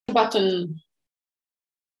button.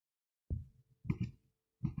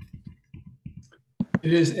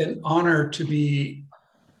 It is an honor to be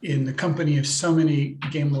in the company of so many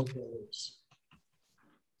game world builders.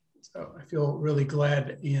 So I feel really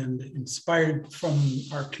glad and inspired from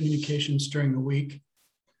our communications during the week,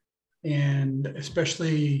 and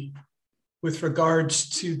especially with regards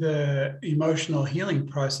to the emotional healing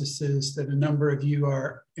processes that a number of you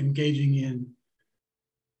are engaging in.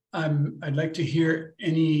 I'd like to hear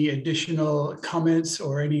any additional comments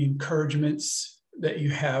or any encouragements that you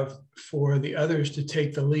have for the others to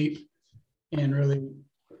take the leap and really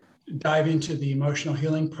dive into the emotional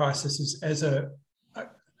healing processes as a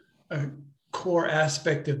core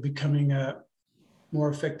aspect of becoming a more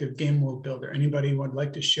effective game world builder. Anybody would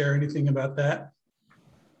like to share anything about that?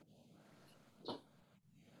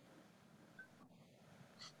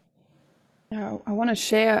 Yeah, I want to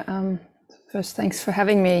share, first, thanks for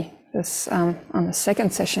having me this on the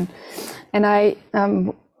second session. And I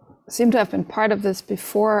seem to have been part of this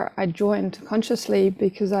before I joined consciously,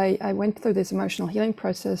 because I went through this emotional healing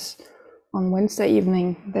process on Wednesday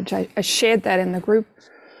evening that I shared that in the group.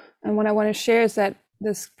 And what I want to share is that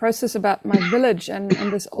this process about my village and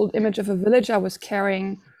this old image of a village I was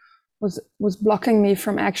carrying was blocking me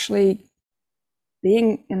from actually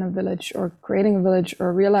being in a village or creating a village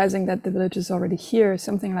or realizing that the village is already here,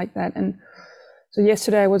 something like that. And so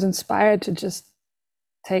yesterday I was inspired to just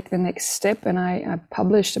take the next step, and I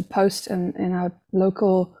published a post in our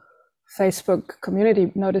local Facebook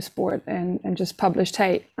community notice board and just published,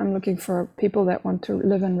 hey, I'm looking for people that want to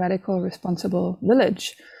live in radical responsible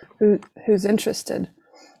village, who's interested.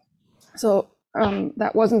 So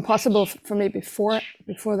that wasn't possible for me before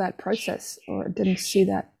that process, or didn't see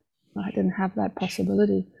that. I didn't have that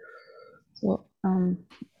possibility. So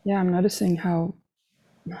yeah, I'm noticing how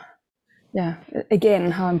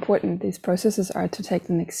important these processes are to take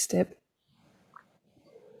the next step.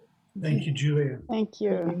 Thank you, Julia. Thank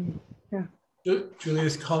you. Yeah. Julia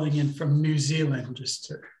is calling in from New Zealand, just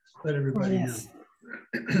to let everybody know.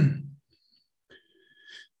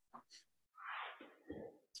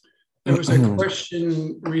 There was a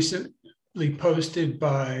question recently posted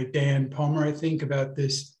by Dan Palmer, I think, about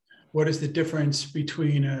this. What is the difference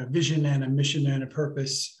between a vision and a mission and a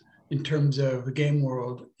purpose in terms of a game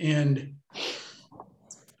world? And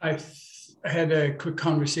I had a quick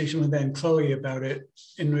conversation with Anne Chloe about it,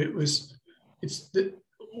 and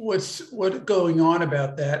what's going on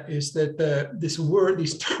about that is that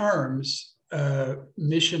these terms,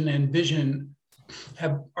 mission and vision,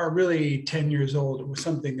 are really 10 years old. It was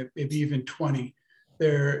something that maybe even 20.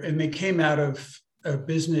 And they came out of a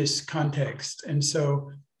business context, and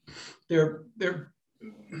so they're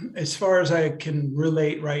as far as I can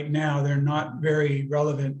relate right now, they're not very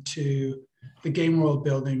relevant to the game world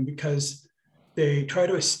building, because they try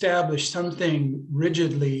to establish something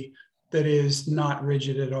rigidly that is not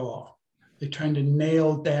rigid at all. They're trying to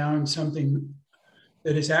nail down something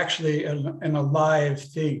that is actually an alive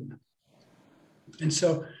thing. And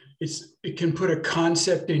so it can put a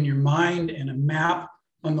concept in your mind and a map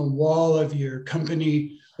on the wall of your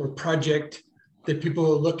company or project that people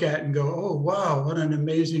will look at and go, oh, wow, what an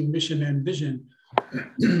amazing mission and vision.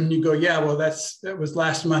 You go, yeah, well, that was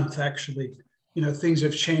last month, actually. Things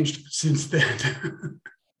have changed since then.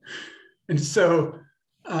 And so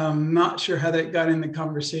I'm not sure how that got in the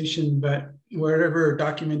conversation, but wherever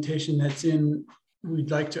documentation that's in, we'd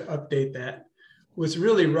like to update that. What's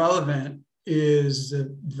really relevant is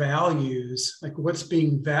the values, like what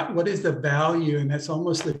is the value? And that's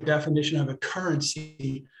almost the definition of a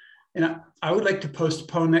currency. And I would like to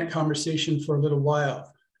postpone that conversation for a little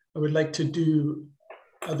while. I would like to do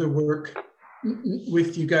other work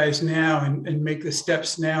with you guys now and make the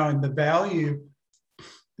steps now. And the value,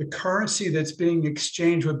 the currency that's being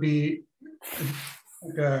exchanged would be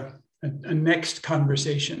a next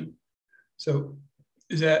conversation. So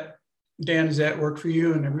Dan, does that work for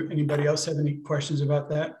you? And anybody else have any questions about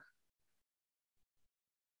that?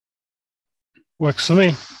 Works for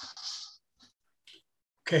me.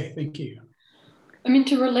 Okay, thank you. I mean,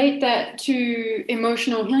 to relate that to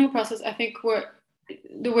emotional healing process, I think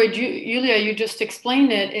the way Julia, you just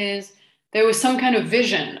explained it, is there was some kind of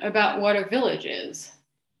vision about what a village is.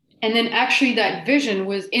 And then actually that vision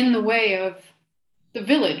was in the way of the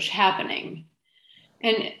village happening.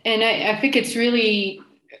 And I think it's really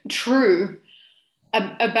true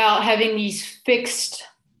about having these fixed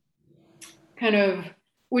kind of,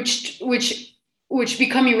 which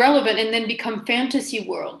become irrelevant and then become fantasy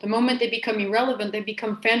world. The moment they become irrelevant, they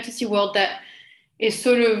become fantasy world that is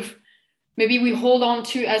sort of, maybe we hold on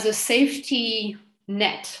to as a safety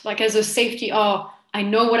net, like as a safety, oh, I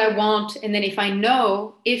know what I want, and then if I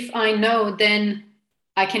know, then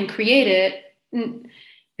I can create it.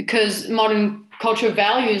 Because modern culture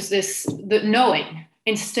values the knowing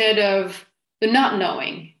instead of the not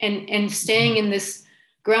knowing, and staying in this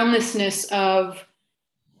groundlessness of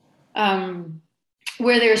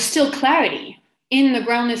where there's still clarity. In the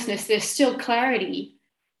groundlessness, there's still clarity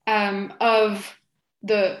of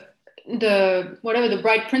the whatever the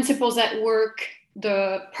bright principles at work,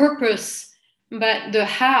 the purpose, but the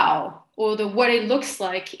how or the what it looks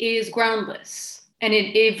like is groundless, and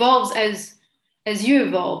it evolves as you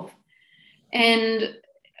evolve. And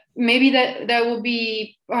maybe that will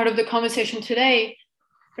be part of the conversation today.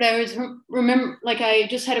 But I was remember, like, I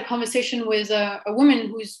just had a conversation with a woman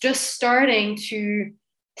who's just starting to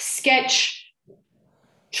sketch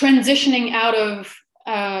transitioning out of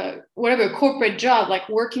whatever corporate job, like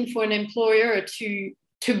working for an employer, to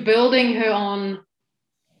building her own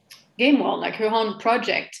game world, like her own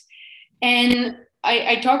project. And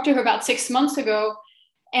I talked to her about 6 months ago,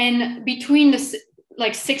 and between the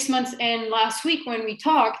 6 months and last week when we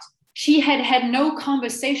talked, she had no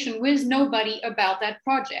conversation with nobody about that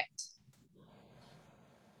project.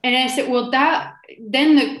 And I said, well,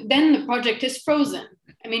 then the project is frozen.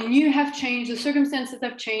 I mean, you have changed, the circumstances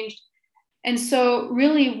have changed. And so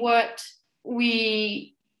really what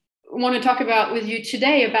we want to talk about with you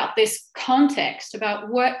today, about this context, about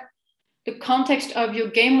what the context of your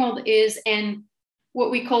game world is, and what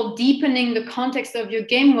we call deepening the context of your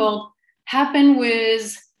game world, happen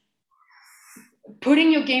with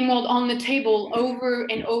putting your game world on the table over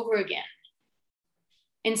and over again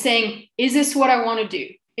and saying, is this what I want to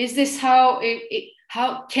do? Is this how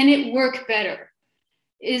can it work better?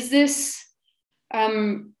 Is this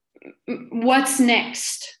what's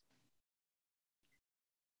next?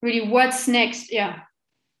 Really, what's next? Yeah.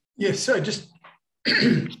 Yes. So I just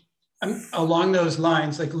along those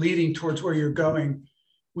lines, like leading towards where you're going,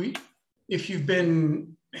 if you've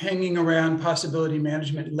been hanging around possibility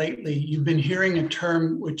management lately, you've been hearing a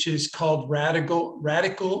term which is called radical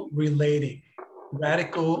relating.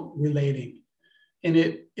 Radical relating. And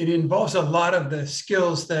it involves a lot of the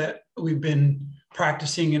skills that we've been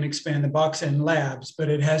practicing in Expand the Box and labs, but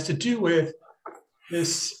it has to do with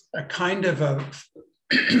this a kind of a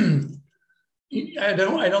I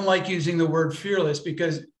don't like using the word fearless,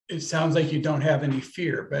 because it sounds like you don't have any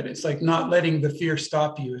fear, but it's like not letting the fear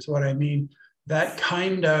stop you is what I mean. That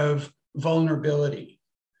kind of vulnerability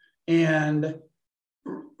and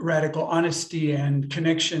radical honesty and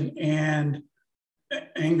connection and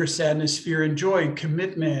anger, sadness, fear, and joy, and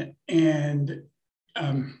commitment, and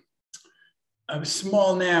a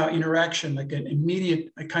small now interaction, like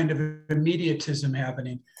a kind of immediatism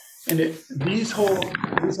happening. And these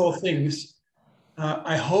whole things,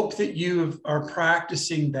 I hope that you are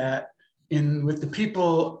practicing that with the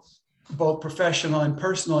people, both professional and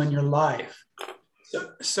personal, in your life,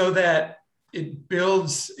 so that it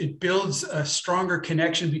builds a stronger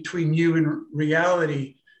connection between you and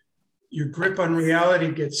reality. Your grip on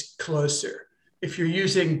reality gets closer. If you're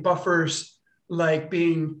using buffers like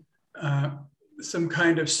being some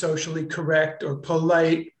kind of socially correct or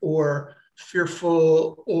polite or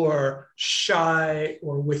fearful or shy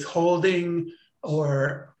or withholding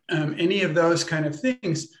or any of those kind of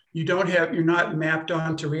things, you're not mapped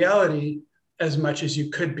onto reality as much as you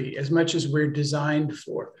could be, as much as we're designed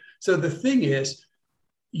for. So the thing is,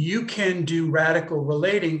 you can do radical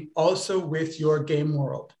relating also with your game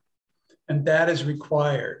world. And that is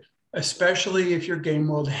required, especially if your game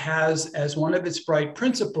world has as one of its bright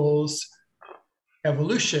principles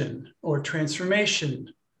evolution or transformation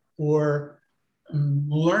or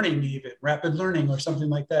learning, even rapid learning or something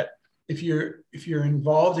like that. If you're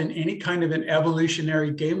involved in any kind of an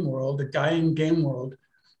evolutionary game world, a Gaian game world,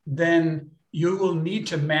 then you will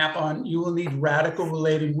need radical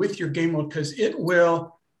relating with your game world, because it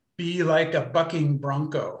will be like a bucking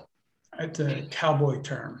bronco. It's a cowboy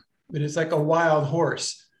term, but it's like a wild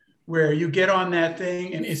horse where you get on that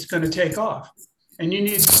thing and it's going to take off. And you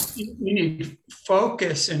need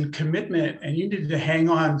focus and commitment, and you need to hang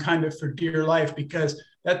on kind of for dear life, because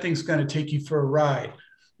that thing's going to take you for a ride.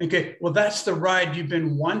 Okay, well, that's the ride you've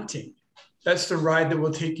been wanting. That's the ride that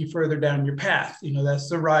will take you further down your path. That's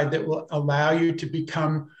the ride that will allow you to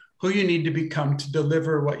become who you need to become to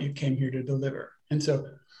deliver what you came here to deliver. And so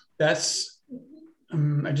that's,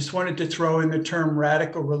 I just wanted to throw in the term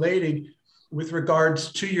radical relating with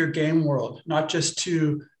regards to your game world, not just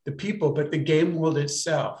to the people, but the game world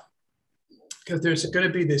itself. Because there's going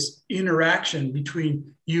to be this interaction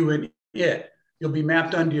between you and it. You'll be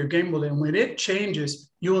mapped onto your game world, and when it changes,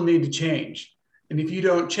 you will need to change. And if you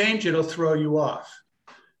don't change, it'll throw you off.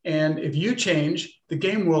 And if you change, the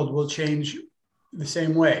game world will change the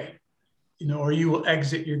same way, or you will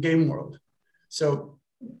exit your game world. So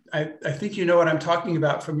I think you know what I'm talking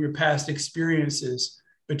about from your past experiences,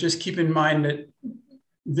 but just keep in mind that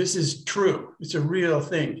this is true. It's a real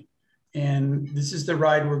thing. And this is the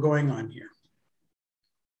ride we're going on here.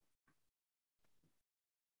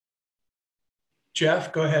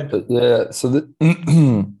 Jeff, go ahead. Yeah. So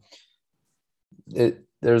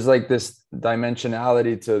there's like this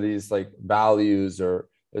dimensionality to these like values, or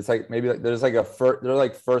it's like maybe like there's like they're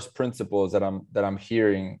like first principles that I'm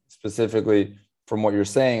hearing specifically from what you're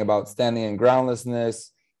saying about standing in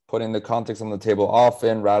groundlessness, putting the context on the table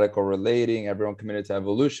often, radical relating, everyone committed to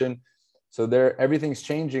evolution. So everything's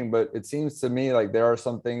changing, but it seems to me like there are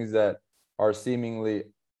some things that are seemingly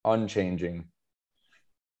unchanging.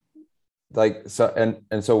 Like, so,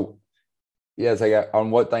 and so, yeah, it's like,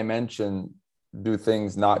 on what dimension do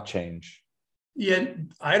things not change? Yeah,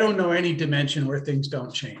 I don't know any dimension where things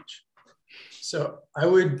don't change. So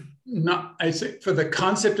I say for the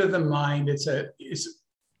concept of the mind, it's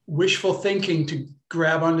wishful thinking to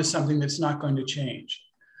grab onto something that's not going to change.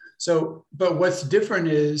 So, but what's different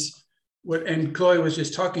is and Chloe was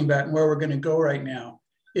just talking about, and where we're going to go right now,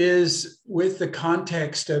 is with the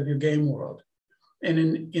context of your game world.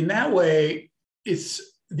 And in that way,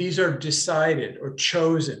 these are decided or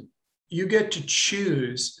chosen. You get to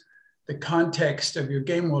choose the context of your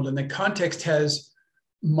game world, and the context has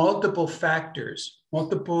multiple factors,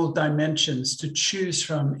 multiple dimensions to choose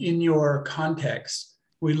from in your context.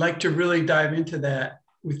 We'd like to really dive into that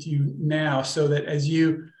with you now, so that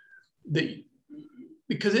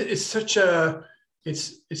because it's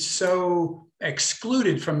so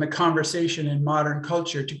excluded from the conversation in modern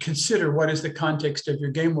culture to consider what is the context of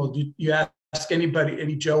your game world. You ask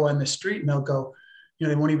any Joe on the street, and they'll go,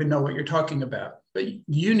 they won't even know what you're talking about. But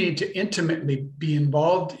you need to intimately be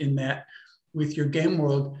involved in that with your game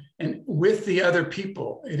world and with the other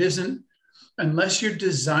people. It isn't, unless you're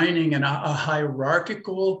designing a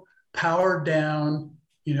hierarchical, power down,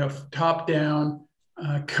 top down,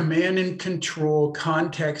 command and control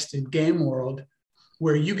contexted game world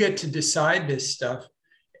where you get to decide this stuff.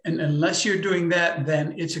 And unless you're doing that,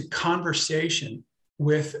 then it's a conversation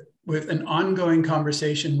with an ongoing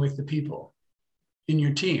conversation with the people in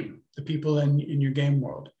your team, the people in your game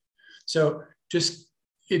world. So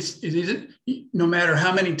no matter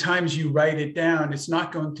how many times you write it down, it's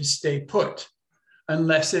not going to stay put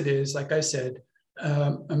unless it is, like I said,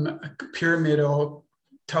 a pyramidal,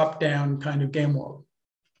 top-down kind of game world,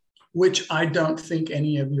 which I don't think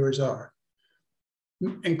any of yours are.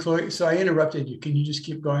 And Chloe, so I interrupted you. Can you just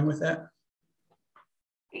keep going with that?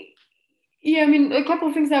 Yeah, I mean, a couple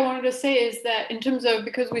of things I wanted to say is that in terms of,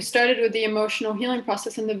 because we started with the emotional healing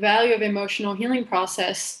process and the value of emotional healing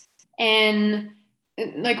process, and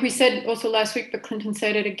like we said also last week, but Clinton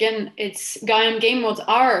said it again, Gaian game worlds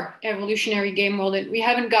are evolutionary game world. And we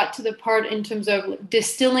haven't got to the part in terms of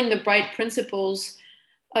distilling the bright principles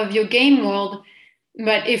of your game world.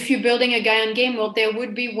 But if you're building a Gaian game world, there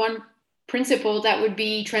would be one principle that would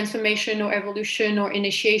be transformation or evolution or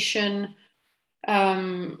initiation,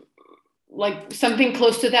 like something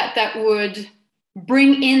close to that would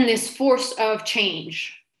bring in this force of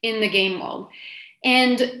change in the game world.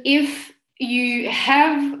 And if you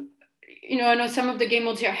have, I know some of the game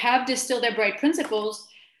worlds here have distilled their bright principles,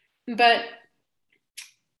 but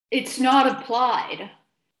it's not applied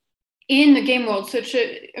in the game world.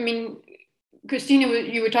 Christina,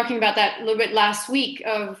 you were talking about that a little bit last week,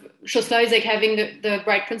 of Schloss-Leizig having the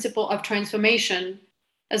bright principle of transformation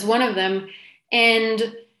as one of them.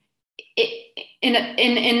 And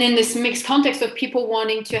in this mixed context of people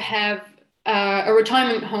wanting to have a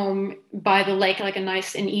retirement home by the lake, like a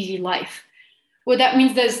nice and easy life. Well, that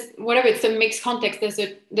means it's a mixed context,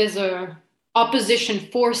 there's a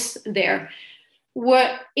opposition force there.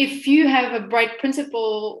 What if you have a bright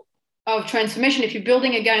principle of transformation, if you're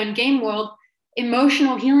building a Gaian game world,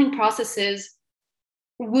 emotional healing processes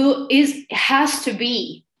has to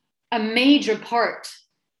be a major part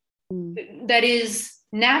that is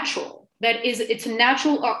natural. It's a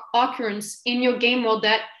natural occurrence in your game world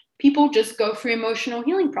that people just go through emotional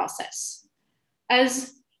healing process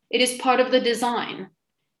as it is part of the design.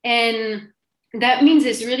 And that means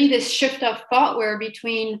it's really this shift of thought where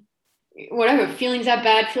between whatever, feelings are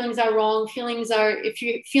bad, feelings are wrong, if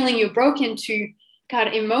you're feeling you're broken, to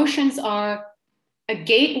God, emotions are a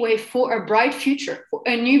gateway for a bright future, for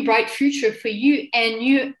a new bright future for you, and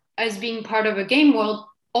you as being part of a game world,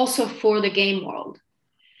 also for the game world.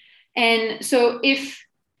 And so if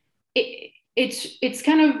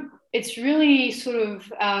it's really sort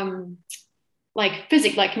of like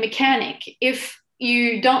physics, like mechanic. If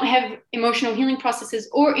you don't have emotional healing processes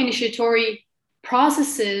or initiatory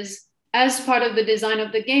processes as part of the design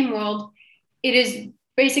of the game world, it is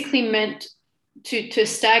basically meant to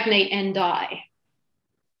stagnate and die.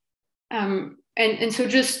 And so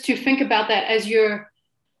just to think about that as you're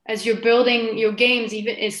building your games,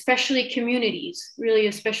 even especially communities, really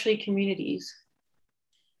especially communities.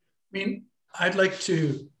 I mean, I'd like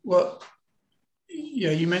to, well,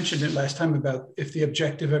 yeah, you mentioned it last time about if the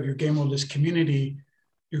objective of your game world is community,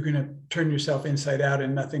 you're going to turn yourself inside out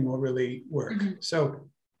and nothing will really work. Mm-hmm. So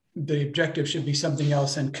the objective should be something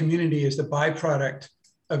else, and community is the byproduct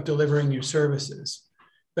of delivering your services.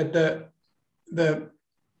 But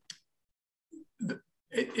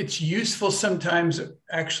it's useful sometimes,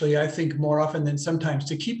 actually, I think more often than sometimes,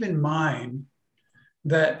 to keep in mind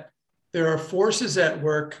that there are forces at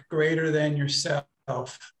work greater than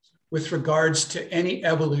yourself with regards to any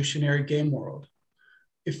evolutionary game world.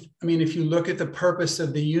 If you look at the purpose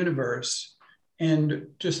of the universe and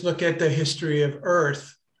just look at the history of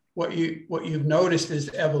Earth, what you've noticed is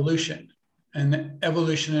evolution, and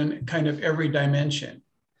evolution in kind of every dimension.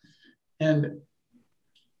 And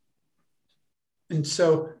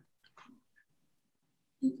so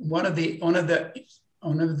one of the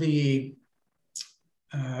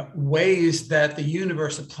ways that the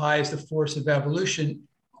universe applies the force of evolution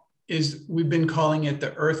is, we've been calling it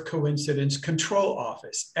the Earth Coincidence Control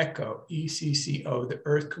Office, ECCO, ECCO, the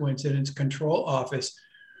Earth Coincidence Control Office.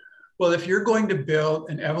 Well, if you're going to build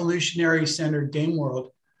an evolutionary centered game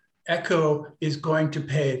world, ECCO is going to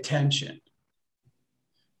pay attention,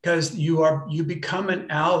 because you become an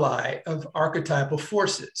ally of archetypal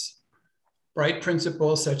forces. Bright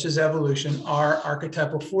principles such as evolution are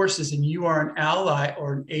archetypal forces, and you are an ally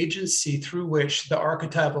or an agency through which the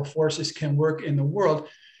archetypal forces can work in the world.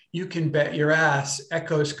 You can bet your ass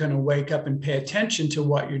ECCO is going to wake up and pay attention to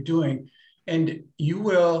what you're doing. And you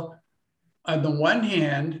will, on the one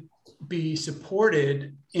hand, be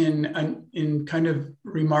supported in kind of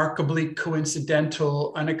remarkably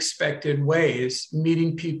coincidental, unexpected ways,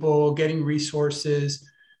 meeting people, getting resources,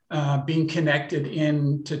 being connected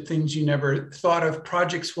into things you never thought of.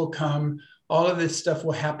 Projects will come. All of this stuff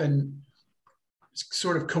will happen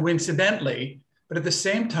sort of coincidentally, but at the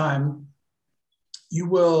same time,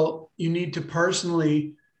 you need to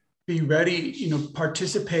personally be ready,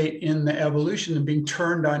 participate in the evolution of being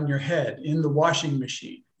turned on your head in the washing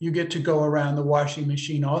machine. You get to go around the washing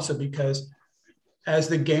machine also, because as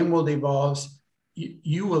the game world evolves,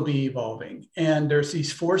 you will be evolving. And there's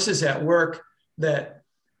these forces at work that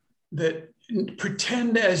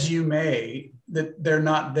pretend as you may that they're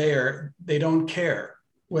not there. They don't care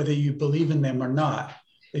whether you believe in them or not.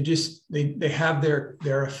 They have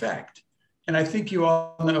their effect. And I think you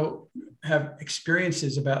all have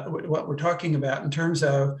experiences about what we're talking about in terms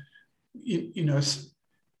of,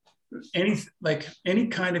 any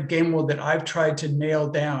kind of game world that I've tried to nail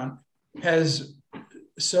down has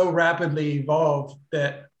so rapidly evolved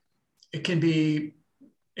that it can be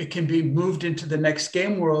moved into the next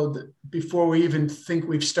game world before we even think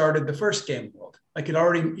we've started the first game world. Like, it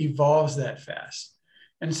already evolves that fast.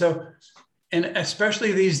 And so, and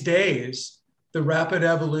especially these days, the rapid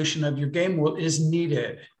evolution of your game world is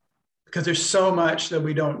needed, because there's so much that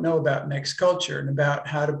we don't know about next culture and about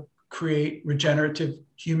how to create regenerative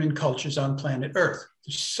human cultures on planet Earth.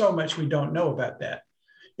 There's so much we don't know about that.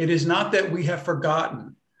 It is not that we have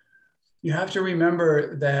forgotten. You have to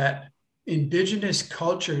remember that indigenous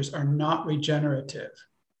cultures are not regenerative.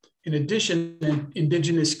 In addition,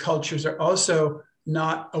 indigenous cultures are also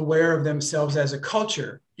not aware of themselves as a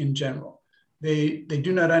culture in general. They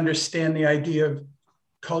do not understand the idea of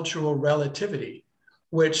cultural relativity,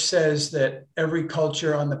 which says that every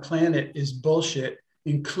culture on the planet is bullshit,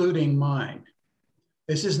 including mine.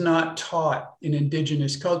 This is not taught in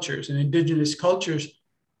indigenous cultures. In indigenous cultures,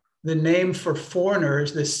 the name for foreigner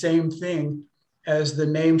is the same thing as the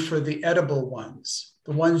name for the edible ones,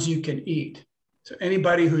 the ones you can eat. So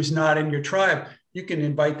anybody who's not in your tribe, you can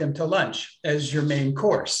invite them to lunch as your main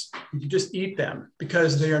course. You just eat them,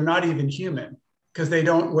 because they are not even human, because they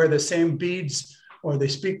don't wear the same beads, or they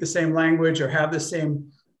speak the same language, or have the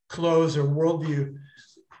same clothes or worldview.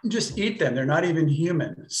 Just eat them. They're not even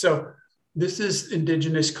human. So this is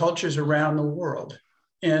indigenous cultures around the world.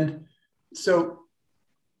 And so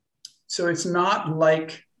it's not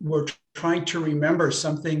like we're trying to remember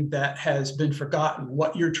something that has been forgotten.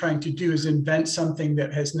 What you're trying to do is invent something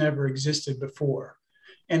that has never existed before.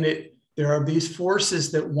 And there are these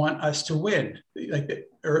forces that want us to win.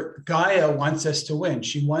 Gaia wants us to win.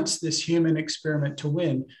 She wants this human experiment to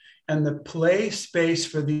win. And the play space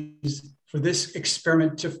for this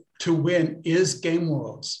experiment to win is game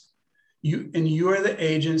worlds. you are the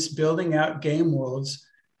agents building out game worlds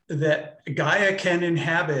that Gaia can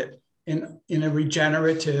inhabit in a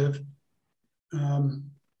regenerative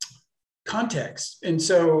context. And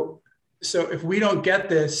so if we don't get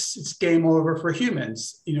this, it's game over for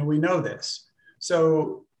humans. We know this.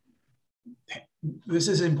 So this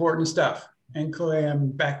is important stuff. And Chloe,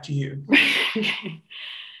 I'm back to you.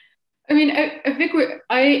 I mean, I think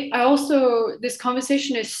I also, this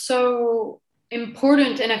conversation is so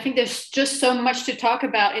important, and I think there's just so much to talk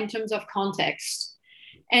about in terms of context.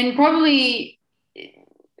 And probably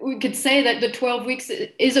we could say that the 12 weeks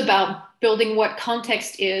is about building what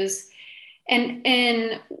context is.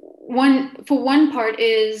 And one part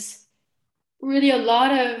is really a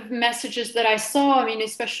lot of messages that I saw, I mean,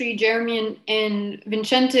 especially Jeremy and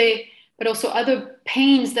Vincente, but also other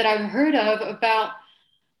pains that I've heard of about,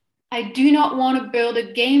 I do not want to build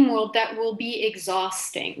a game world that will be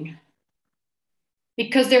exhausting.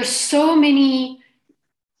 Because there's so many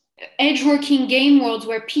edge-working game worlds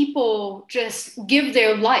where people just give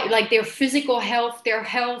their life, like their physical health, their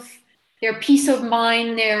peace of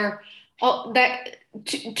mind, that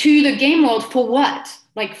to the game world for what?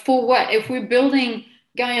 Like for what? If we're building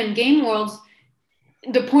Gaian game worlds,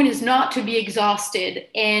 the point is not to be exhausted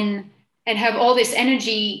and have all this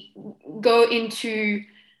energy go into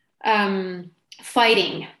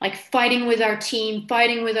fighting with our team,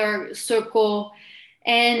 fighting with our circle.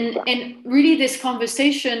 And really this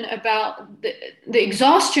conversation about the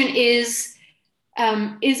exhaustion is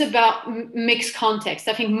about mixed context.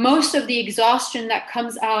 I think most of the exhaustion that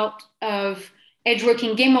comes out of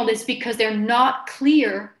edge-working game world is because they're not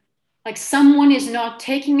clear, like someone is not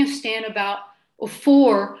taking a stand about or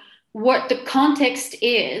for what the context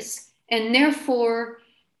is, and therefore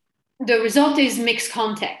the result is mixed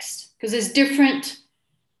context, because there's different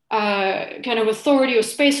kind of authority or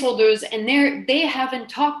space holders, and they haven't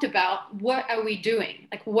talked about what are we doing,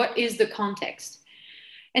 like what is the context.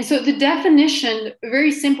 And so the definition, a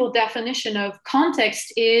very simple definition of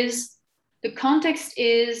context is, the context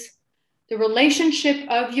is the relationship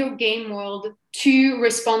of your game world to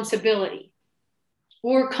responsibility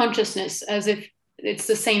or consciousness, as if it's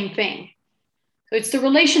the same thing. So it's the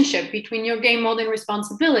relationship between your game world and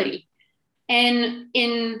responsibility. And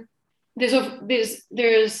there's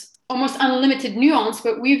almost unlimited nuance,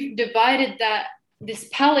 but we've divided this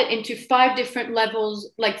palette into 5 different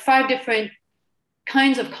levels, like 5 different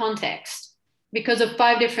kinds of context because of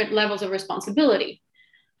 5 different levels of responsibility.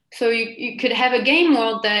 So you could have a game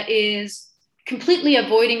world that is completely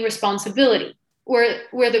avoiding responsibility, where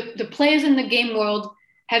the players in the game world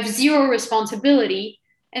have 0 responsibility.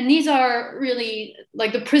 And these are really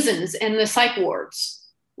like the prisons and the psych wards,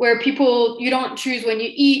 where people, you don't choose when you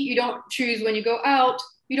eat, you don't choose when you go out,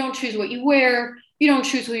 you don't choose what you wear, you don't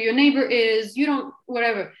choose who your neighbor is, you don't,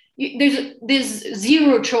 whatever. There's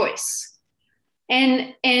 0 choice.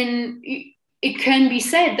 And it can be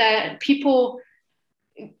said that people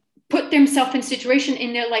put themselves in situation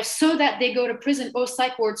in their life so that they go to prison or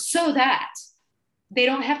psych ward, so that they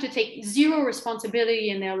don't have to take 0 responsibility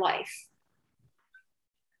in their life.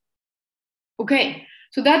 Okay,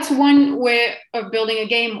 so that's one way of building a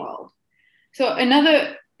game world. So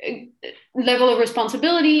another level of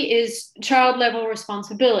responsibility is child level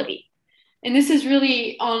responsibility. And this is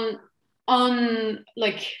really on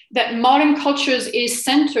like that modern cultures is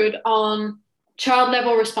centered on child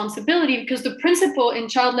level responsibility, because the principle in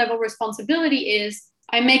child level responsibility is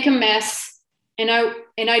I make a mess and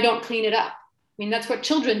I don't clean it up. I mean, that's what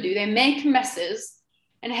children do. They make messes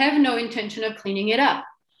and have no intention of cleaning it up.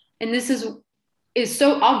 And this is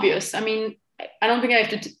so obvious. I mean, I don't think I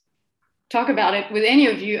have to talk about it with any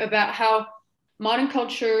of you about how modern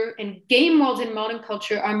culture and game worlds in modern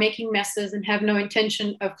culture are making messes and have no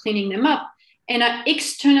intention of cleaning them up, and are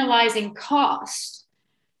externalizing cost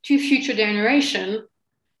to future generation,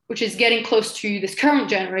 which is getting close to this current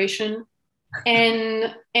generation,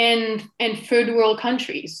 and third world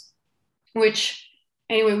countries, which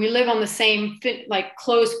anyway, we live on the same like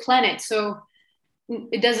closed planet, so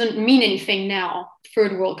it doesn't mean anything now,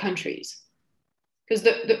 third world countries, because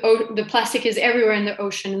the plastic is everywhere in the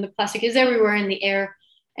ocean, and the plastic is everywhere in the air,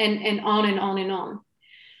 and on and on and on.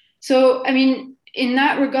 So, I mean, in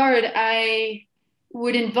that regard, I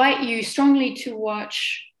would invite you strongly to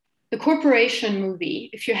watch the Corporation movie,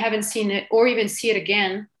 if you haven't seen it, or even see it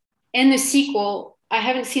again, and the sequel. I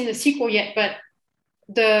haven't seen the sequel yet, but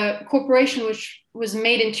the Corporation, which was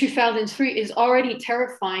made in 2003, is already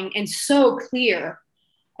terrifying and so clear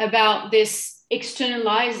about this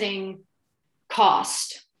externalizing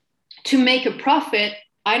cost to make a profit.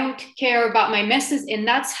 I don't care about my messes, and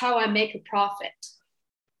that's how I make a profit.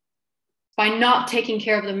 by not taking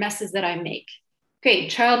care of the messes that I make. Okay,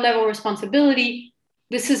 child level responsibility.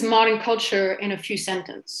 This is modern culture in a few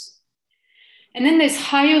sentences. And then this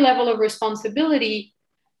higher level of responsibility,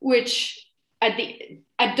 which at the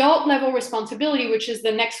adult level responsibility, which is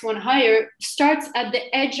the next one higher, starts at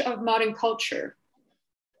the edge of modern culture.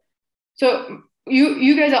 So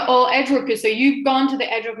you guys are all edge workers, so you've gone to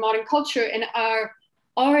the edge of modern culture and are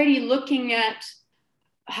already looking at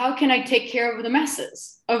how can I take care of the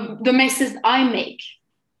messes I make.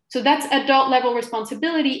 So that's adult level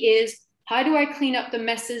responsibility, is how do I clean up the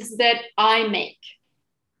messes that I make?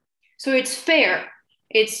 So it's fair.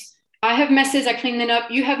 It's, I have messes, I clean them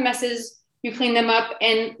up. You have messes, you clean them up.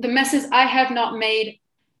 And the messes I have not made,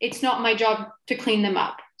 it's not my job to clean them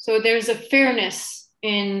up. So there's a fairness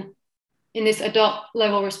in this adult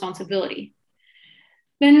level responsibility.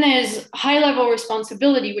 Then there's high level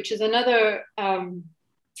responsibility, which is another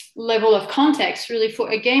level of context really for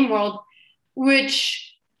a game world,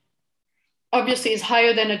 which obviously is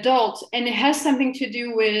higher than adult. And it has something to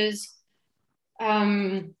do with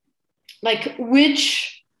like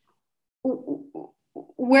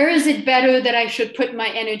where is it better that I should put my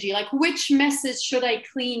energy? Like which messes should I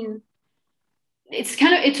clean? It's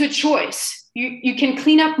a choice. You can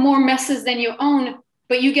clean up more messes than your own,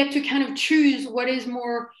 but you get to kind of choose what is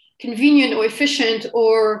more convenient or efficient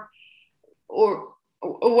or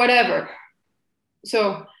whatever.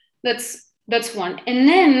 So that's one. And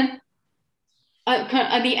then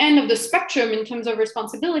at the end of the spectrum in terms of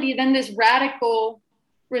responsibility, then there's radical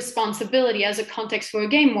responsibility as a context for a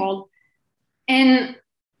game world. And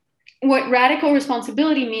what radical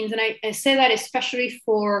responsibility means, and I say that especially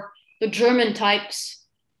for the German types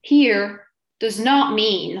here, does not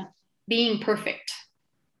mean being perfect.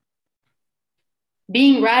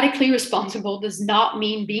 Being radically responsible does not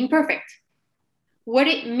mean being perfect. What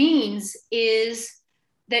it means is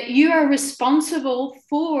that you are responsible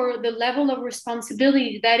for the level of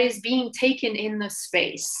responsibility that is being taken in the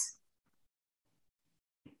space.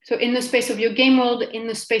 So in the space of your game world, in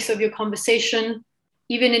the space of your conversation,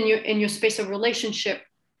 even in your space of relationship,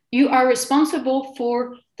 you are responsible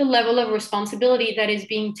for the level of responsibility that is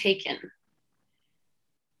being taken.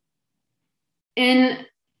 And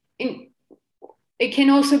it can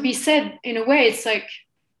also be said in a way, it's like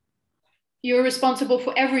you're responsible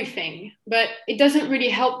for everything, but it doesn't really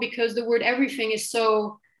help because the word everything is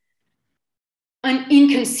so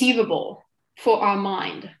inconceivable for our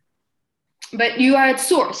mind. But you are at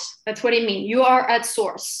source. That's what it means. You are at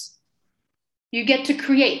source. You get to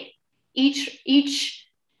create each,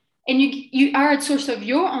 and you are at source of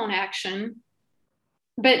your own action.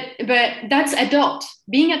 But that's adult.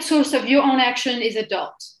 Being at source of your own action is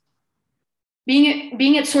adult.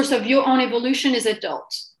 Being at source of your own evolution is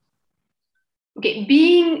adult. Okay,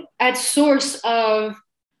 being at source of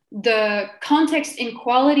the context and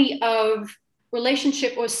quality of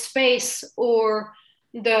relationship or space or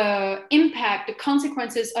the impact, the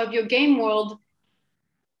consequences of your game world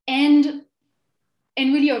and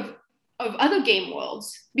really of other game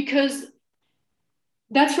worlds, because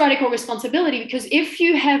that's radical responsibility. Because if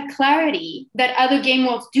you have clarity that other game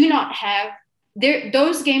worlds do not have,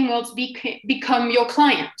 those game worlds become your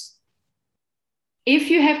client. If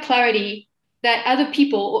you have clarity that other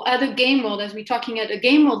people or other game world, as we're talking at a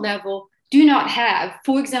game world level, do not have,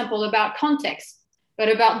 for example, about context, but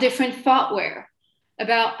about different thoughtware,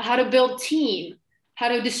 about how to build team, how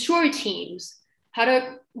to destroy teams, how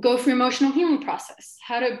to go through emotional healing process,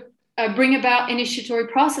 how to bring about initiatory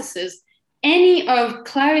processes, any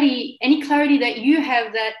clarity that you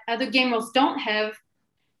have that other game worlds don't have,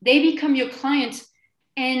 they become your client.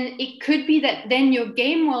 And it could be that then your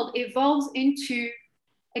game world evolves into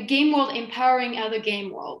a game world empowering other game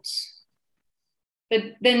worlds.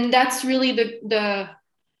 But then that's really the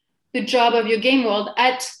job of your game world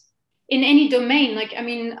in any domain. Like, I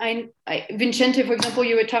mean, Vincente, for example,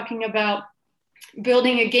 you were talking about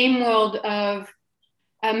building a game world of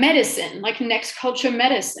medicine, like next culture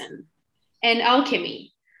medicine and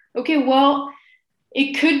alchemy. Okay, well,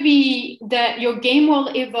 it could be that your game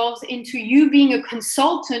world evolves into you being a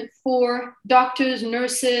consultant for doctors,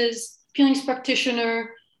 nurses, feelings practitioner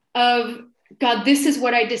of, God, this is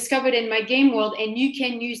what I discovered in my game world, and you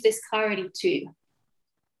can use this clarity too.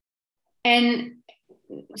 And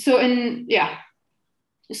so,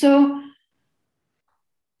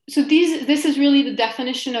 this is really the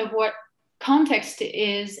definition of what context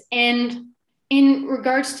is. And in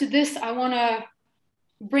regards to this, I want to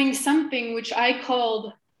bring something which I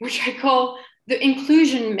call the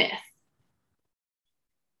inclusion myth.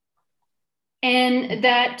 And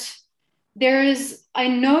that I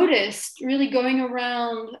noticed really going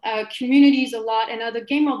around communities a lot and other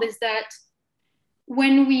game world is that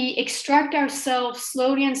when we extract ourselves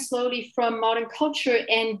slowly and slowly from modern culture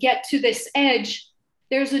and get to this edge,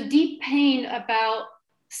 there's a deep pain about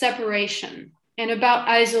separation and about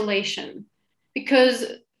isolation, because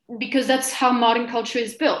that's how modern culture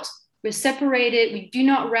is built. We're separated, we do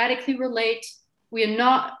not radically relate, we are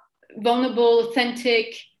not vulnerable,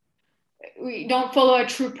 authentic, we don't follow our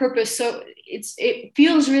true purpose. So it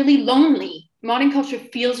feels really lonely. Modern culture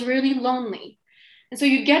feels really lonely. And so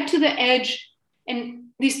you get to the edge and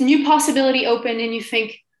this new possibility open and you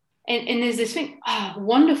think, and there's this thing,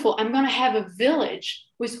 wonderful, I'm going to have a village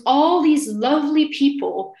with all these lovely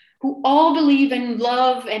people who all believe in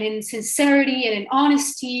love and in sincerity and in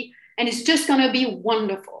honesty, and it's just going to be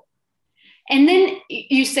wonderful. And then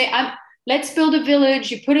you say, let's build a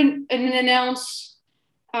village, you put in an announce,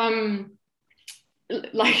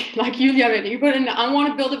 like Julia, you put in, I want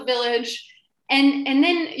to build a village. And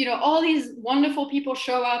then, all these wonderful people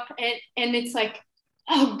show up and it's like,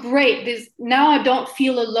 oh, great. Now I don't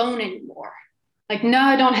feel alone anymore. Like now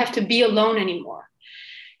I don't have to be alone anymore.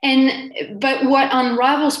 But what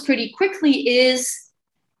unravels pretty quickly is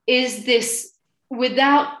this,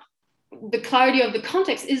 without the clarity of the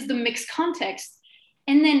context, is the mixed context.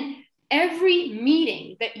 And then every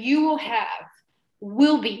meeting that you will have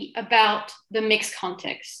will be about the mixed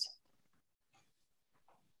context.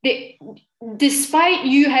 Despite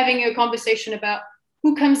you having a conversation about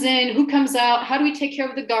who comes in, who comes out, how do we take care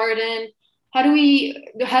of the garden, how do we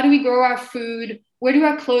grow our food, where do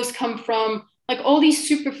our clothes come from, like all these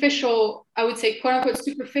superficial, I would say, quote unquote,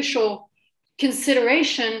 superficial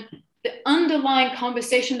consideration, the underlying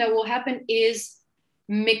conversation that will happen is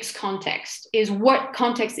mixed context, is what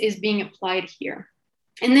context is being applied here.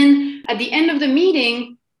 And then at the end of the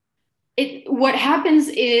meeting, what happens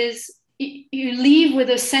is you leave with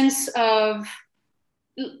a sense of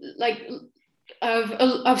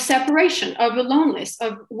separation, of aloneness,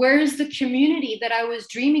 of where is the community that I was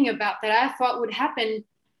dreaming about, that I thought would happen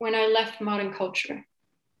when I left modern culture.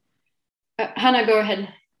 Hannah, go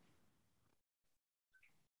ahead.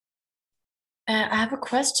 I have a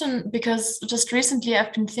question, because just recently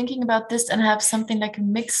I've been thinking about this and have something like a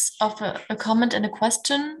mix of a comment and a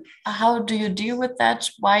question. How do you deal with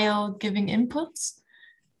that while giving inputs?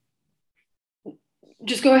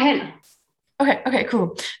 Just go ahead. Okay,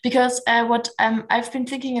 cool. Because I've been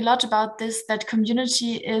thinking a lot about this, that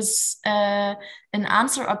community is an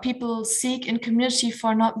answer, or people seek in community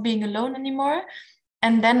for not being alone anymore.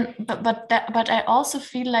 And then, but I also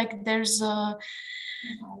feel like there's a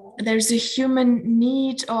human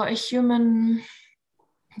need, or a human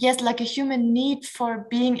need for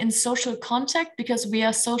being in social contact, because we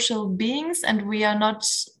are social beings and we are not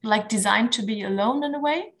like designed to be alone in a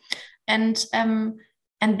way. And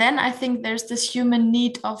then I think there's this human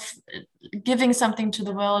need of giving something to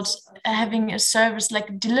the world, having a service,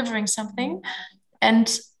 like delivering something. And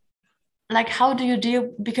like, how do you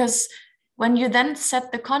deal? Because when you then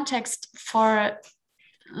set the context for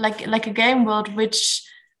like a game world, which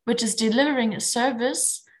is delivering a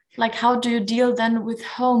service, like how do you deal then with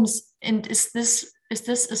homes? And is this a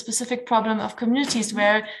specific problem of communities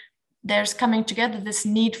where there's coming together this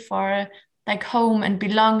need for like home and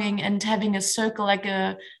belonging and having a circle, like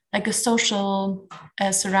a social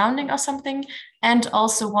surrounding or something, and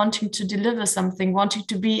also wanting to deliver something, wanting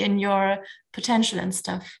to be in your potential and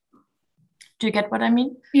stuff? Do you get what I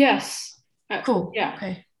mean? Yes. Cool. Yeah.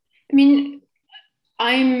 Okay. I mean,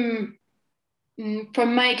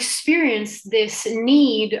 from my experience, this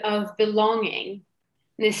need of belonging,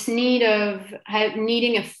 this need of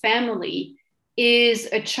needing a family, is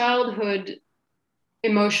a childhood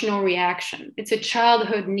emotional reaction. It's a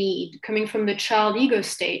childhood need coming from the child ego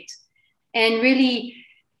state. And really,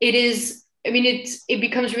 it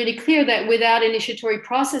becomes really clear that without initiatory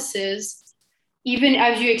processes, even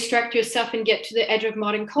as you extract yourself and get to the edge of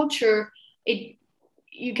modern culture,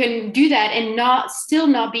 you can do that and still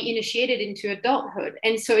not be initiated into adulthood.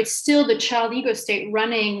 And so it's still the child ego state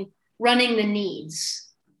running the needs.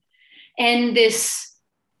 And this,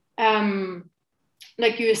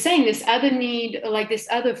 like you were saying, this other need, like this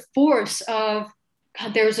other force of,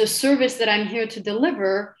 God, there's a service that I'm here to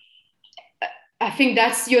deliver. I think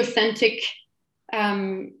that's the authentic,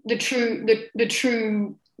 the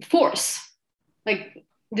true force. Like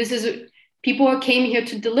people came here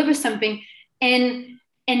to deliver something, and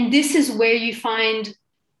this is where you find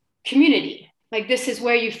community. Like this is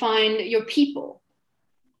where you find your people.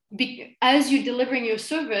 As you're delivering your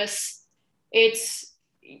service, the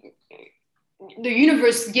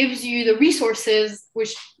universe gives you the resources,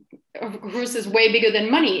 which of course, is way bigger than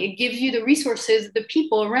money. It gives you the resources, the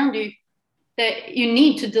people around you that you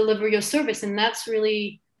need to deliver your service. And that's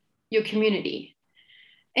really your community.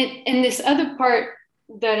 And this other part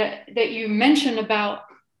that you mentioned about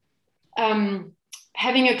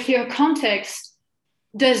having a clear context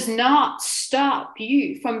does not stop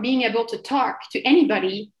you from being able to talk to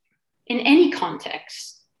anybody in any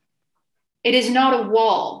context. It is not a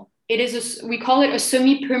wall. It is we call it a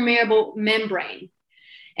semi-permeable membrane.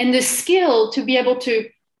 And the skill to be able to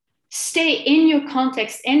stay in your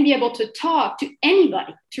context and be able to talk to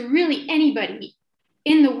anybody, to really anybody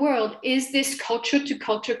in the world, is this culture to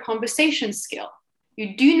culture conversation skill.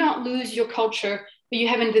 You do not lose your culture, but you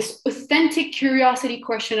having this authentic curiosity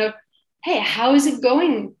question of, hey, how is it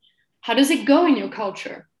going? How does it go in your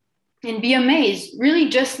culture? And be amazed, really,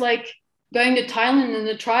 just like going to Thailand and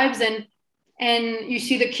the tribes, and you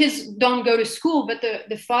see the kids don't go to school, but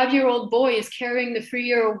the 5-year-old boy is carrying the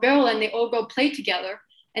 3-year-old girl, and they all go play together.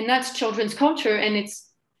 And that's children's culture. And it's,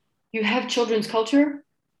 you have children's culture.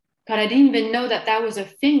 God, I didn't even know that that was a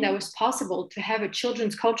thing that was possible, to have a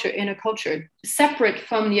children's culture in a culture separate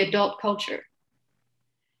from the adult culture.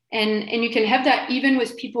 And you can have that even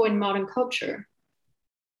with people in modern culture.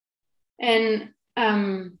 And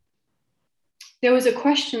there was a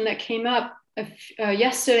question that came up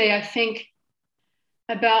yesterday, I think,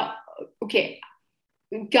 about, okay,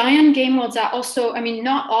 Gaian game worlds are also, I mean,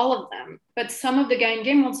 not all of them, but some of the Gaian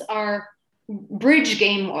game worlds are bridge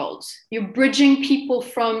game worlds. You're bridging people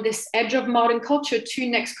from this edge of modern culture to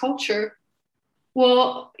next culture.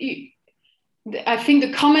 Well, I think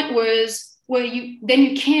the comment was, well,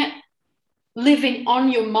 you can't live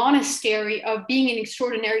on your monastery of being in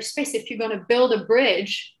extraordinary space if you're going to build a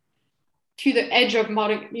bridge to the edge of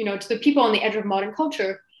modern, to the people on the edge of modern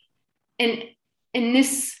culture. And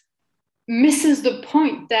this misses the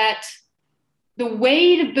point that the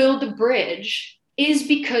way to build a bridge is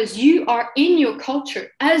because you are in your culture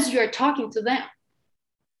as you're talking to them.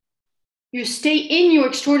 You stay in your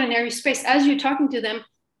extraordinary space as you're talking to them.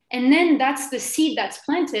 And then that's the seed that's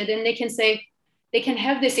planted. And they can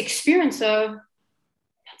have this experience of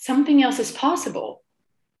something else is possible.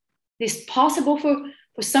 It's possible for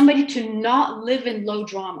somebody to not live in low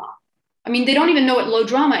drama. I mean, they don't even know what low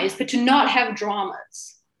drama is, but to not have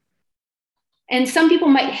dramas. And some people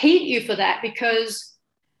might hate you for that, because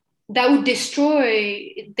that would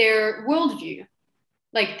destroy their worldview.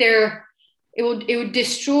 Like it would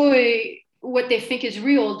destroy what they think is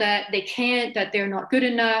real, that they can't, that they're not good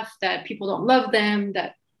enough, that people don't love them,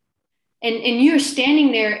 and you're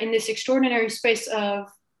standing there in this extraordinary space of,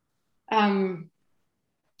 I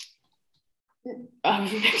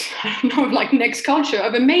don't know, like next culture,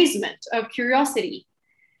 of amazement, of curiosity.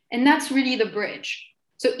 And that's really the bridge.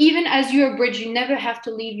 So even as you're a bridge, you never have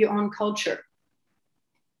to leave your own culture.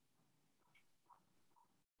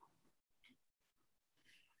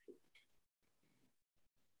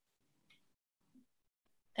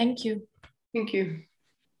 Thank you. Thank you.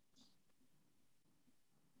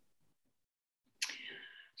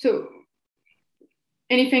 So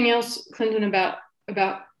anything else, Clinton, about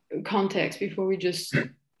context before we just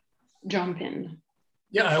jump in?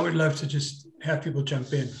 Yeah, I would love to just have people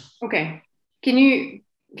jump in. Okay. Can you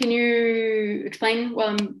explain while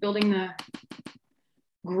I'm building the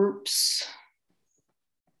groups?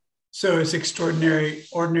 So it's ordinary,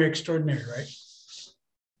 extraordinary, right?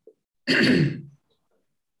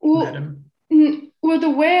 Madam? Well, the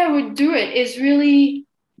way I would do it is really,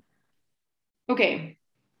 okay,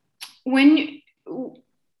 when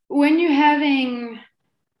you're having,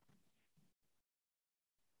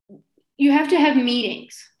 you have to have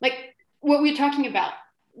meetings, like what we're talking about.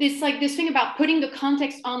 This thing about putting the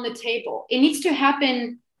context on the table. It needs to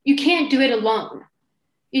happen. You can't do it alone.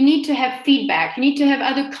 You need to have feedback. You need to have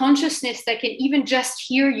other consciousness that can even just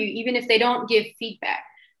hear you, even if they don't give feedback.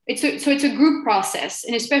 So it's a group process.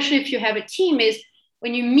 And especially if you have a team, is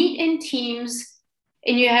when you meet in teams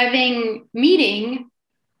and you're having meeting,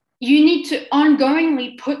 you need to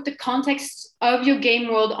ongoingly put the context of your game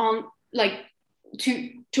world on, like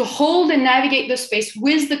to hold and navigate the space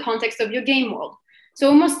with the context of your game world. So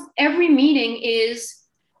almost every meeting is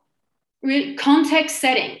really context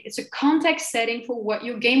setting. It's a context setting for what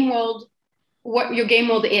your game world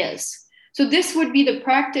is. So this would be the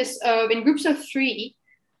practice of, in groups of 3,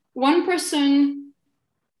 one person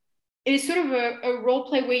is sort of a role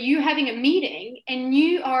play where you're having a meeting and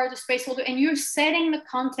you are the space holder and you're setting the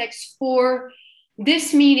context for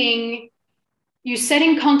this meeting. You're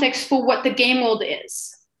setting context for what the game world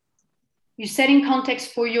is. You're setting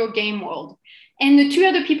context for your game world. And the 2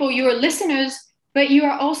 other people, you're listeners, but you're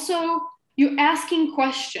asking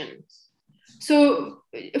questions. So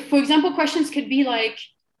for example, questions could be like,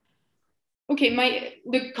 okay,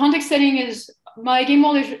 the context setting is, my game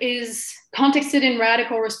world is contexted in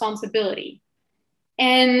radical responsibility.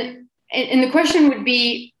 And the question would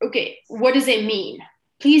be, okay, what does it mean?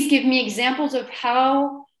 Please give me examples of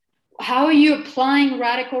how are you applying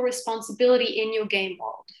radical responsibility in your game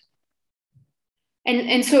world?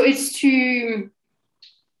 And so it's to,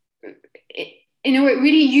 in a way,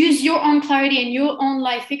 really use your own clarity and your own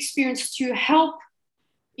life experience to help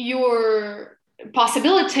your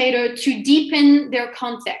possibilitator to deepen their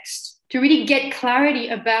context, to really get clarity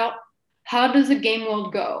about how does the game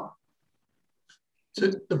world go.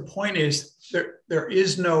 So the point is, there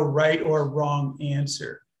is no right or wrong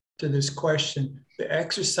answer to this question. The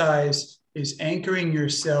exercise is anchoring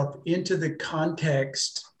yourself into the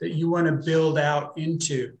context that you want to build out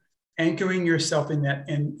into, anchoring yourself in that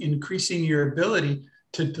and increasing your ability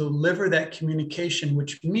to deliver that communication,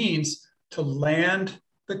 which means to land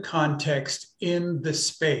the context in the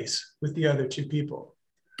space with the other two people.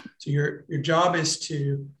 So your job is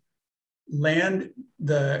to land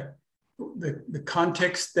the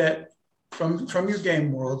context that from your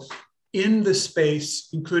game world in the space,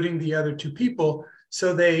 including the other two people,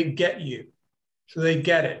 so they get you, so they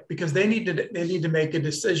get it, because they need to make a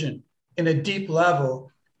decision in a deep level.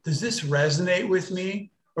 Does this resonate with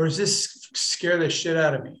me, or does this scare the shit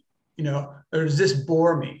out of me? Or does this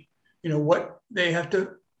bore me? What they have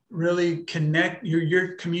to really connect.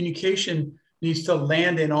 Your communication needs to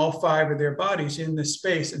land in all 5 of their bodies in this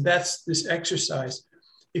space, and that's this exercise.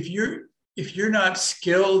 If you're not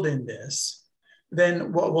skilled in this,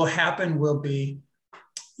 then what will happen will be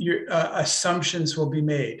your assumptions will be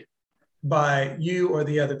made by you or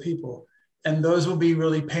the other people, and those will be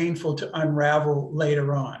really painful to unravel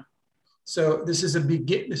later on. So this is the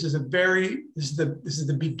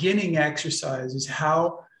beginning exercise,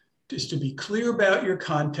 is to be clear about your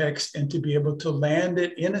context and to be able to land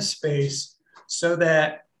it in a space so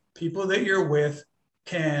that people that you're with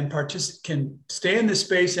can stay in the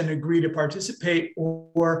space and agree to participate,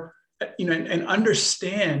 or and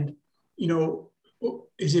understand,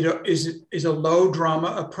 is a low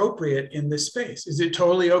drama appropriate in this space? Is it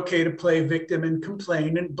totally okay to play victim and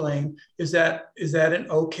complain and blame? Is that an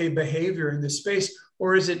okay behavior in this space,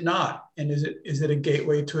 or is it not? And is it a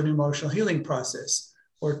gateway to an emotional healing process,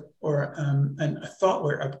 or a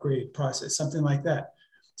thoughtware upgrade process, something like that?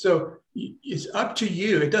 So it's up to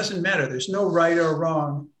you. It doesn't matter. There's no right or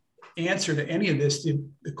wrong answer to any of this.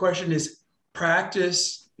 The question is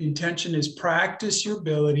practice. The intention is practice your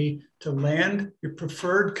ability to land your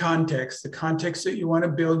preferred context, the context that you want to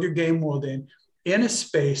build your game world in a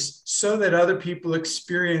space so that other people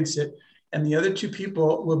experience it. And the other two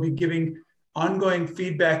people will be giving ongoing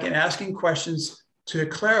feedback and asking questions to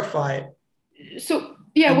clarify it. So,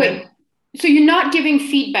 so you're not giving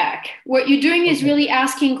feedback. What you're doing is really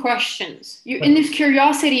asking questions. You're in this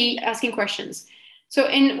curiosity, asking questions. So,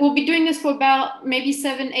 and we'll be doing this for about maybe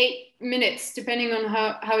 7-8 minutes, depending on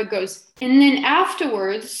how it goes. And then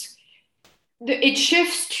afterwards, it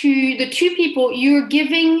shifts to the two people. You're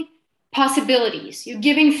giving possibilities. You're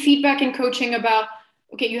giving feedback and coaching about,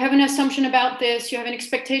 okay, you have an assumption about this, you have an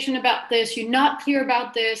expectation about this, you're not clear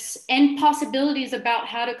about this, and possibilities about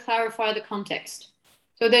how to clarify the context.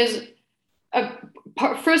 So there's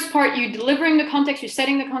first part, you're delivering the context, you're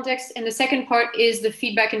setting the context, and the second part is the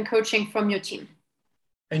feedback and coaching from your team.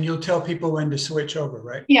 And you'll tell people when to switch over,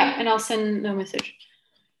 right? Yeah, and I'll send a message.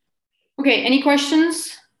 Okay, any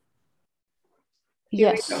questions?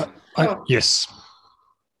 Yes. Yes.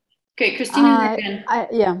 Okay, Christine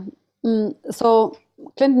again. So,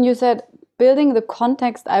 Clinton, you said building the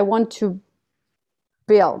context I want to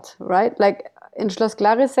build, right? Like in Schloss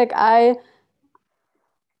Klarisek, I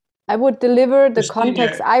would deliver the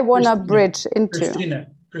context I want to bridge into. Christina.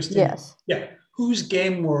 Yes. Yeah. Whose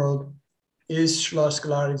game world is Schloss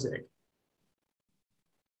Klarisek?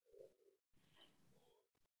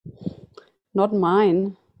 Not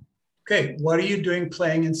mine. Okay. What are you doing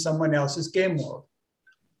playing in someone else's game world?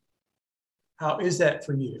 How is that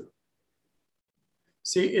for you?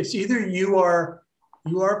 See, it's either you are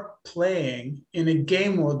playing in a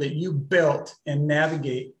game world that you built and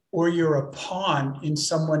navigate, or you're a pawn in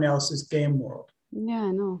someone else's game world. Yeah,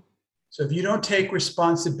 I know. So if you don't take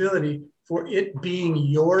responsibility for it being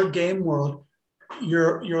your game world,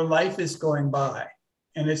 your life is going by,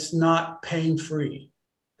 and it's not pain-free.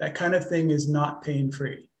 That kind of thing is not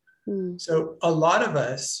pain-free. So a lot of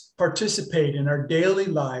us participate in our daily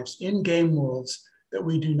lives in game worlds that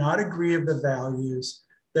we do not agree of the values,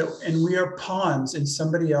 and we are pawns in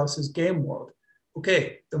somebody else's game world.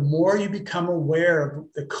 Okay, the more you become aware of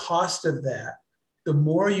the cost of that the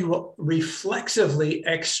more you will reflexively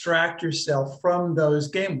extract yourself from those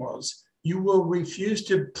game worlds. You will refuse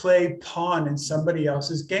to play pawn in somebody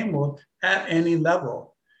else's game world at any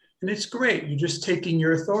level. And it's great. You're just taking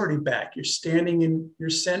your authority back. You're standing in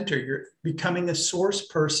your center. You're becoming a source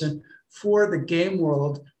person for the game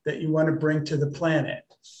world that you want to bring to the planet.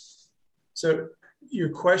 So your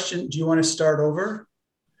question, do you want to start over?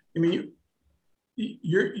 I mean,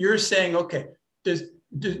 you're saying, okay,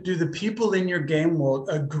 do the people in your game world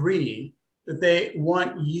agree that they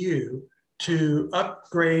want you to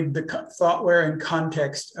upgrade the thoughtware and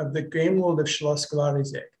context of the game world of Schloss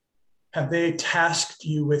Glarisek? Have they tasked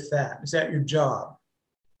you with that? Is that your job?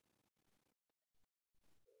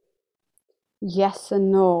 Yes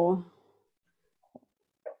and no.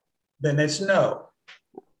 Then it's no.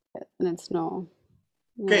 And it's no.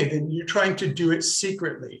 Okay, then you're trying to do it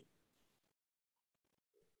secretly.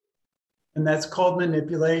 And that's called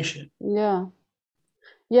manipulation. Yeah.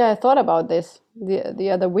 Yeah, I thought about this the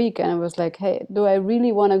other week, and I was like, hey, do I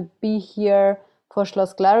really want to be here for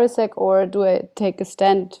Schloss Glarisek, or do I take a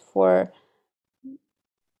stand for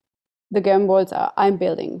the game worlds I'm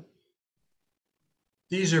building?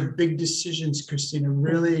 These are big decisions, Christina,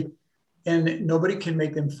 really, and nobody can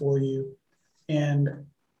make them for you. And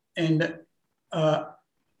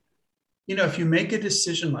you know, if you make a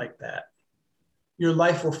decision like that, your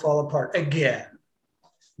life will fall apart again,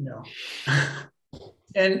 you know.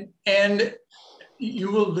 and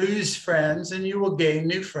you will lose friends and you will gain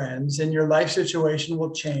new friends and your life situation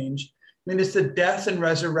will change. I mean, it's the death and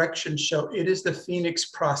resurrection show. It is the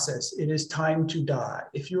Phoenix process. It is time to die.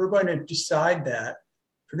 If you are going to decide that,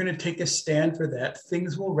 if you're going to take a stand for that,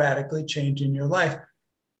 things will radically change in your life.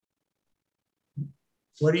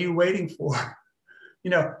 What are you waiting for?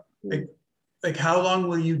 You know, like how long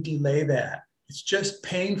will you delay that? It's just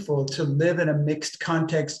painful to live in a mixed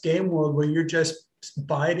context game world where you're just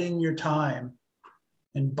biding your time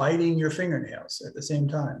and biting your fingernails at the same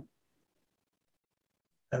time.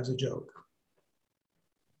 That was a joke.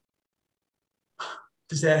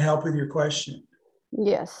 Does that help with your question?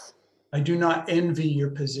 Yes. I do not envy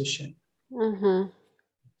your position.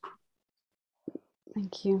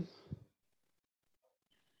 Thank you.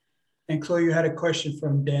 And Chloe, you had a question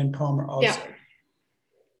from Dan Palmer also. Yeah.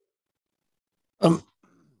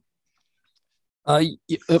 I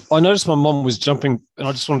noticed my mom was jumping, and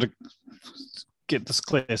I just wanted to get this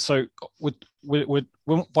clear. So,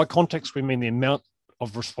 by context, we mean the amount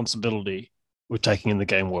of responsibility we're taking in the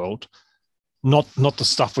game world, not the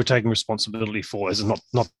stuff we're taking responsibility for, as not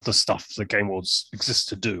the stuff the game worlds exist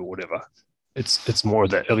to do or whatever. It's more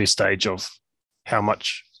the early stage of how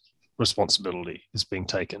much responsibility is being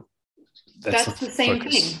taken. That's the same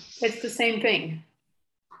thing. It's the same thing.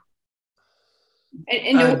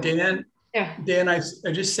 Dan, yeah. Dan, I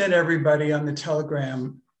just sent everybody on the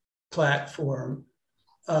Telegram platform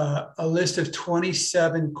a list of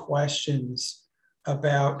 27 questions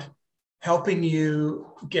about helping you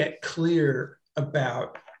get clear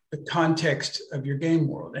about the context of your game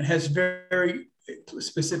world. It has very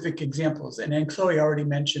specific examples, and Chloe already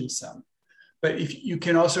mentioned some. But if you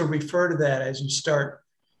can also refer to that as you start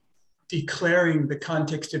declaring the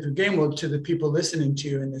context of your game world to the people listening to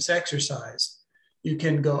you in this exercise, you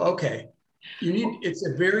can go, okay, it's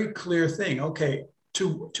a very clear thing. Okay,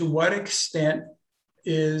 to what extent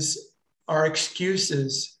is our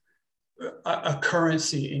excuses a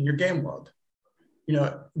currency in your game world? You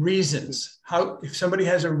know, reasons. How, if somebody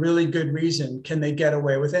has a really good reason, can they get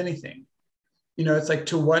away with anything? You know, it's like,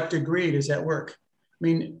 to what degree does that work? I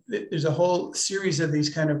mean, there's a whole series of these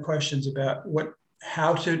kind of questions about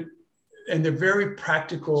how to, and they're very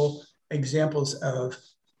practical examples of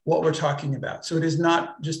what we're talking about. So it is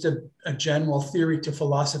not just a general theory to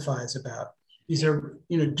philosophize about. These are,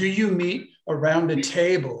 you know, do you meet around a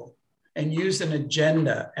table and use an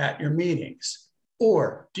agenda at your meetings?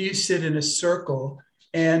 Or do you sit in a circle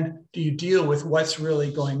and do you deal with what's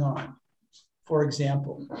really going on? For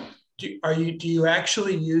example, do you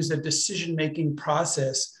actually use a decision-making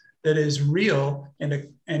process that is real and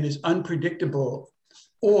is unpredictable?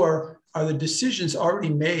 Or are the decisions already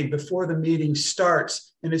made before the meeting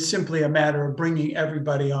starts and it's simply a matter of bringing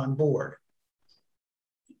everybody on board?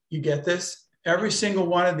 You get this? Every single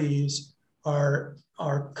one of these are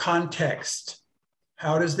context.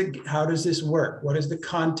 How does this work? What is the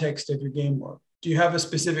context of your game world? Do you have a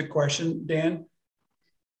specific question, Dan?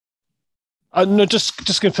 No,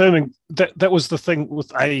 just confirming that was the thing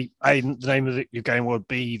with A, the name of your game world,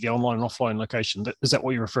 B, the online and offline location. Is that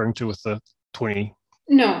what you're referring to with the 20?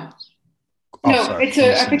 No. Oh, no, sorry.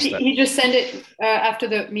 I think he just sent it after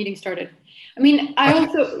the meeting started. I mean, I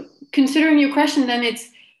also, considering your question, then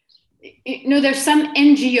there's some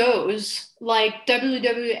NGOs like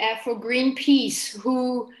WWF or Greenpeace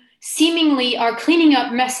who seemingly are cleaning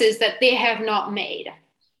up messes that they have not made.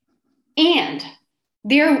 And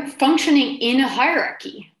they're functioning in a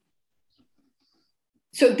hierarchy.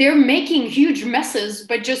 So they're making huge messes,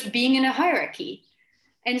 but just being in a hierarchy.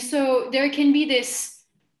 And so there can be this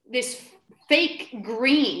fake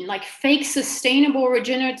green, like fake sustainable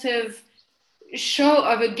regenerative show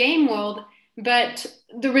of a game world, but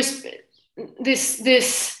the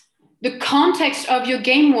context of your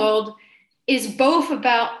game world is both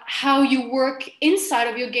about how you work inside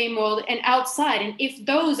of your game world and outside. And if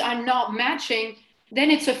those are not matching,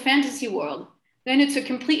 then it's a fantasy world. Then it's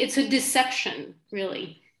a deception,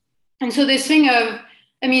 really. And so this thing of,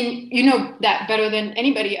 I mean, you know that better than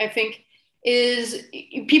anybody, I think, is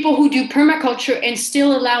people who do permaculture and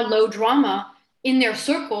still allow low drama in their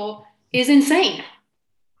circle is insane.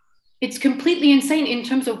 It's completely insane in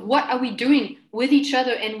terms of what are we doing with each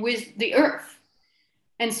other and with the earth.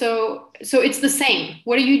 And so it's the same.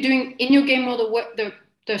 What are you doing in your game world, or what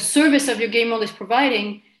the service of your game world is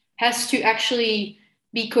providing has to actually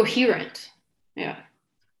be coherent. Yeah.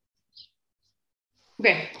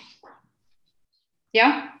 Okay.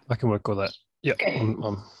 Yeah? I can work with that. Yeah, Okay.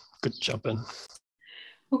 I'm good to jump in.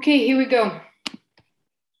 Okay, here we go.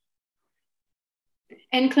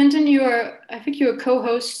 And Clinton, I think you're a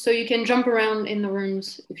co-host, so you can jump around in the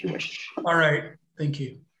rooms if you wish. All right, thank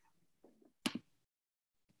you.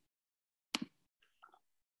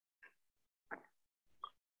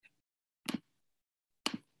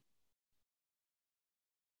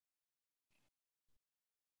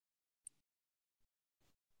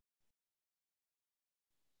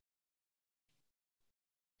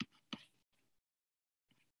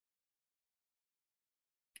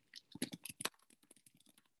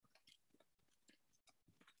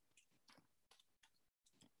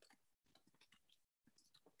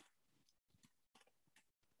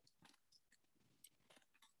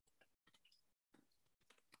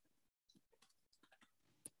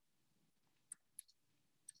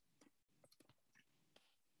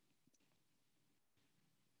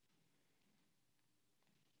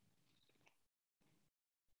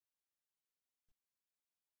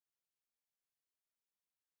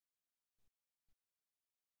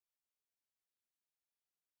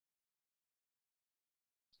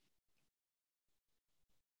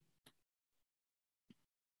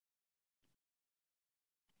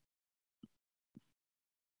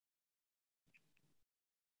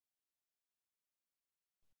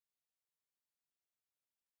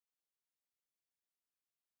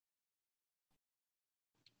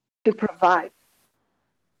 To provide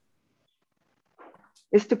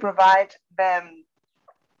is to provide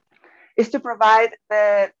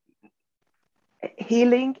the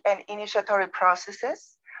healing and initiatory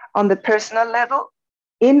processes on the personal level,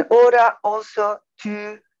 in order also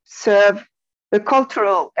to serve the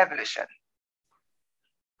cultural evolution.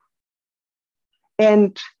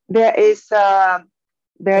 And there is I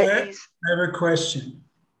have a question.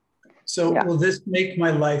 So Yeah. will this make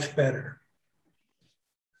my life better?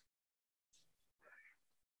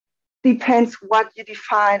 Depends what you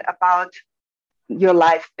define about your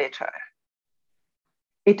life better.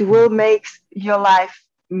 It will make your life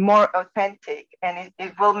more authentic, and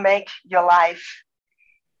it will make your life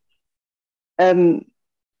in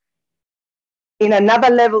another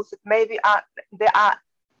levels that maybe they are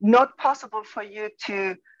not possible for you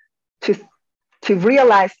to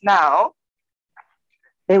realize now.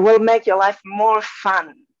 They will make your life more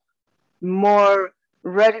fun, more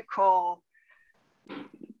radical,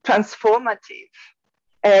 transformative.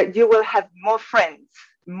 You will have more friends,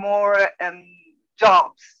 more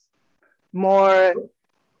jobs, more.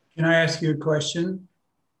 Can I ask you a question?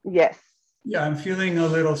 Yes. Yeah, I'm feeling a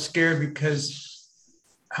little scared because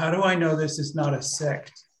how do I know this is not a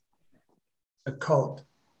sect, a cult?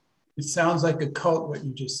 It sounds like a cult, what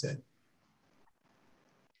you just said.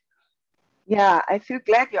 Yeah, I feel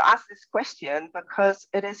glad you asked this question, because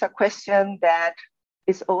it is a question that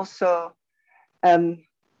is also,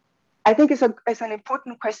 I think it's an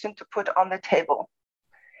important question to put on the table.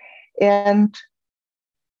 And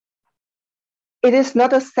it is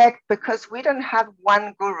not a sect, because we don't have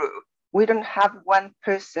one guru. We don't have one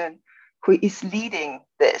person who is leading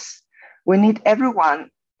this. We need everyone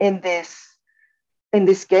in this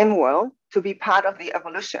game world to be part of the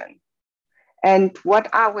evolution. And what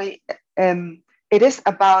are we? It is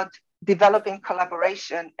about developing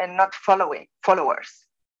collaboration and not followers.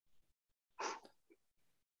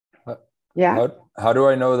 Yeah. How do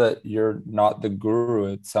I know that you're not the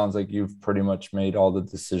guru? It sounds like you've pretty much made all the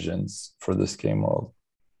decisions for this game world.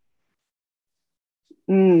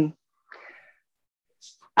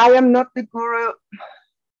 I am not the guru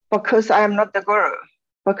because I am not the guru,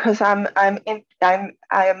 because I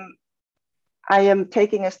am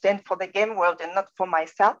taking a stand for the game world and not for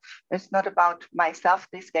myself. It's not about myself,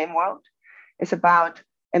 this game world. It's about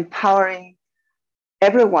empowering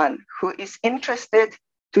everyone who is interested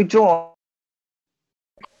to join.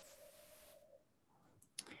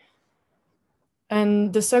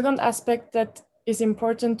 And the second aspect that is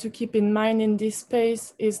important to keep in mind in this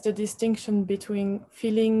space is the distinction between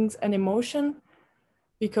feelings and emotion,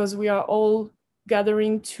 because we are all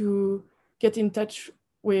gathering to get in touch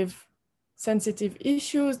with sensitive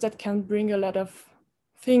issues that can bring a lot of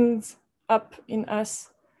things up in us.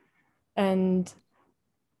 And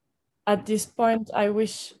at this point, I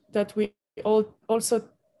wish that we all also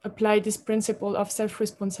apply this principle of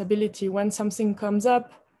self-responsibility. When something comes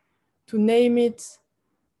up, to name it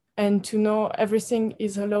and to know everything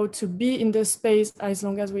is allowed to be in the space as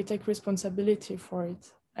long as we take responsibility for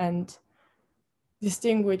it, and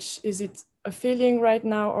distinguish, is it a feeling right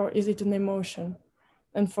now or is it an emotion?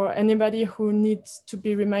 And for anybody who needs to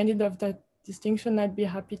be reminded of that distinction, I'd be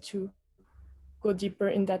happy to go deeper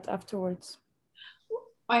in that afterwards.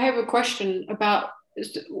 I have a question about,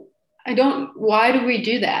 why do we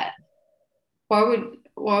do that? Why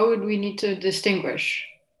would we need to distinguish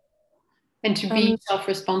and to be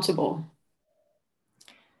self-responsible?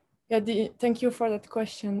 Yeah, thank you for that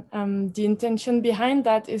question. The intention behind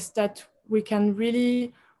that is that we can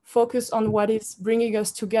really focus on what is bringing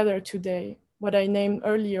us together today, what I named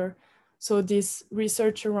earlier. So this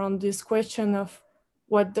research around this question of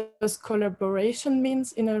what does collaboration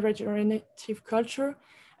means in a regenerative culture.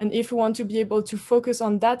 And if we want to be able to focus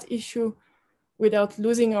on that issue without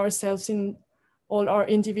losing ourselves in all our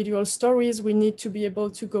individual stories, we need to be able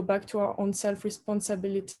to go back to our own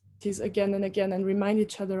self-responsibilities again and again and remind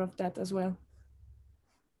each other of that as well.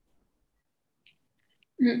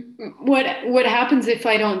 What happens if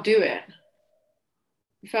I don't do it?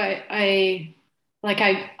 If I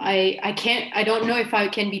can't, I don't know if I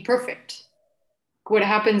can be perfect. What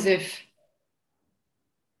happens if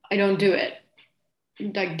I don't do it?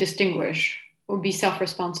 Like distinguish or be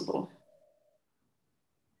self-responsible?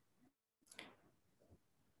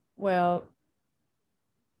 Well,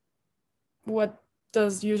 what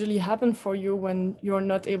does usually happen for you when you're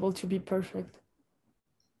not able to be perfect?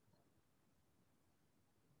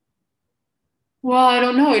 Well, I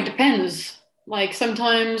don't know. It depends. Like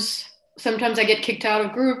sometimes I get kicked out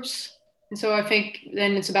of groups. And so I think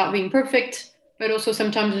then it's about being perfect, but also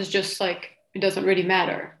sometimes it's just like, it doesn't really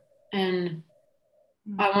matter. And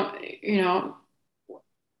I want,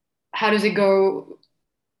 how does it go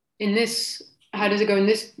in this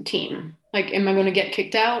team? Like, am I going to get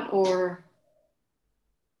kicked out or?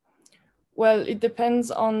 Well, it depends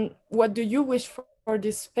on what do you wish for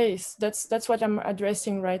this space. That's what I'm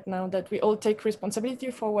addressing right now, that we all take responsibility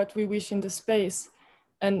for what we wish in the space.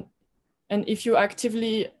 And if you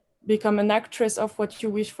actively become an actress of what you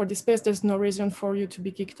wish for the space, there's no reason for you to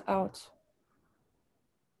be kicked out.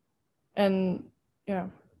 And yeah.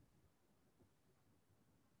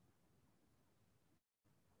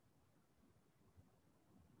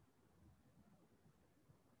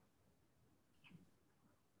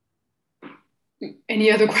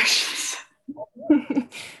 Any other questions?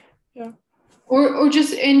 Yeah. Or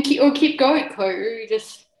just keep going, Chloe. Or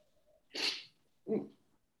just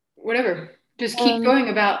whatever. Just keep going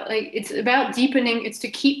about, like, it's about deepening. It's to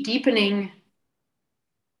keep deepening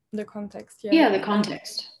the context. Yeah. Yeah, the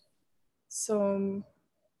context. So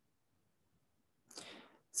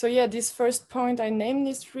yeah, this first point I named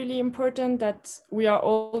is really important, that we are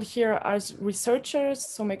all here as researchers.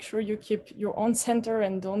 So make sure you keep your own center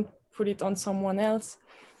and don't put it on someone else.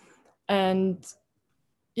 And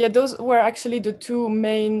yeah, those were actually the two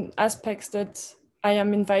main aspects that I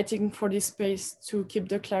am inviting for this space to keep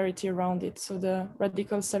the clarity around it. So the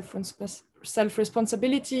radical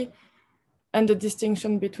self-responsibility and the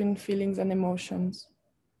distinction between feelings and emotions.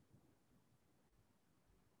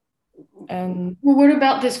 And well, what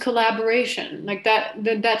about this collaboration? Like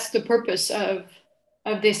that's the purpose of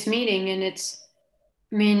this meeting. And it's,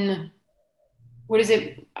 I mean, what is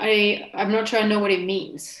it? I'm not sure I know what it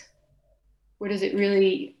means. What does it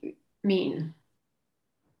really mean?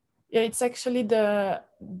 Yeah, it's actually the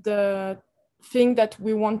thing that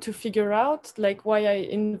we want to figure out. Like, why I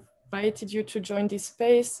invited you to join this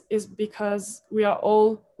space is because we are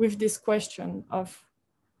all with this question of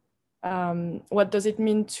what does it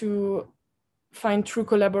mean to find true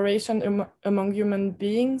collaboration among human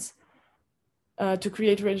beings to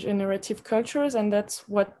create regenerative cultures. And that's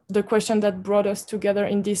what the question that brought us together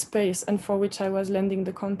in this space and for which I was lending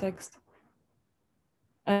the context.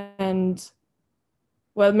 And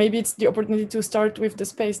well, maybe it's the opportunity to start with the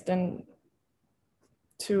space then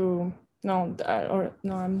to, no, or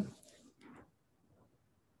no,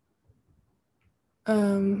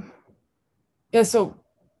 yeah, so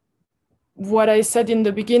what I said in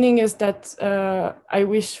the beginning is that I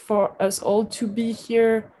wish for us all to be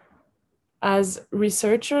here as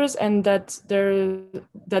researchers, and that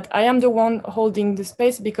I am the one holding the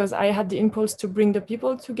space because I had the impulse to bring the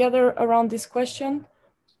people together around this question.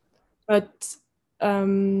 But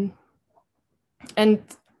and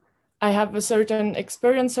I have a certain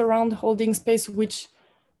experience around holding space, which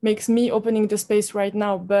makes me opening the space right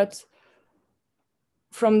now. But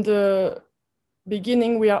from the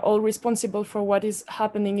beginning, we are all responsible for what is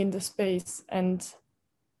happening in the space. And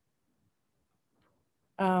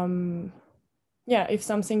yeah, if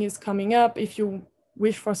something is coming up, if you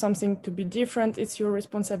wish for something to be different, it's your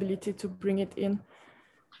responsibility to bring it in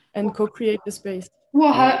and co-create the space.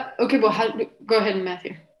 Well, go ahead,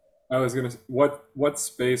 Matthew. I was gonna. What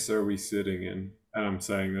space are we sitting in? And I'm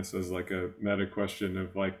saying this as like a meta question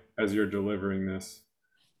of like, as you're delivering this,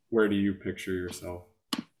 where do you picture yourself?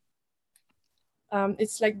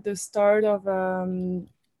 It's like the start of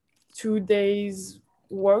 2 days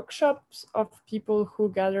workshops of people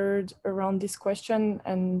who gathered around this question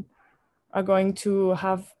and are going to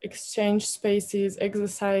have exchange spaces,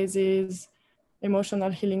 exercises,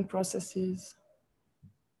 emotional healing processes.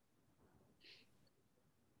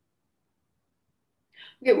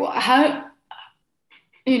 Okay, well, how,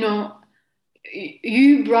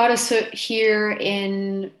 you brought us here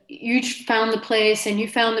and you found the place and you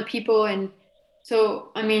found the people. And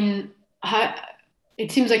so, I mean,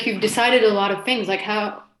 it seems like you've decided a lot of things, like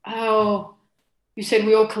how you said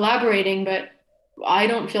we're all collaborating, but I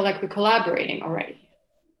don't feel like we're collaborating already.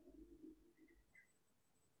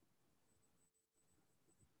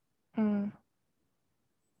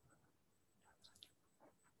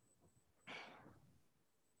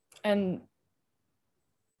 And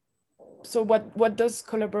so what does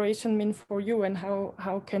collaboration mean for you, and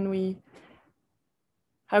how can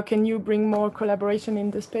you bring more collaboration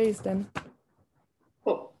in the space then?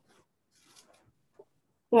 Well,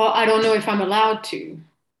 I don't know if I'm allowed to.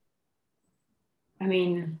 I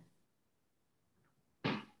mean,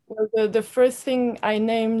 well, the first thing I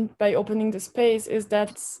named by opening the space is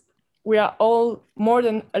that we are all more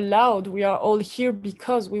than allowed. We are all here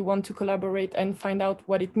because we want to collaborate and find out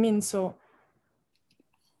what it means. So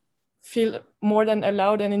feel more than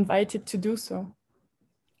allowed and invited to do so.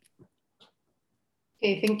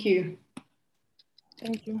 Okay, thank you.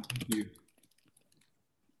 Thank you. Thank you.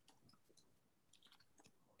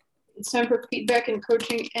 It's time for feedback and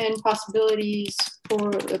coaching and possibilities for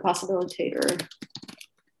the possibilitator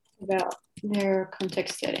about their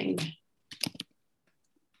context setting.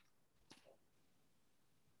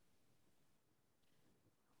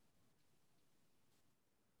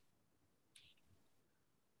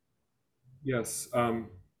 Yes.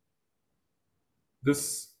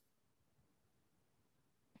 This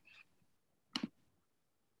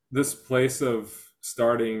place of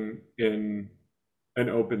starting in an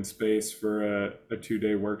open space for a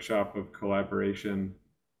 2-day workshop of collaboration,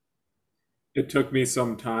 it took me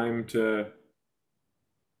some time to,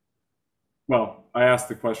 well, I asked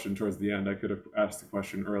the question towards the end. I could have asked the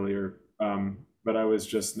question earlier, but I was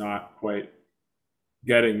just not quite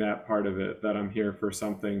getting that part of it, that I'm here for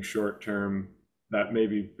something short term that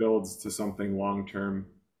maybe builds to something long term.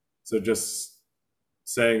 So just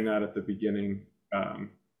saying that at the beginning,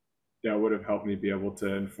 would have helped me be able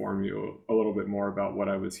to inform you a little bit more about what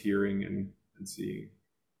I was hearing and seeing.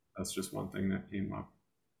 That's just one thing that came up.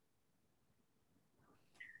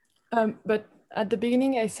 But at the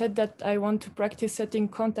beginning, I said that I want to practice setting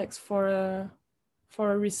context for a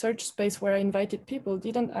research space where I invited people,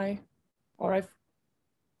 didn't I? Or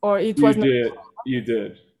it was. You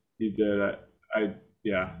did. You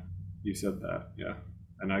said that. Yeah.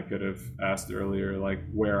 And I could have asked earlier, like,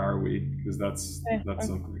 where are we? Because that's something I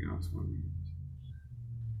was wondering.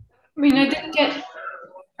 I mean, I didn't get.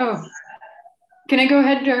 Oh, can I go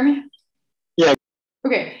ahead, Jeremy? Yeah.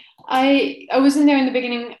 Okay. I wasn't there in the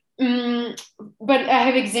beginning, but I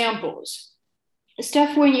have examples.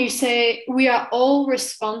 Steph, when you say we are all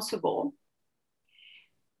responsible,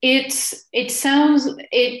 there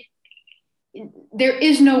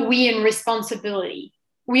is no we in responsibility.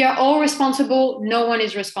 We are all responsible. No one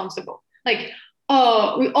is responsible. Like,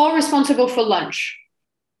 we're all responsible for lunch.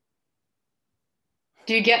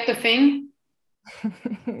 Do you get the thing?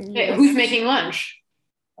 Yes. Who's making lunch?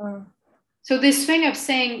 So this thing of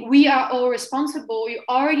saying we are all responsible, you're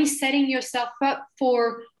already setting yourself up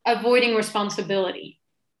for avoiding responsibility.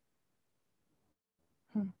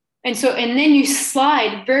 And so, and then you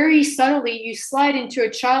slide very subtly, you slide into a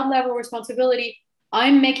child level responsibility.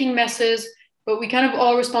 I'm making messes, but we kind of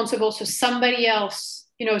all responsible. So somebody else,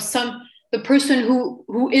 the person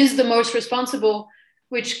who is the most responsible,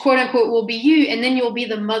 which quote unquote will be you, and then you'll be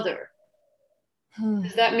the mother.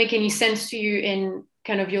 Does that make any sense to you in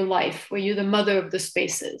kind of your life where you're the mother of the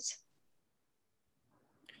spaces?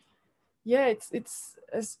 Yeah, it's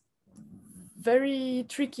a very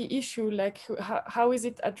tricky issue. Like how is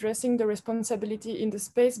it addressing the responsibility in the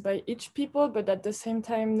space by each people, but at the same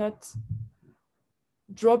time not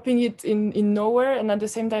dropping it in nowhere, and at the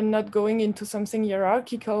same time not going into something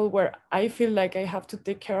hierarchical where I feel like I have to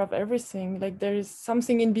take care of everything. Like there is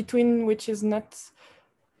something in between which is not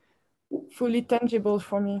fully tangible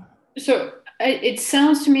for me. So it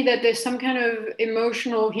sounds to me that there's some kind of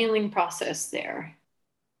emotional healing process there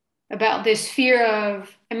about this fear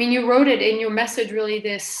of, you wrote it in your message, really,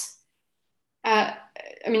 this,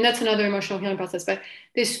 that's another emotional healing process, but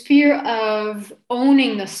this fear of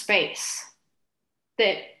owning the space,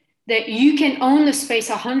 that you can own the space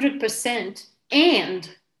 100% and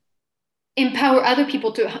empower other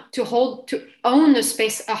people to own the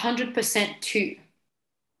space 100% too.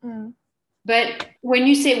 But when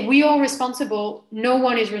you say we are responsible, no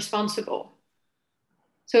one is responsible.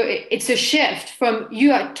 So it's a shift from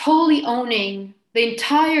you are totally owning the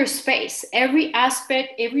entire space, every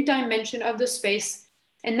aspect, every dimension of the space.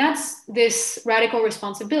 And that's this radical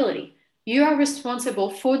responsibility. You are responsible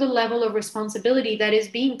for the level of responsibility that is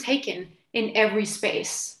being taken in every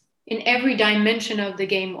space, in every dimension of the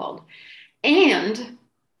game world. And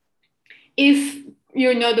if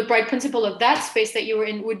the bright principle of that space that you were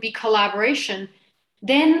in would be collaboration,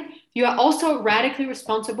 then you are also radically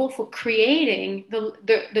responsible for creating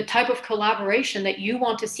the type of collaboration that you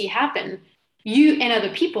want to see happen, you and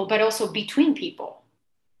other people, but also between people.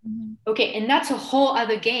 Okay, and that's a whole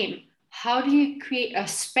other game. How do you create a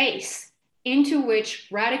space into which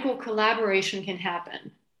radical collaboration can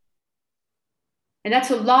happen? And that's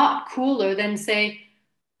a lot cooler than say,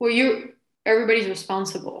 well, everybody's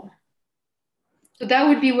responsible. So that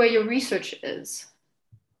would be where your research is.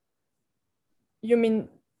 You mean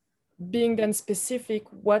being then specific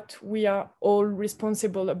what we are all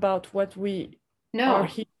responsible about, what we are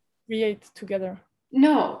here to create together?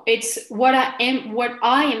 No, it's what I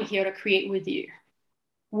am here to create with you.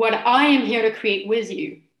 What I am here to create with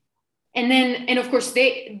you. And of course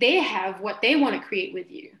they have what they want to create with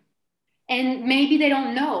you. And maybe they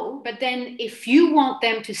don't know, but then if you want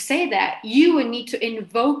them to say that, you would need to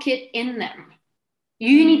invoke it in them.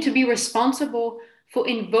 You need to be responsible for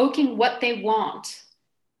invoking what they want,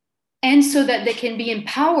 and so that they can be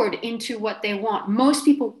empowered into what they want. Most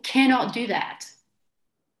people cannot do that.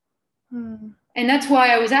 And that's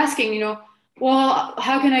why I was asking, well,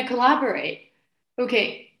 how can I collaborate?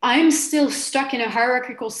 Okay, I'm still stuck in a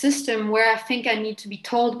hierarchical system where I think I need to be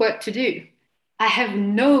told what to do. I have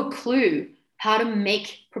no clue how to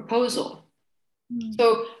make proposal.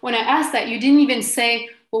 So when I asked that, you didn't even say,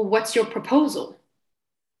 well, what's your proposal?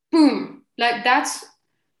 Boom, like that's,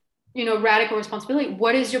 radical responsibility.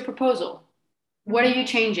 What is your proposal? What are you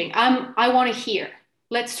changing? I want to hear.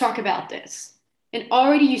 Let's talk about this. And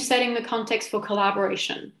already you're setting the context for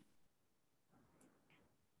collaboration.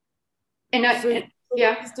 And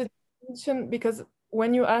yeah. Is the definition, because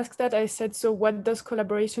when you asked that, I said, so what does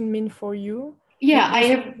collaboration mean for you? Yeah, I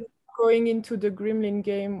have going into the Gremlin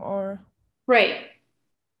game or right.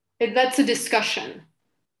 That's a discussion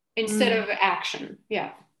instead of action.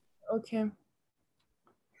 Yeah. Okay.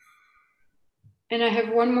 And I have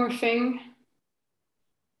one more thing.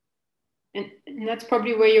 And that's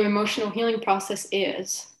probably where your emotional healing process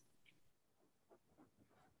is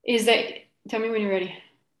that, tell me when you're ready.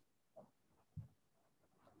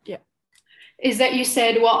 Yeah. Is that you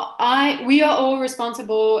said, well, we are all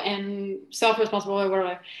responsible and self-responsible or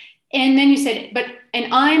whatever. And then you said,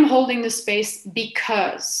 and I'm holding the space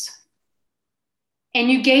because, and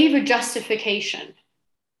you gave a justification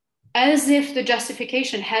as if the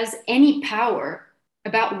justification has any power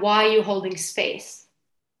about why you're holding space.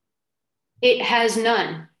 It has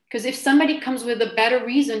none. Because if somebody comes with a better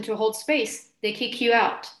reason to hold space, they kick you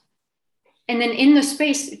out. And then in the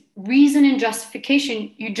space, reason and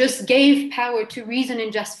justification, you just gave power to reason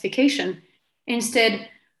and justification instead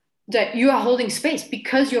that you are holding space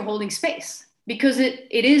because you're holding space, because it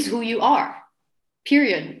is who you are,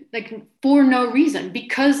 period. Like for no reason,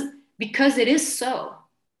 because it is so.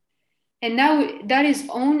 And now that is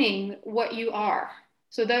owning what you are.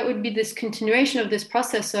 So that would be this continuation of this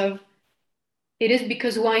process of it is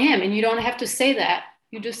because who I am. And you don't have to say that.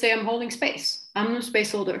 You just say, I'm holding space. I'm a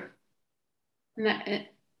space holder. And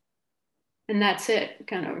and that's it,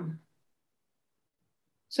 kind of.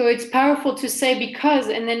 So it's powerful to say because,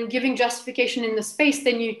 and then giving justification in the space.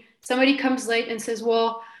 Then somebody comes late and says,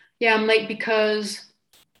 well, yeah, I'm late because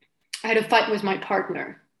I had a fight with my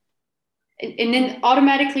partner. And then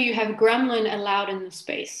automatically you have gremlin allowed in the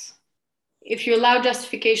space. If you allow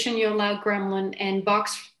justification, you allow gremlin and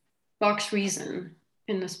box reason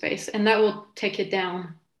in the space, and that will take it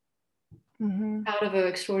down out of an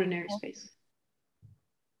extraordinary space.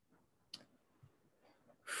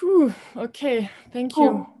 Whew, okay, thank you.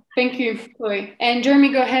 Cool. Thank you, Chloe. And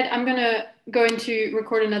Jeremy, go ahead. I'm gonna go into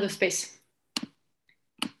record another space.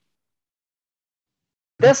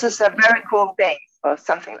 This is a very cool thing, or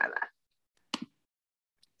something like that.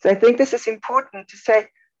 So I think this is important to say.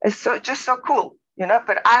 It's just so cool, you know.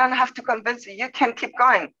 But I don't have to convince you. You can keep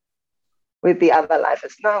going with the other life.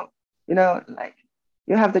 It's no, you know, like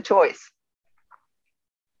you have the choice.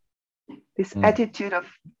 This attitude of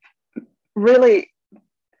really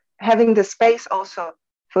having the space also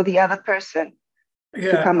for the other person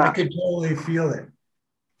to come up. I could totally feel it.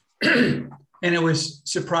 And it was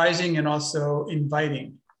surprising and also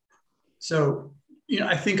inviting. So, you know,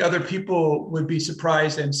 I think other people would be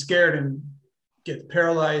surprised and scared and get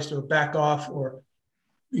paralyzed or back off or,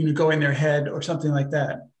 you know, go in their head or something like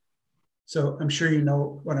that. So I'm sure you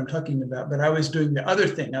know what I'm talking about, but I was doing the other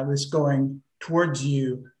thing. I was going towards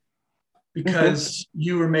you because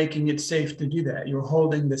you were making it safe to do that. You were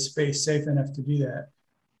holding the space safe enough to do that.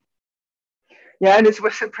 Yeah, and it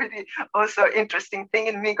was a pretty also interesting thing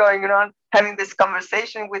in me going on, having this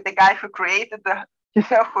conversation with the guy who created the, you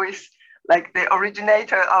know, who is like the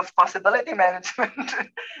originator of possibility management.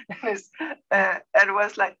 And it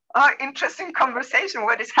was like, oh, interesting conversation.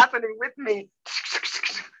 What is happening with me?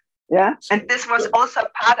 Yeah. And this was also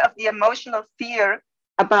part of the emotional fear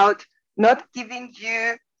about not giving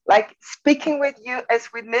you, like speaking with you as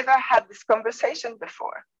we never had this conversation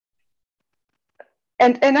before.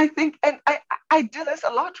 And I think, and I do this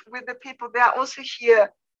a lot with the people. They are also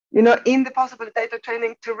here, you know, in the possibilitator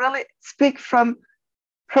training to really speak from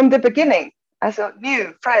the beginning as a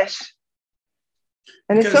new, fresh.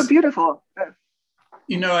 And because, it's so beautiful.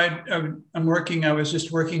 You know, I was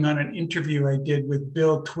just working on an interview I did with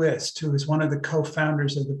Bill Twist, who is one of the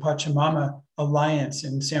co-founders of the Pachamama Alliance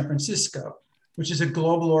in San Francisco, which is a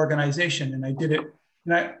global organization. And I did it,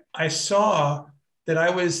 and I saw that I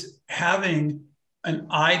was having an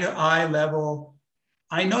eye-to-eye level.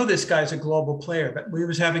 I know this guy's a global player, but we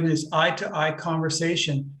was having this eye-to-eye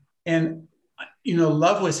conversation, and, you know,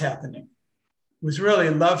 love was happening. It was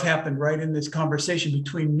really love happened right in this conversation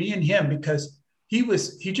between me and him, because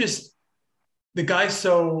the guy's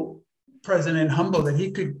so present and humble that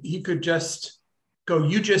he could just go,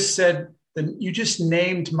 you just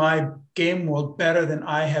named my game world better than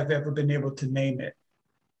I have ever been able to name it.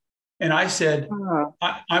 And I said,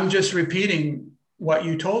 I'm just repeating what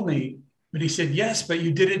you told me. But he said, yes, but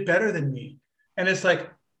you did it better than me. And it's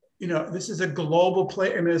like, you know, this is a global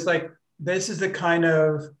play. I mean, it's like, this is the kind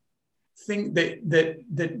of thing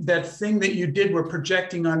that thing that you did were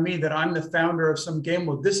projecting on me, that I'm the founder of some game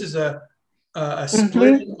world. This is a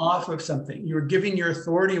splitting off of something. You're giving your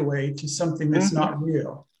authority away to something that's not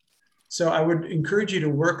real. So I would encourage you to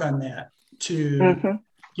work on that, to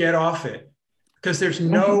get off it, because there's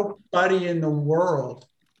nobody in the world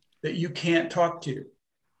that you can't talk to.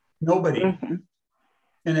 Nobody.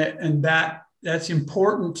 And that's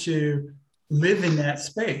important to live in that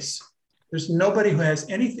space. There's nobody who has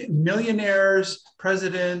anything. Millionaires,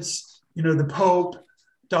 presidents, you know, the Pope,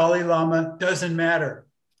 Dalai Lama, doesn't matter.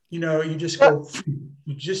 You know, you just go,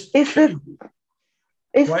 you just. Is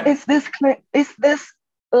this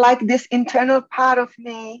like this internal part of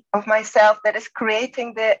me, of myself, that is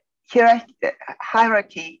creating the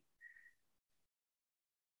hierarchy?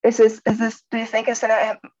 Is this, do you think it's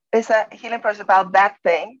a healing process about that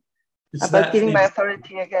thing? It's about giving my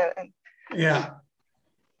authority again? Yeah.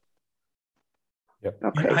 Yep.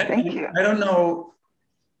 Okay, thank you. I don't know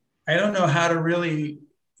how to really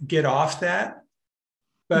get off that,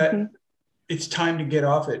 but it's time to get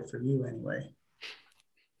off it for you anyway.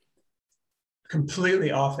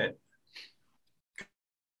 Completely off it.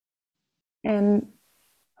 And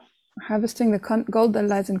harvesting the gold that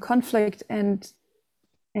lies in conflict and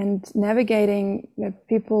navigating the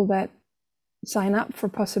people that sign up for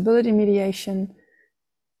possibility mediation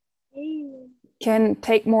can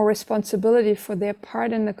take more responsibility for their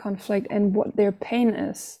part in the conflict and what their pain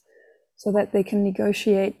is, so that they can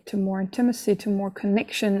negotiate to more intimacy, to more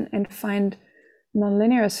connection, and find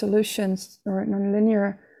nonlinear solutions or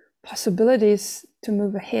nonlinear possibilities to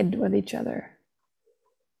move ahead with each other.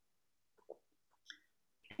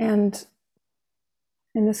 And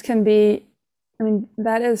this can be I mean,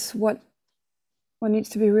 that is what needs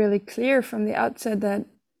to be really clear from the outset, that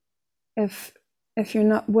if you're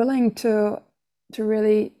not willing to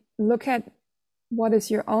really look at what is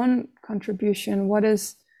your own contribution, what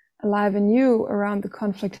is alive in you around the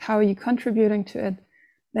conflict, how are you contributing to it,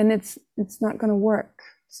 then it's not going to work.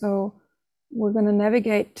 So we're going to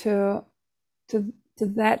navigate to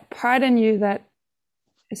that part in you that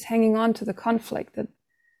is hanging on to the conflict,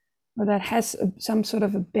 that has some sort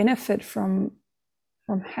of a benefit from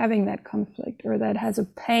having that conflict, or that has a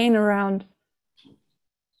pain around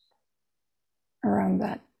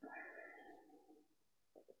that.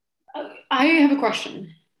 I have a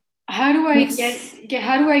question. How do I Yes.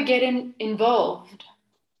 get involved?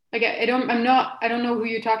 Like I don't know who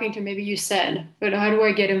you're talking to. Maybe you said, but how do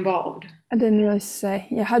I get involved? I didn't really say.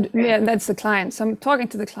 Yeah, that's the clients. I'm talking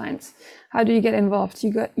to the clients. How do you get involved?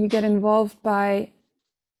 You get involved by.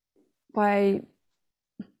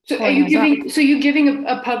 So are you giving? So you're giving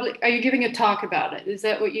a public? Are you giving a talk about it? Is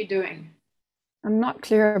that what you're doing? I'm not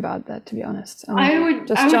clear about that, to be honest. I would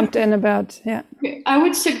jumped in about, yeah. I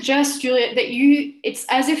would suggest, Juliet, that it's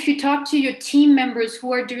as if you talk to your team members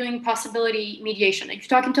who are doing possibility mediation. Like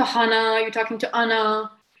you're talking to Hannah, you're talking to Anna,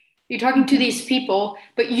 you're talking to these people,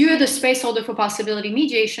 but you're the space holder for possibility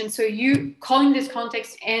mediation. So you calling this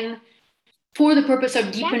context in for the purpose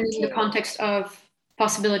of deepening the context of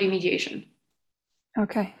possibility mediation.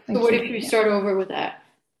 Okay. So what if you start over with that?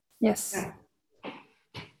 Yes. Yeah.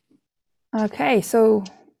 Okay, so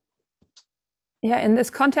yeah, in this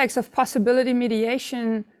context of possibility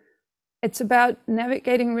mediation, it's about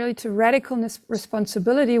navigating really to radical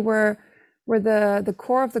responsibility, where the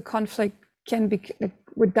core of the conflict can be,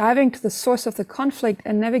 we're diving to the source of the conflict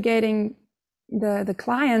and navigating the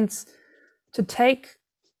clients to take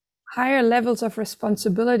higher levels of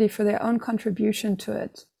responsibility for their own contribution to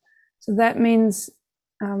it. So that means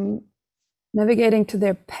navigating to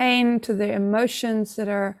their pain, to their emotions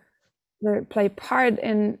that play part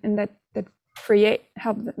in that create,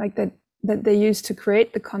 help, like that they use to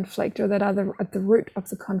create the conflict, or that are at the root of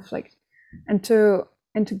the conflict, and to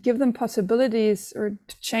give them possibilities, or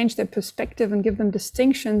to change their perspective and give them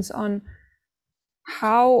distinctions on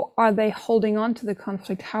how are they holding on to the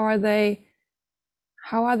conflict, how are they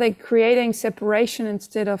creating separation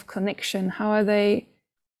instead of connection, how are they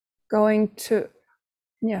going to,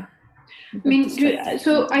 yeah. I mean,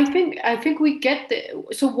 so I think we get the.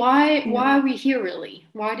 So why are we here really?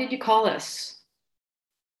 Why did you call us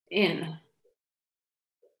in?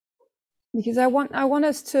 Because I want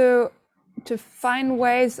us to find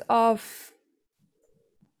ways of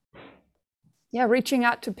reaching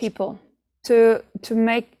out to people, to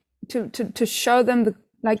make to show them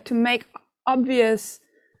to make obvious.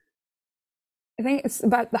 I think it's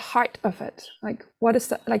about the heart of it. Like, what is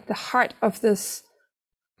the heart of this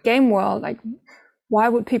game world? Like, why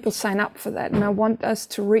would people sign up for that? And I want us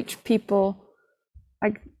to reach people,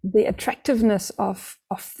 like the attractiveness of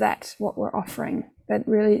that, what we're offering, that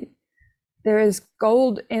really there is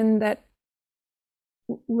gold in that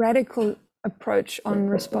radical approach on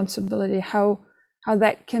responsibility, how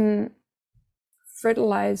that can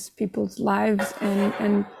fertilize people's lives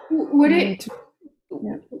and what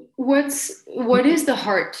is the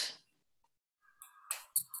heart?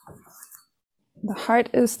 The heart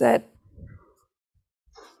is that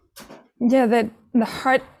the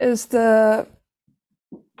heart is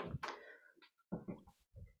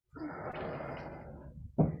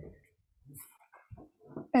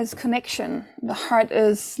connection. The heart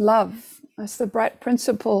is love. It's the bright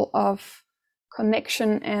principle of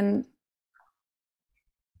connection and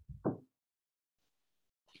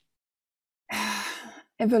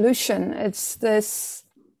evolution. It's this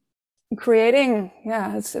creating,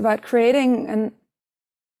 it's about creating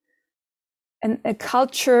a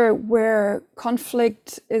culture where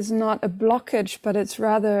conflict is not a blockage, but it's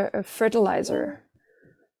rather a fertilizer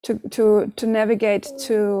to navigate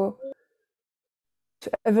to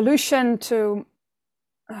evolution, to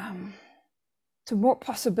more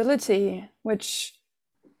possibility, which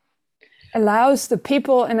allows the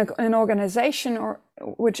people in an organization, or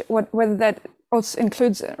whether that also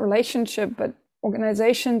includes a relationship, but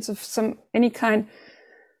organizations of any kind,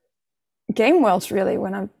 game worlds really,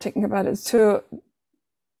 when I'm thinking about it, So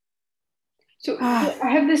I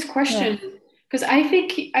have this question, because I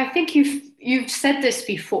think you've said this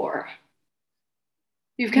before.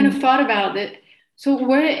 You've kind of thought about it. So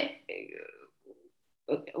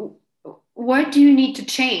what do you need to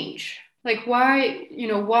change? Like, why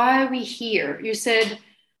are we here? You said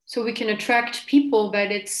so we can attract people,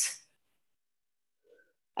 but it's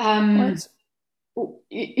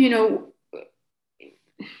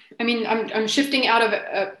I mean, I'm shifting out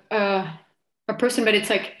of a person, but it's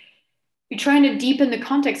like you're trying to deepen the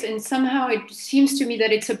context, and somehow it seems to me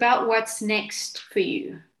that it's about what's next for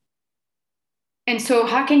you. And so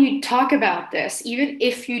how can you talk about this even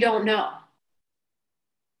if you don't know?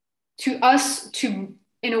 To us, to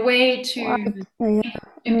in a way to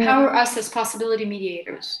empower us as possibility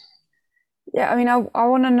mediators. Yeah, I mean, I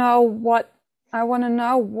want to know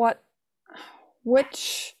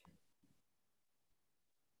which,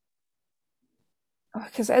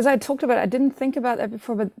 because as I talked about, I didn't think about that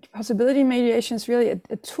before, but possibility mediation is really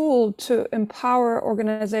a tool to empower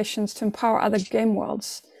organizations, to empower other game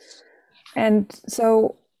worlds. And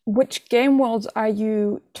so which game worlds are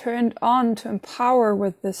you turned on to empower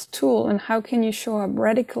with this tool, and how can you show up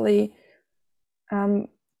radically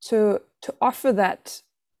to offer that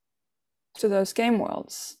to those game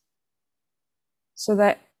worlds, so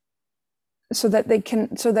that this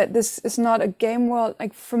is not a game world.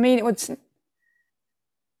 Like for me,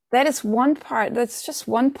 that is one part. That's just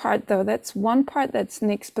one part, though. That's one part that's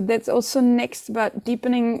next, but that's also next about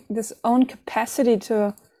deepening this own capacity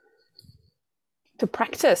to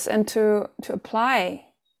practice and to apply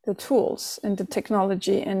the tools and the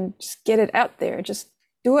technology and just get it out there. Just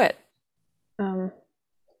do it.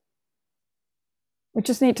 We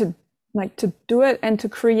just need to do it and to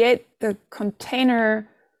create the container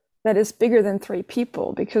that is bigger than 3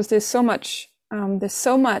 people, because there's so much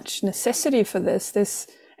necessity for this.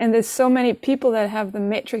 And there's so many people that have the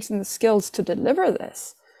metrics and the skills to deliver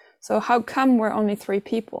this. So how come we're only 3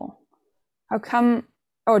 people? How come,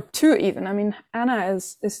 or 2 even? I mean, Anna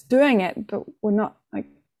is doing it, but we're not, like,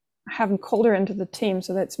 I haven't called her into the team,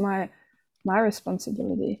 so that's my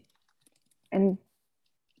responsibility. And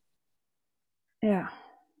yeah,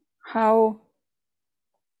 how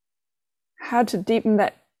to deepen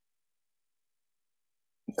that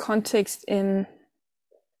context in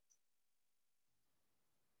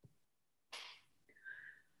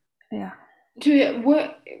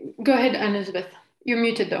Go ahead, Elizabeth. You're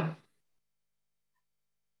muted though.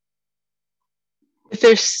 If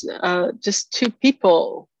there's just 2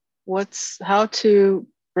 people, how to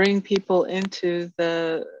bring people into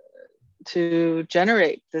to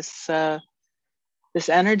generate this this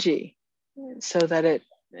energy so that it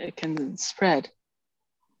can spread?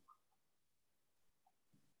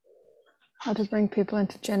 How to bring people in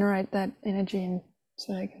to generate that energy and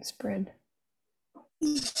so they can spread.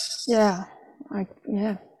 Yeah, I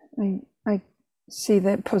see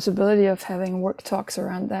the possibility of having work talks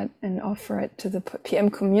around that and offer it to the PM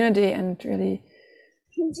community and really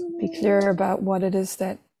be clear about what it is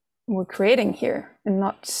that we're creating here, and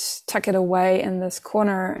not tuck it away in this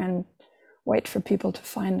corner and wait for people to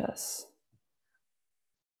find us.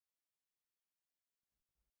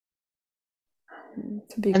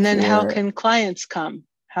 And then how can clients come?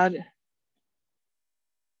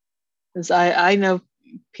 Because I know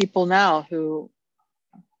people now who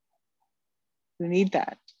need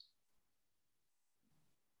that.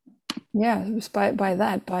 Yeah, it was by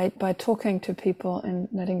talking to people and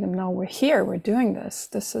letting them know we're here, we're doing this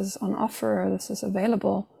is on offer, this is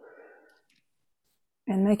available,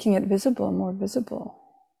 and making it visible, more visible.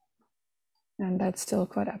 And that's still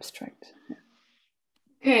quite abstract.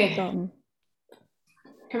 Okay.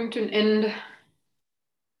 Coming to an end.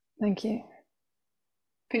 Thank you.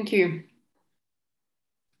 Thank you.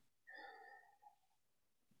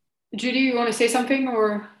 Judy, you want to say something,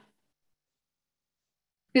 or?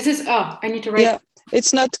 This is, I need to write. Yeah,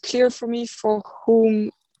 it's not clear for me for who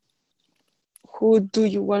do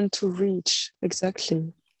you want to reach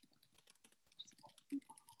exactly?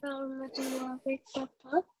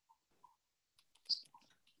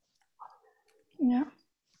 Yeah.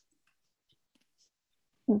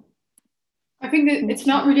 I think that it's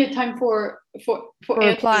not really a time for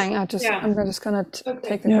replying. I'm just gonna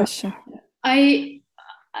take the question. I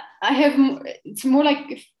have, it's more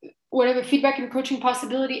like whatever feedback and coaching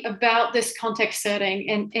possibility about this context setting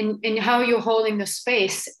and how you're holding the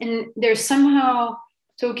space. And there's somehow,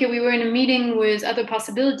 so okay, we were in a meeting with other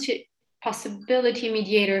possibility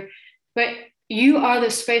mediator, but you are the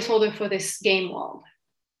space holder for this game world.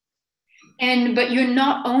 But you're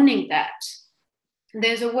not owning that.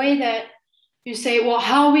 There's a way that you say, well,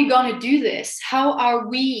 how are we going to do this? How are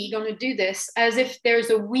we going to do this? As if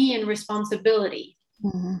there's a we in responsibility.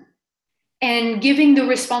 Mm-hmm. And giving the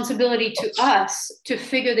responsibility to us to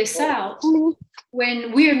figure this out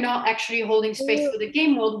when we are not actually holding space for the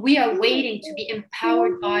game world. We are waiting to be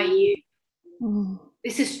empowered by you. Mm-hmm.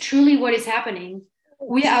 This is truly what is happening.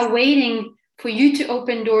 We are waiting for you to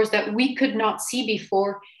open doors that we could not see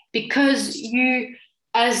before, because you,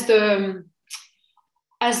 as the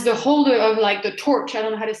holder of like the torch, I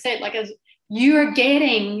don't know how to say it, like as you're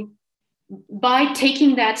getting by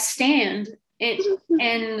taking that stand,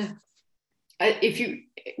 and if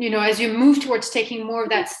you know, as you move towards taking more of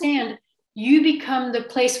that stand, you become the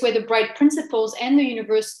place where the bright principles and the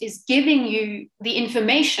universe is giving you the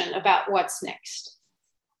information about what's next.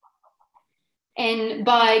 And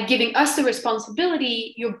by giving us the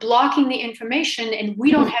responsibility, you're blocking the information, and we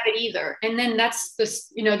don't have it either. And then that's this,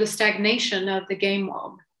 you know, the stagnation of the game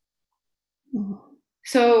world.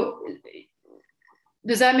 So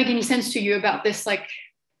does that make any sense to you about this? Like,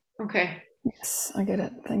 okay. Yes, I get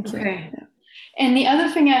it. Thank you. Okay. Yeah. And the other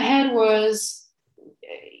thing I had was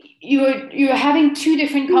you're having two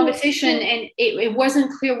different conversations, and it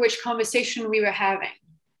wasn't clear which conversation we were having.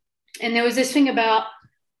 And there was this thing about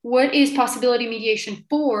what is possibility mediation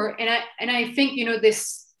for, and I think, you know,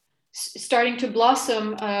 this starting to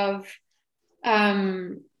blossom of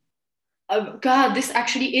God, this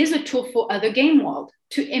actually is a tool for other game world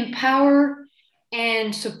to empower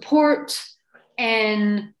and support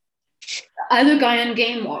and other Gaian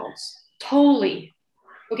game worlds. Totally.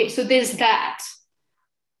 Okay, so there's that.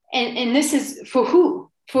 And this is for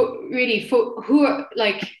who? For really, for who are,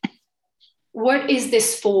 like, what is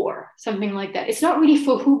this for? Something like that. It's not really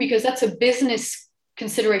for who, because that's a business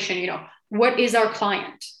consideration, you know, what is our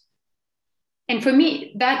client? And for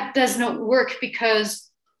me, that does not work,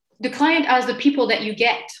 because the client are the people that you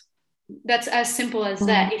get. That's as simple as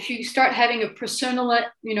that. If you start having a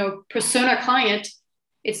persona client,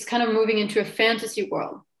 it's kind of moving into a fantasy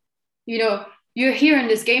world. You know, you're here in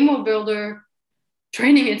this game world builder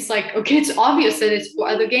training. It's like, okay, it's obvious that it's for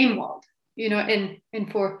other game world, you know, and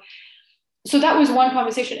for, so that was one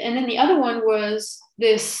conversation. And then the other one was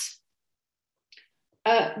this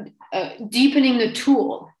deepening the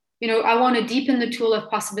tool. You know, I want to deepen the tool of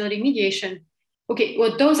possibility mediation. Okay,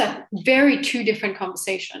 well, those are very two different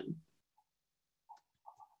conversations.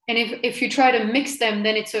 And if you try to mix them,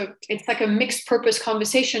 then it's like a mixed purpose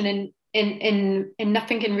conversation, and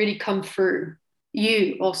nothing can really come through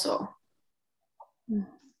you also.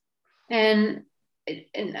 And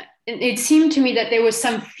it seemed to me that there was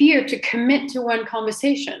some fear to commit to one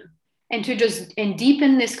conversation and to just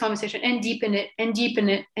deepen this conversation and deepen it and deepen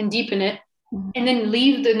it and deepen it, and then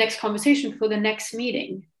leave the next conversation for the next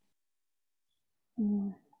meeting.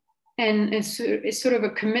 And it's sort of a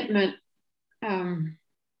commitment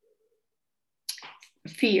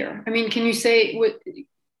fear. I mean, can you say what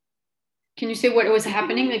was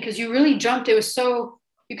happening? Because you really jumped. It was so,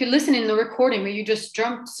 you could listen in the recording where you just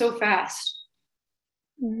jumped so fast.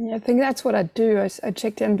 I think that's what I do. I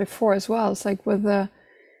checked in before as well. It's like with the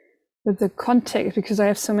context, because I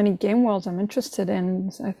have so many game worlds I'm interested in.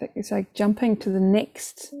 So I think it's like jumping to the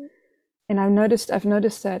next. And I've noticed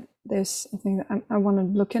that there's, I think that I want to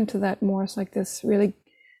look into that more. It's like this really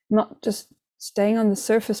not just staying on the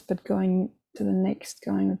surface, but going to the next,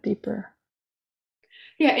 going deeper.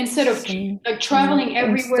 Yeah, instead of like traveling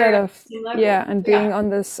everywhere. And being on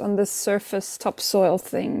this surface topsoil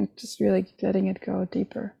thing, just really letting it go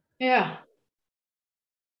deeper. Yeah.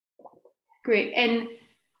 Great. And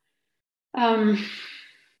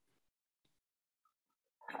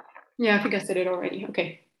yeah, I think I said it already.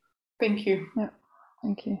 Okay. Thank you. Yeah,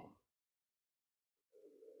 thank you.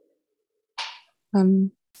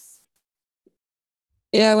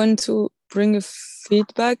 I want to bring a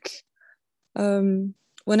feedback.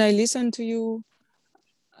 When I listened to you,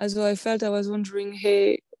 as though I felt, I was wondering,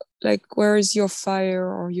 hey, like, where is your fire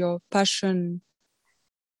or your passion?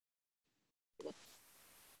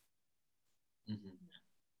 Do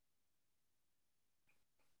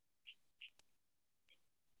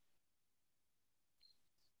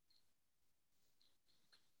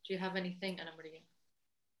you have anything, Anna Maria?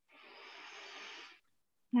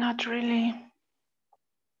 Not really.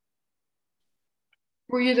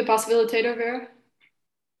 Were you the possibilitator, Vera?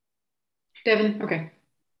 Devin? Okay.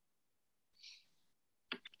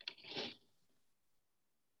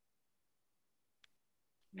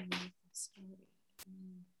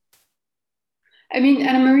 I mean,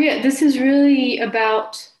 Anna Maria, this is really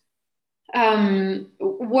about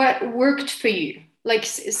what worked for you. Like,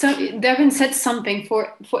 Devin said something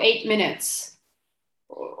for 8 minutes,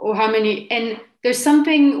 or how many, and there's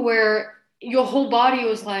something where your whole body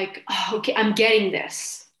was like, oh, okay, I'm getting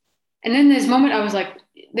this. And then there's a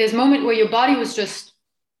moment where your body was just,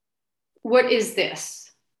 what is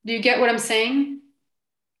this? Do you get what I'm saying?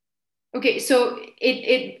 Okay, so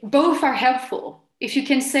it both are helpful. If you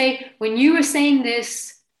can say, when you were saying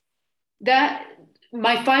this, that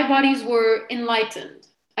my 5 bodies were enlightened.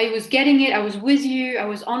 I was getting it. I was with you. I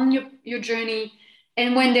was on your journey.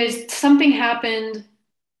 And when there's something happened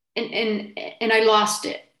and I lost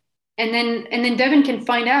it. And then Devin can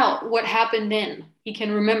find out what happened then. He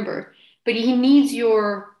can remember. but he needs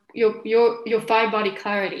your 5-body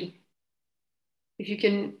clarity. If you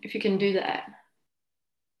can do that.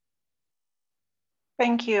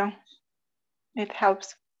 Thank you. It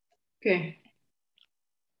helps. Okay.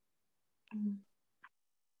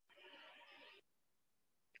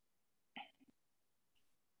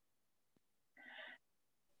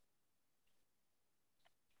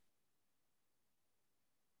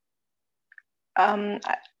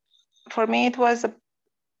 For me, it was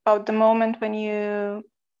about the moment when you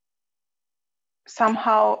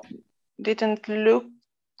somehow didn't look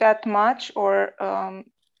that much or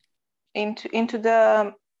into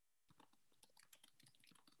the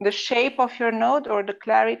shape of your node or the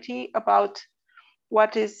clarity about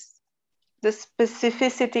what is the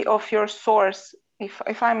specificity of your source.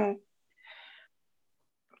 If I'm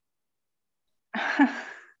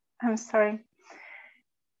I'm sorry.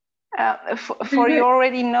 For you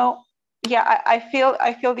already know. Yeah, I feel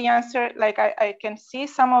the answer. Like I can see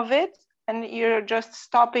some of it, and you're just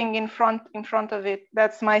stopping in front of it.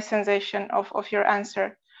 That's my sensation of your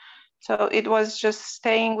answer. So it was just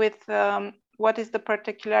staying with what is the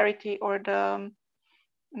particularity or the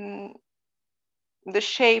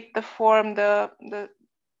shape, the form,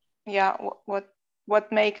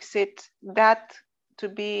 what makes it that to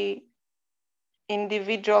be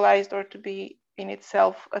individualized or to be in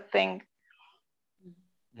itself a thing.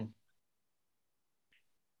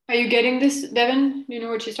 Are you getting this, Devin? You know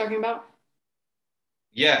what she's talking about?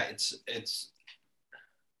 Yeah, it's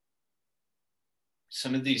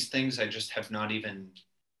some of these things I just have not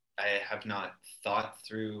thought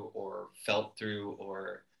through or felt through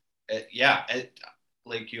or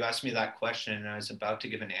like you asked me that question and I was about to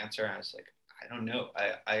give an answer and I was like, I don't know.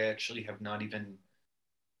 I actually have not even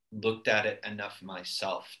looked at it enough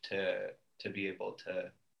myself to be able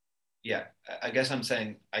to, I guess I'm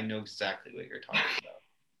saying I know exactly what you're talking about.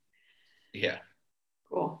 Yeah.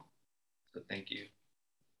 Cool. So thank you.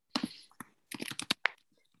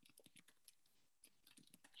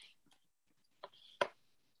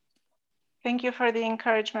 Thank you for the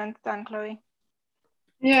encouragement, Dan, Chloe.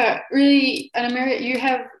 Yeah, really, Anna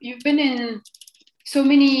Maria, you've been in so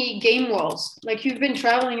many game worlds. Like you've been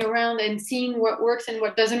traveling around and seeing what works and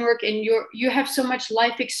what doesn't work, and you have so much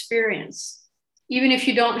life experience. Even if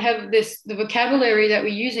you don't have the vocabulary that we're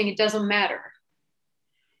using, it doesn't matter.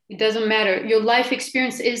 It doesn't matter. Your life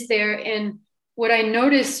experience is there, and what I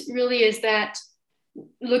notice really is that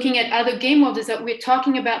looking at other game worlds is that we're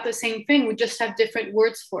talking about the same thing. We just have different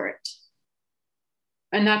words for it.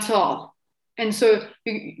 And that's all. And so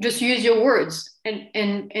you just use your words and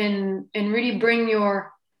really bring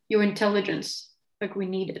your intelligence like we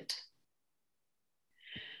need it.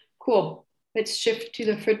 Cool. Let's shift to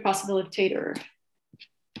the third possibilitator.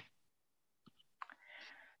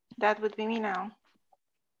 That would be me now.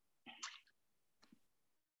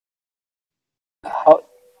 How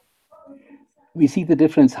we see the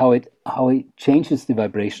difference, how it changes the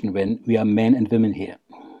vibration when we are men and women here.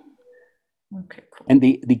 Okay, cool. And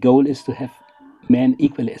the goal is to have men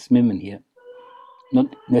equal as women here.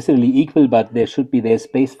 Not necessarily equal, but there's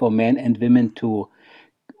space for men and women to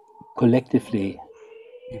collectively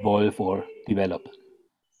evolve or develop.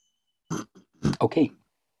 Okay.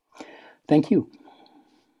 Thank you.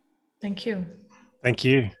 Thank you. Thank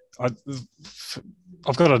you.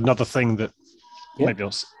 I've got another thing that maybe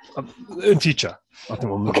I'll in future. I think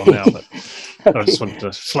we'll move on now, but okay. I just wanted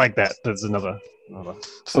to flag that there's another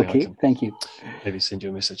thing. Okay, thank you. Maybe send you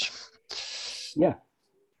a message. Yeah.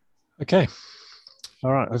 Okay.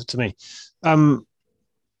 All right, over to me.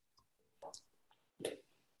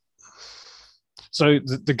 So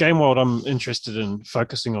the game world I'm interested in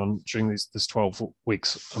focusing on during this 12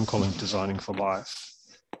 weeks, I'm calling Designing for Life,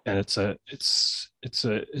 and it's a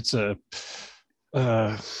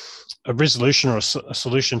resolution or a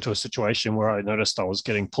solution to a situation where I noticed I was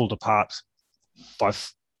getting pulled apart by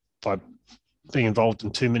being involved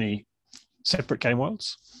in too many separate game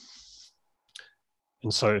worlds.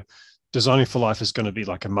 And so Designing for Life is going to be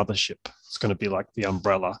like a mothership. It's going to be like the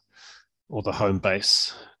umbrella or the home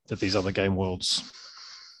base that these other game worlds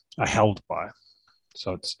are held by.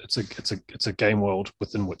 So it's a game world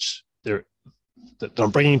within which that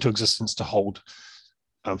I'm bringing into existence to hold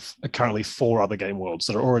currently 4 other game worlds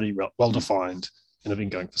that are already well defined and have been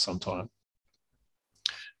going for some time.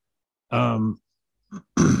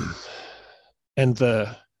 And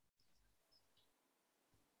the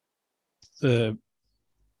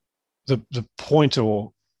point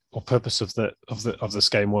or purpose of this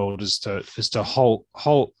game world is to hold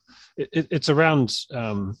it's around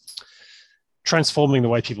transforming the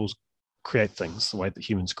way people create things, the way that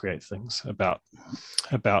humans create things, about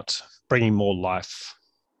bringing more life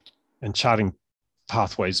and charting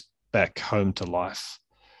pathways back home to life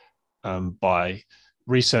by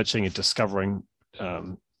researching and discovering,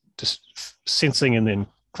 just sensing and then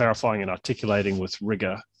clarifying and articulating with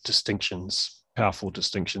rigor distinctions, powerful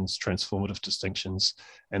distinctions, transformative distinctions,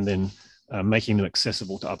 and then making them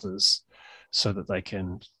accessible to others so that they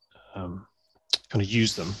can kind of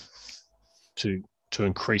use them to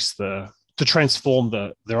increase to transform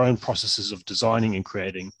their own processes of designing and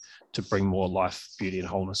creating to bring more life, beauty, and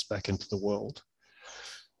wholeness back into the world.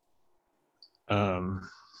 And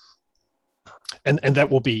that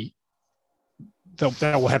will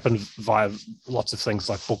happen via lots of things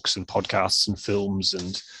like books and podcasts and films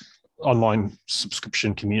and online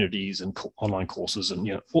subscription communities and online courses and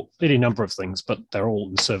any number of things, but they're all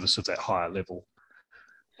in service of that higher level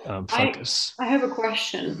focus. I have a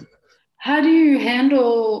question. How do you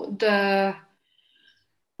handle the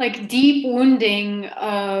deep wounding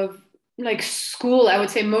of school? I would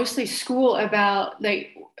say mostly school, about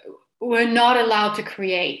we're not allowed to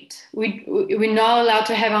create. We're not allowed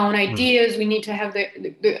to have our own ideas. We need to have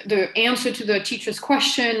the answer to the teacher's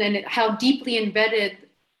question, and how deeply embedded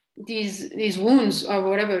these wounds or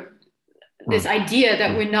whatever, this idea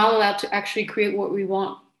that we're not allowed to actually create what we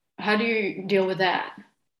want. How do you deal with that?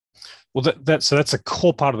 Well, that's a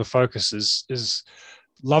core part of the focus is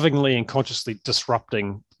lovingly and consciously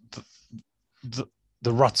disrupting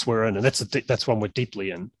the ruts we're in, and that's one we're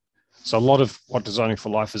deeply in. So a lot of what Designing for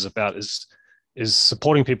Life is about is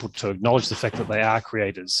supporting people to acknowledge the fact that they are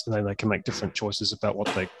creators, and then they can make different choices about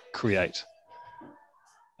what they create.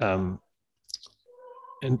 In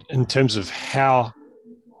terms of how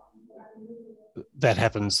that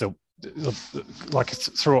happens, there'll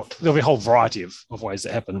be a whole variety of ways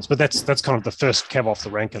that happens, but that's kind of the first cab off the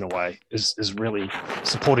rank in a way, is really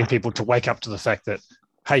supporting people to wake up to the fact that,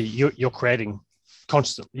 hey, you're creating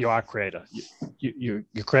constantly. You are a creator. You're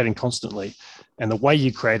creating constantly, and the way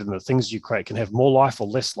you create and the things you create can have more life or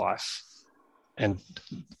less life. And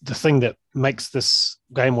the thing that makes this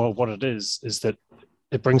game world what it is that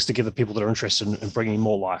it brings together people that are interested in bringing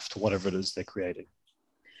more life to whatever it is they're creating.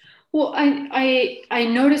 Well, I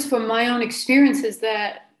noticed from my own experiences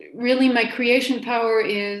that really my creation power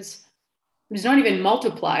is not even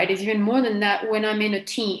multiplied. It's even more than that when I'm in a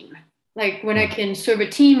team. Like when I can serve a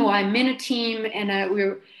team, or I'm in a team, and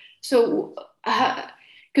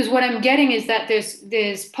because what I'm getting is that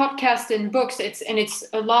there's podcasts and books. It's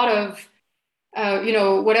a lot of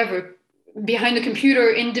whatever behind the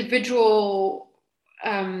computer, individual.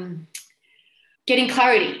 Getting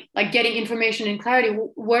clarity, getting information and clarity.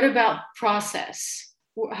 What about process?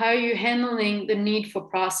 How are you handling the need for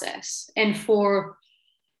process and for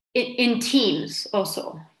in teams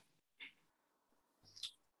also?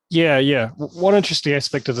 Yeah. One interesting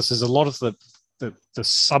aspect of this is a lot of the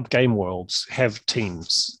sub game worlds have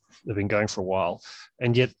teams that have been going for a while,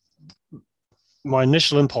 and yet my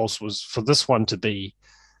initial impulse was for this one to be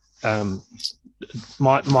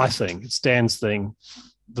my thing. It's Dan's thing.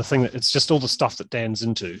 The thing that it's just all the stuff that Dan's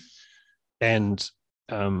into, and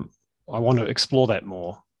I want to explore that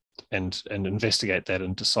more and investigate that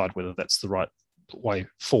and decide whether that's the right way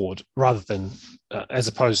forward, rather than as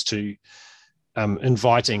opposed to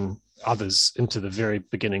inviting others into the very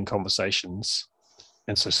beginning conversations.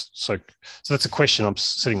 And so that's a question I'm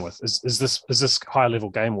sitting with. Is this higher level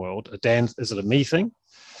game world a Dan? Is it a me thing,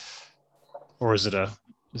 or is it a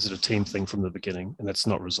team thing from the beginning, and that's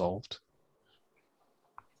not resolved?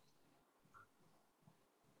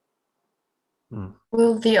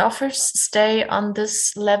 Will the offers stay on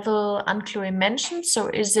this level Anne-Chloé mentioned? So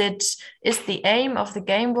is the aim of the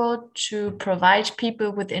game world to provide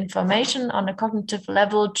people with information on a cognitive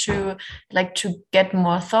level to get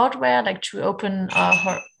more thoughtware, to open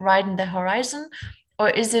widen the horizon? Or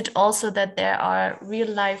is it also that there are real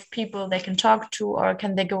life people they can talk to, or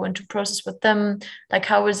can they go into process with them?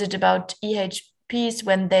 How is it about EHPs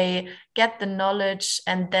when they get the knowledge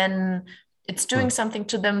and then it's doing something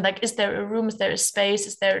to them? Is there a room? Is there a space?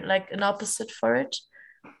 Is there an opposite for it?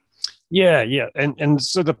 Yeah. And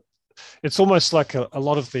so it's almost like a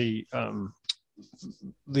lot of the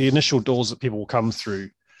initial doors that people will come through.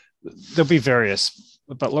 There'll be various,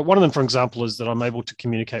 but one of them, for example, is that I'm able to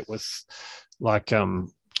communicate with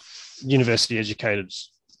university educated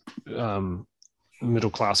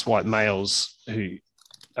middle class white males who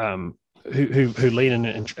lean in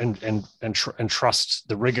and trust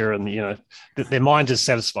the rigor, and that their mind is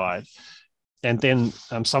satisfied, and then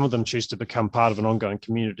some of them choose to become part of an ongoing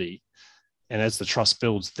community, and as the trust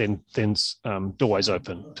builds, then doorways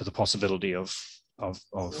open to the possibility of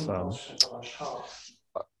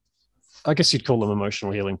I guess you'd call them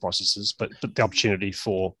emotional healing processes, but the opportunity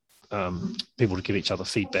for people to give each other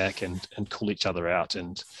feedback and call each other out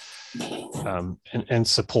and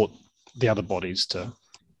support the other bodies to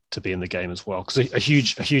be in the game as well. Because a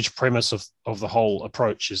huge premise of the whole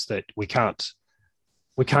approach is that we can't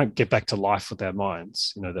get back to life with our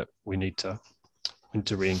minds. You know, that we need to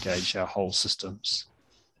re-engage our whole systems.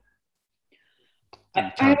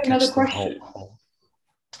 I have another question.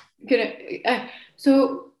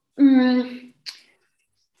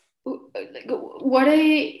 What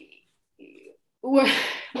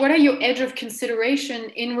are your edge of consideration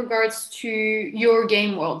in regards to your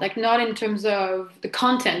game world? Like, not in terms of the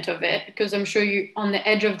content of it, because I'm sure you're on the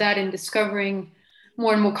edge of that and discovering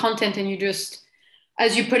more and more content, and you just,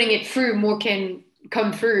 as you're putting it through, more can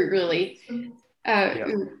come through, really.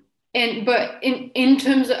 But in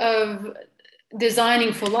terms of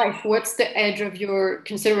designing for life, what's the edge of your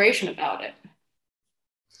consideration about it?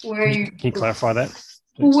 Can you clarify that?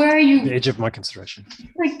 Where are you? The edge of my consideration.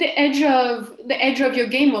 Like the edge of your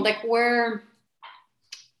game world, like where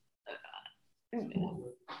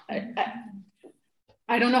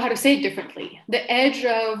I don't know how to say it differently. The edge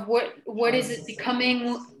of what is it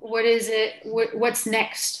becoming? What is it? What's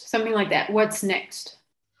next? Something like that. What's next?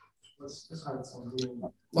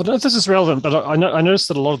 Well, I don't know if this is relevant, but I noticed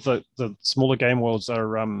that a lot of the smaller game worlds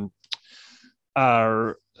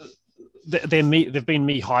they've been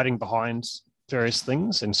me hiding behind various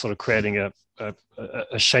things and sort of creating a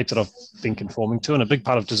shape that I've been conforming to. And a big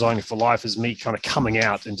part of designing for life is me kind of coming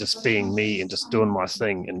out and just being me and just doing my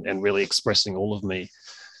thing and really expressing all of me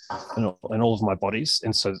and all of my bodies.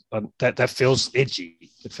 And so that feels edgy.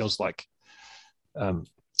 It feels like a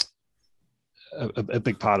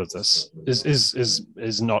big part of this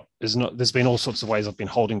is not. There's been all sorts of ways I've been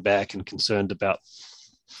holding back and concerned about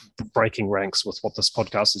breaking ranks with what this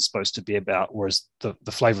podcast is supposed to be about, whereas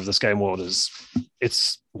the flavor of this game world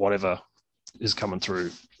it's whatever is coming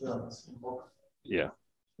through. Yeah,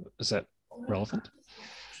 is that relevant?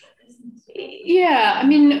 Yeah, I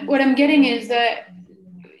mean, what I'm getting is that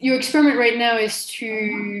your experiment right now is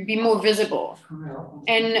to be more visible,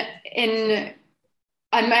 and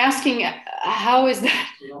I'm asking, how is that?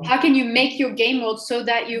 How can you make your game world so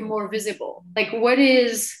that you're more visible? Like, what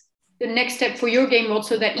is the next step for your game world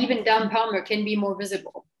so that even Dan Palmer can be more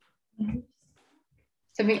visible?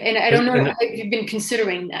 Something, and I don't know if you've been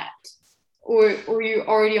considering that, or you're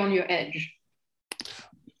already on your edge.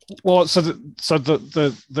 Well, so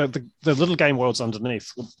the little game worlds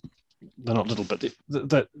underneath, they're not little, but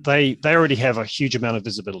they already have a huge amount of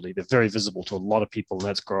visibility. They're very visible to a lot of people, and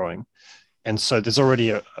that's growing. And so there's already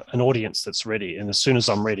an audience that's ready. And as soon as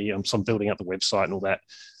I'm ready, I'm building up the website and all that.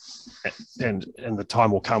 And the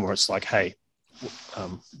time will come where it's like, hey,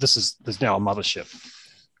 there's now a mothership.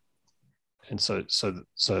 And so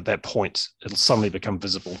at that point, it'll suddenly become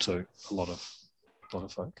visible to a lot of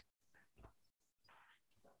folk.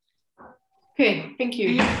 Okay, thank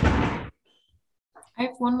you. I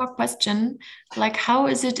have one more question. Like, how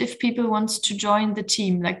is it if people want to join the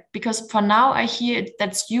team? Like, because for now I hear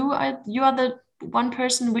that's you are the one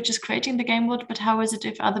person which is creating the game world, but how is it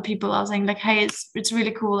if other people are saying like, hey, it's really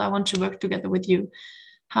cool, I want to work together with you?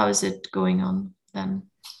 How is it going on then?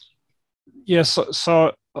 Yeah,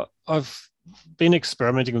 so I've been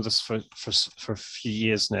experimenting with this for a few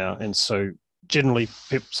years now, and so generally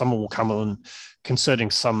someone will come on concerning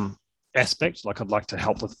some aspect, like I'd like to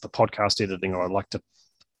help with the podcast editing, or I'd like to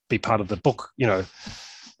be part of the book, and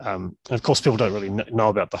of course people don't really know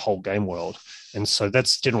about the whole game world, and so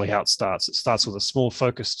that's generally how it starts. It starts with a small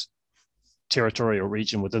focused territory or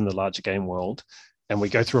region within the larger game world, and we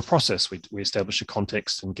go through a process. We establish a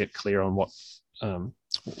context and get clear on what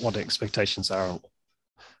the expectations are,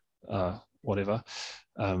 whatever,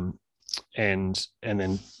 and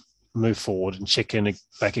then move forward and check in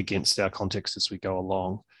back against our context as we go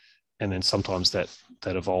along. And then sometimes that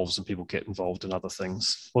evolves and people get involved in other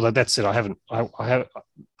things. Although that's it, I have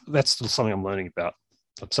that's still something I'm learning about.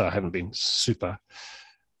 So I haven't been super.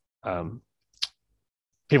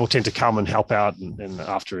 People tend to come and help out, and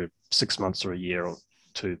after 6 months or a year or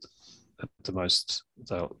two, at the most,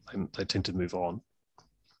 they tend to move on.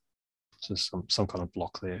 So some kind of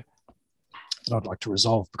block there that I'd like to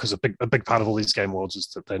resolve, because a big part of all these game worlds is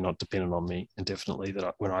that they're not dependent on me indefinitely.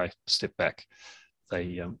 That when I step back,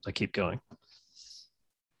 they keep going.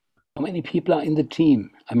 How many people are in the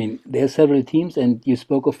team? I mean, there are several teams, and you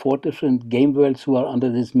spoke of 4 different game worlds who are under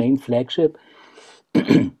this main flagship.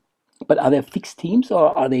 But are there fixed teams,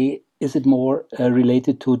 or is it more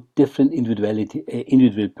related to different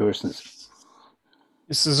individual persons?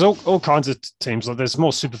 there's all kinds of teams. Like there's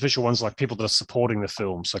more superficial ones, like people that are supporting the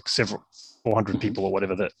films, like 400 people or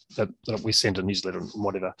whatever that we send a newsletter and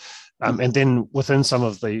whatever. And then within some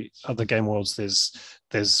of the other game worlds,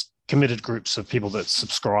 there's committed groups of people that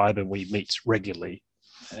subscribe, and we meet regularly,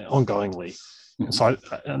 ongoingly. And so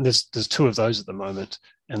there's two of those at the moment,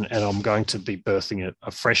 and I'm going to be birthing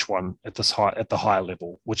a fresh one at the higher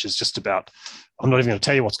level, which is just about, I'm not even going to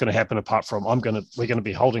tell you what's going to happen apart from we're going to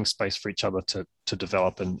be holding space for each other to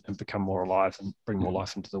develop and become more alive and bring more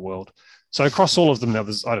life into the world. So across all of them now,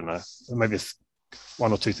 there's, I don't know, maybe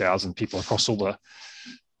 1,000 or 2,000 people across all the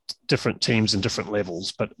different teams and different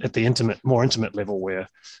levels, but at the more intimate level where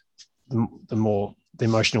the more the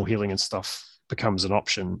emotional healing and stuff becomes an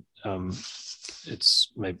option,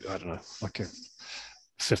 it's maybe, I don't know, like a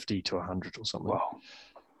 50 to 100 or something. Wow.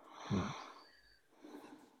 Yeah.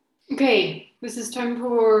 Okay, this is time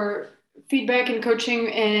for feedback and coaching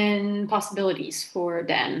and possibilities for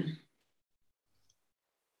Dan.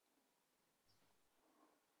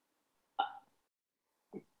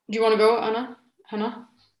 Do you want to go, Anna? Hannah?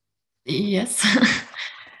 Yes.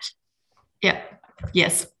 Yeah.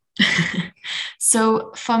 Yes.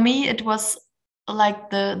 So for me, it was like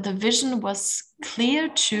the vision was clear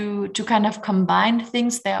to kind of combine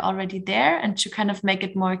things that are already there and to kind of make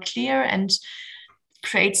it more clear and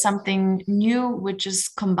create something new, which is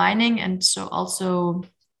combining and so also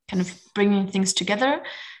kind of bringing things together.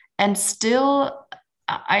 And still,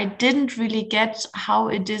 I didn't really get how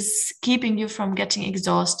it is keeping you from getting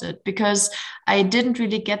exhausted, because I didn't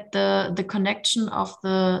really get the connection of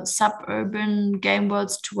the suburban game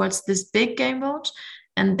worlds towards this big game world.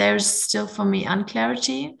 And there's still for me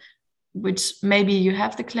unclarity, which maybe you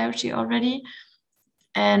have the clarity already.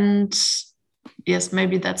 And yes,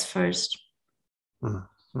 maybe that's first.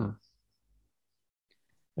 Mm-hmm.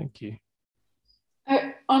 Thank you.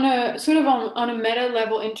 On a meta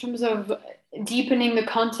level, in terms of deepening the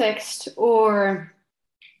context, or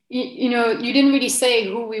you didn't really say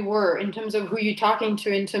who we were in terms of who you're talking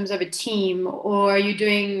to in terms of a team, or are you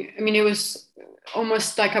doing, I mean, it was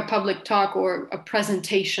almost like a public talk or a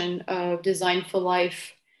presentation of Design for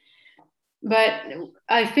Life. But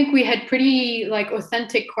I think we had pretty like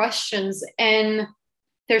authentic questions, and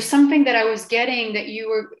there's something that I was getting that you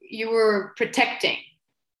were protecting,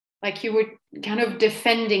 like you were kind of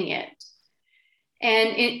defending it.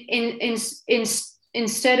 And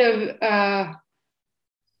instead of,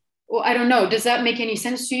 well, I don't know, does that make any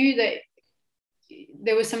sense to you, that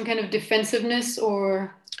there was some kind of defensiveness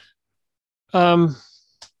or? Often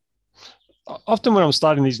when I'm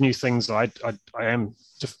starting these new things, I am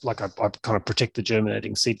just like I kind of protect the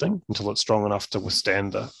germinating seedling until it's strong enough to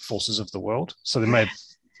withstand the forces of the world. So there may, I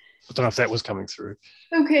don't know if that was coming through.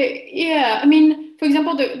 Okay, yeah. I mean, for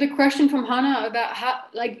example, the question from Hannah about how,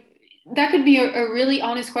 like, that could be a really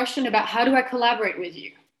honest question about how do I collaborate with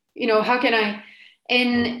you? How can I?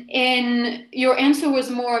 And your answer was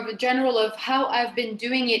more of a general of how I've been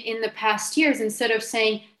doing it in the past years, instead of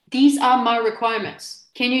saying, these are my requirements.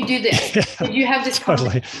 Can you do this? Did you have this?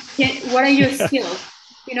 Totally. What are your skills?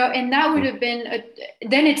 And that would have been,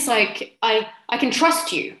 then it's like, I can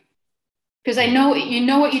trust you because I know, you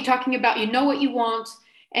know what you're talking about, you know what you want.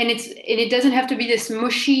 And it doesn't have to be this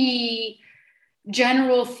mushy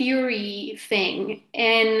general theory thing.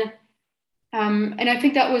 And I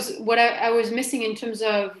think that was what I was missing in terms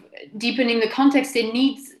of deepening the context. It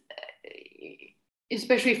needs,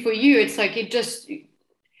 especially for you, it's like it just,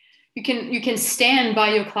 you can stand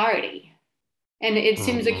by your clarity, and it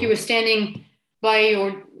seems like you were standing by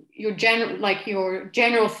your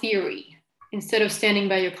general theory instead of standing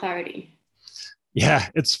by your clarity. Yeah,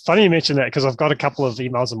 it's funny you mention that, because I've got a couple of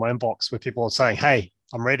emails in my inbox where people are saying, "Hey,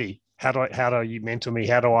 I'm ready. How do you mentor me?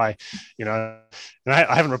 How do I, and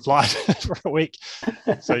I haven't replied for a week."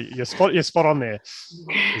 So you're spot on there.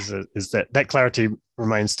 Is that clarity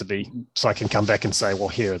remains to be, so I can come back and say, well,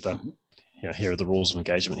 here are the rules of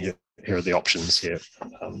engagement. Here are the options here.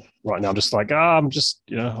 Right now, I'm just like, I'm just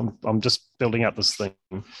building up this thing.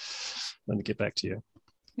 Let me get back to you.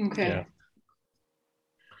 Okay. Yeah.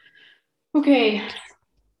 Okay.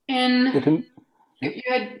 And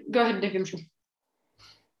go ahead, Divyamshu.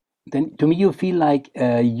 Then to me, you feel like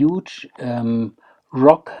a huge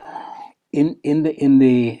rock in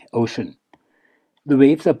the ocean. The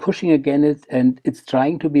waves are pushing against it, and it's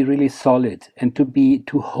trying to be really solid and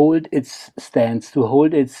to hold its stance, to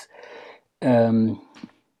hold its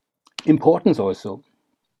importance also.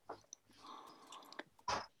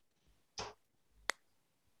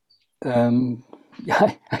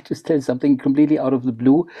 I just tell something completely out of the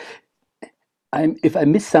blue. If I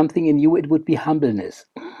miss something in you, it would be humbleness.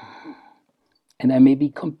 And I may be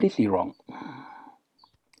completely wrong.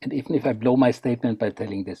 And even if I blow my statement by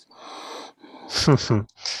telling this.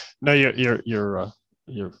 No, you're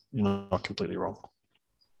not completely wrong.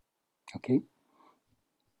 Okay.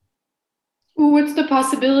 Well, what's the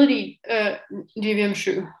possibility, GVM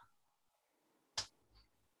Shu?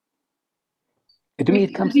 To me,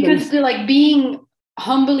 it comes because like being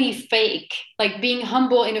humbly fake, like being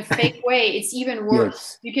humble in a fake way, it's even worse.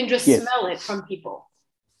 Yes. You can just Yes. smell it from people.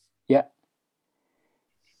 Yeah.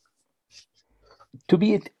 To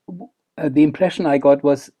me, the impression I got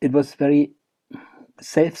was it was very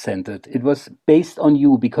self-centered. It was based on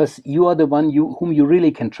you because you are the one whom you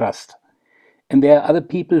really can trust. And there are other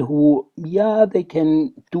people who, yeah, they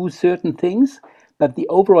can do certain things, but the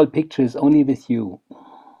overall picture is only with you.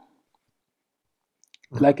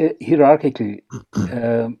 Like a hierarchical,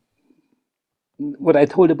 what I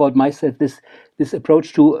told about myself, this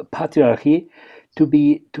approach to patriarchy, to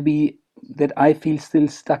be that I feel still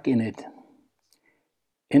stuck in it.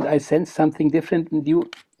 And I sense something different in you,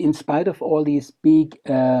 in spite of all these big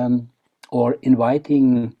or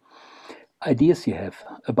inviting ideas you have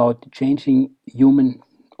about changing human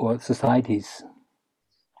or societies,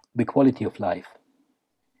 the quality of life.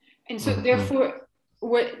 And so therefore,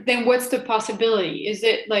 what's the possibility? Is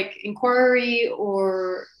it like inquiry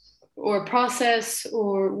or process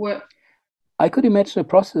or what? I could imagine a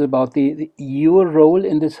process about your role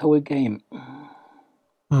in this whole game.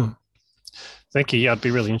 Thank you. Yeah, I'd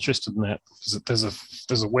be really interested in that.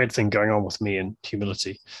 There's a weird thing going on with me in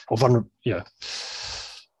humility or vulnerability. Yeah.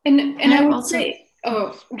 And I would say,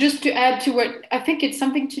 just to add to what I think, it's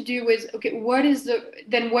something to do with, okay, what's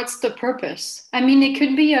the purpose? I mean, it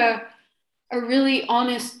could be a really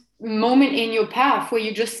honest moment in your path where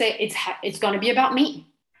you just say it's going to be about me,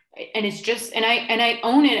 and it's just, and I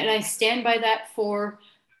own it, and I stand by that for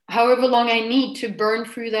however long I need to burn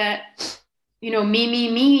through that,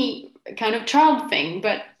 me kind of child thing.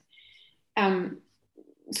 But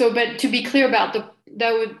but to be clear about the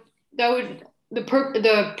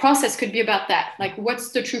process could be about that. Like,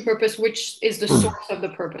 what's the true purpose? Which is the source of the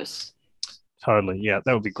purpose? Totally. Yeah,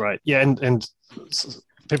 that would be great. Yeah, and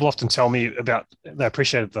people often tell me about they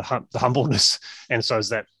appreciated the humbleness, and so is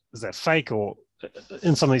that fake, or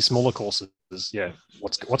in some of these smaller courses? Yeah,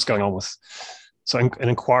 what's going on with? So an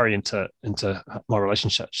inquiry into my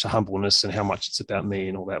relationship to humbleness and how much it's about me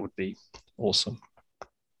and all that would be awesome.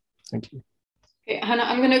 Thank you. Okay, Hannah,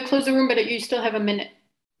 I'm going to close the room, but you still have a minute.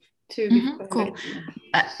 Cool.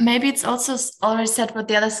 Maybe it's also already said what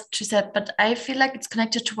the others two said, but I feel like it's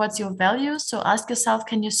connected towards your values. So ask yourself,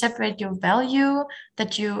 can you separate your value,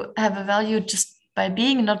 that you have a value just by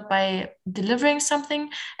being, not by delivering something?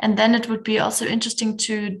 And then it would be also interesting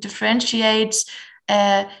to differentiate,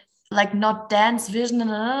 like not Dan's vision,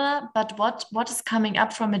 but what is coming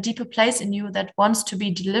up from a deeper place in you that wants to be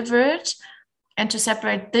delivered, and to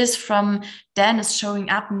separate this from Dan is showing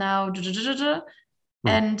up now.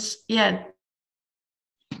 And yeah.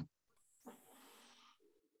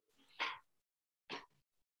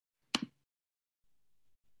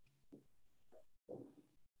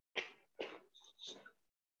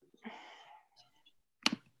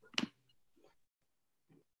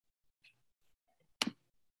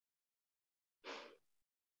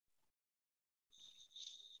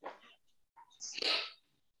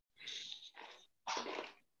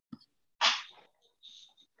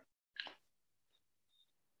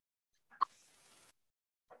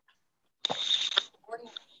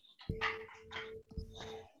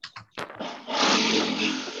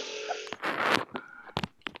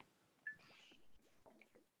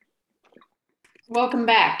 Welcome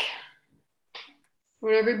back.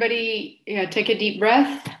 Would everybody take a deep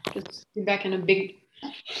breath? Just be back in a big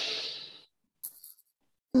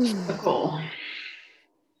circle.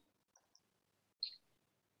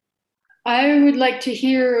 I would like to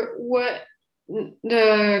hear what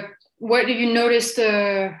do you notice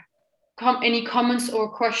any comments or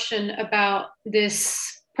question about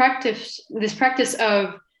this practice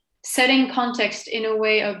of setting context in a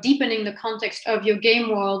way of deepening the context of your game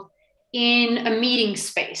world in a meeting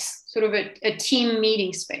space, sort of a team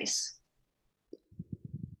meeting space?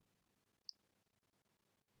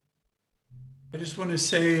 I just want to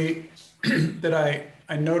say that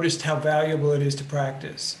I noticed how valuable it is to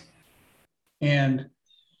practice. And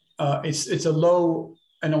it's a low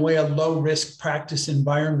risk practice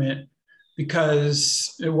environment,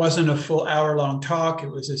 because it wasn't a full hour-long talk. It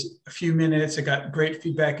was a few minutes. I got great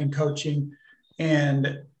feedback and coaching,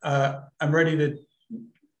 and I'm ready to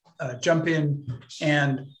jump in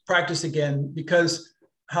and practice again, because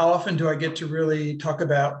how often do I get to really talk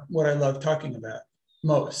about what I love talking about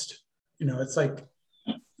most? It's like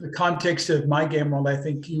the context of my game world. I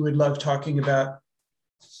think you would love talking about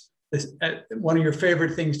one of your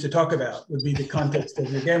favorite things to talk about would be the context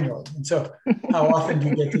of your game world. And so how often do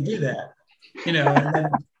you get to do that? You know, and then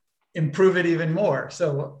improve it even more.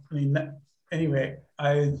 So, I mean, anyway,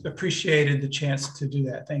 I appreciated the chance to do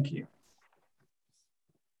that. Thank you.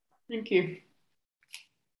 Thank you.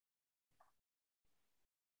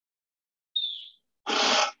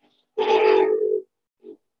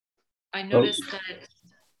 I noticed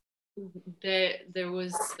that there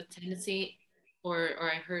was a tendency, or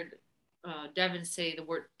I heard Devin say the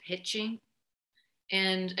word pitching,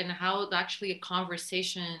 and how actually a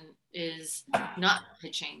conversation is not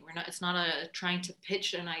pitching. It's not trying to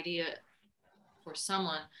pitch an idea for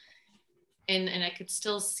someone, and I could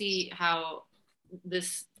still see how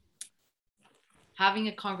this having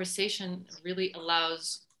a conversation really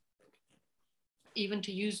allows even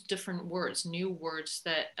to use different words, new words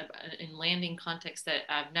that in landing context that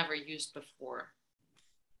I've never used before.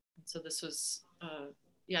 And so this was,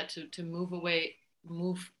 to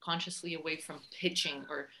move consciously away from pitching,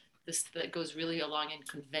 or this that goes really along in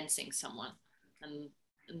convincing someone. And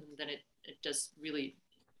then it just really,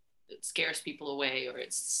 it scares people away, or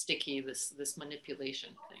it's sticky, this manipulation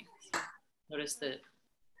thing. So notice the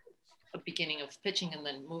beginning of pitching and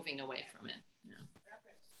then moving away from it.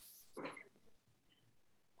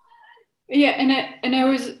 Yeah, and I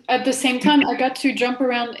was at the same time I got to jump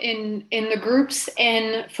around in the groups,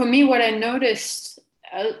 and for me, what I noticed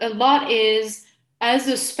a lot is, as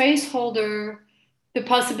a space holder, the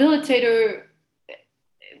possibilitator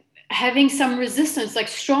having some resistance, like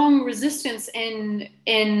strong resistance, and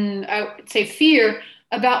I would say fear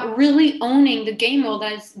about really owning the game world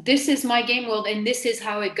as this is my game world and this is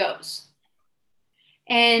how it goes,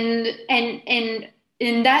 and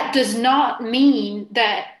that does not mean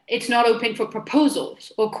that it's not open for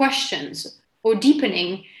proposals or questions or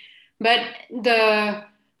deepening, but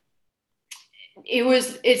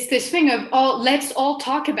it's this thing of, oh, let's all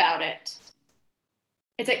talk about it.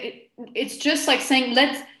 It's like, it's just like saying,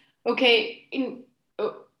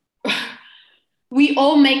 we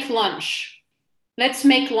all make lunch. Let's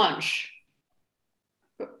make lunch.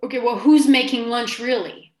 Okay, well, who's making lunch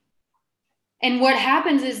really? And what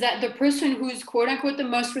happens is that the person who's quote unquote the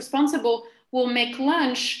most responsible will make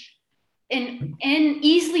lunch and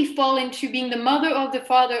easily fall into being the mother or the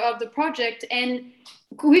father of the project, and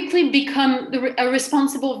quickly become a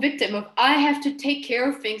responsible victim of, I have to take care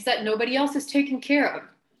of things that nobody else is taking care of.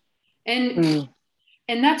 And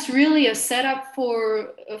that's really a setup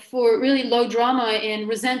for really low drama and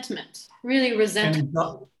resentment, really resentment.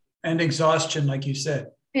 And exhaustion, like you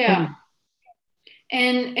said. Yeah.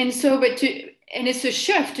 And so, and it's a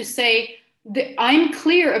shift to say that I'm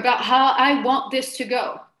clear about how I want this to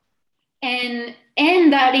go. And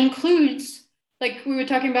that includes, like we were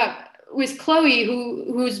talking about with Chloe,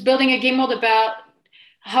 who's building a game world about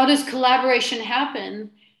how does collaboration happen?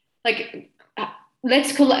 Like,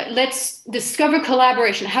 let's discover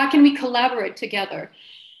collaboration. How can we collaborate together?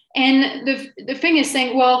 And the thing is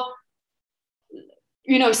saying, well,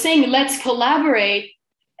 saying let's collaborate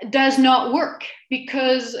does not work,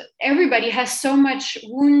 because everybody has so much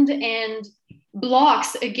wound and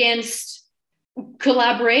blocks against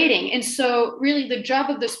collaborating. And so really the job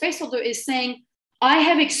of the space holder is saying, I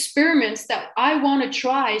have experiments that I want to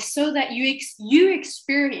try so that you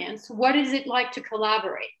experience what is it like to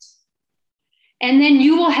collaborate. And then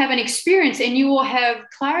you will have an experience and you will have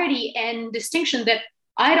clarity and distinction that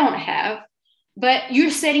I don't have, but you're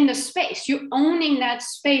setting the space. You're owning that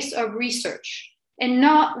space of research and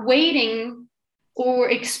not waiting or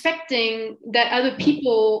expecting that other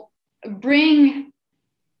people bring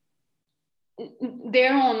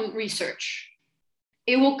their own research.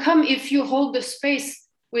 It will come if you hold the space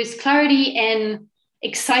with clarity and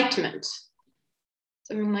excitement,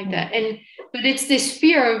 something like that. But it's this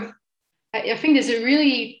fear of, I think there's a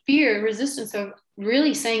really resistance of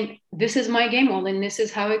really saying, this is my game world and this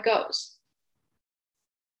is how it goes.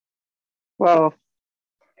 Well,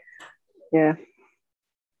 yeah.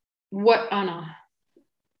 What, Anna?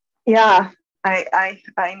 Yeah, I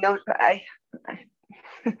know,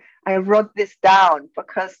 I wrote this down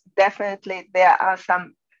because definitely there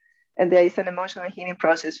is an emotional healing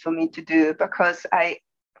process for me to do, because I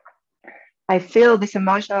feel this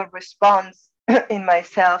emotional response in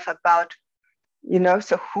myself about,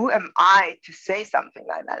 so who am I to say something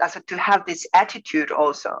like that? Also to have this attitude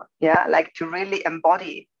also, yeah, like to really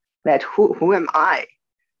embody that who am I?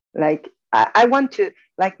 Like I want to,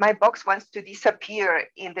 like my box wants to disappear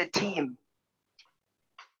in the team.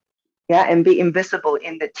 Yeah, and be invisible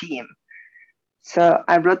in the team. So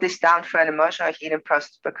I wrote this down for an emotional healing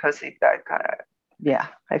process because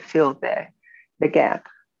I feel the gap.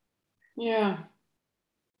 Yeah.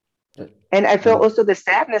 And I feel also the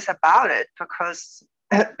sadness about it, because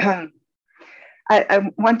I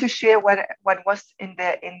want to share what was in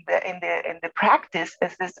the practice.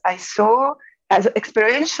 Is this I saw as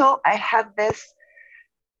experiential? I had this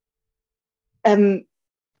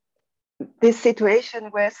this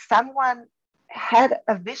situation where someone had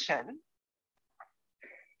a vision,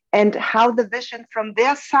 and how the vision from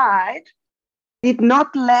their side did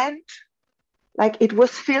not land, like it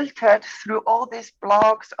was filtered through all these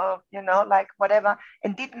blocks of, like whatever,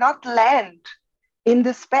 and did not land in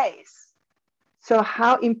the space. So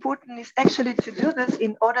how important is actually to do this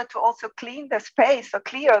in order to also clean the space or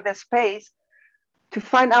clear the space to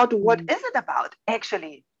find out what is it about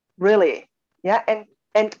actually, really. Yeah.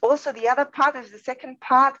 And also the other part is the second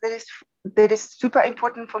part that is super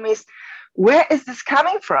important for me is, where is this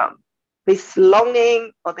coming from? This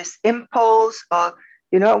longing or this impulse, or,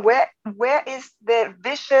 where is the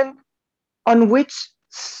vision on which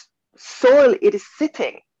soil it is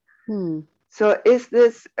sitting? So is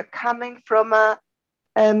this coming from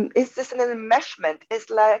is this an enmeshment? It's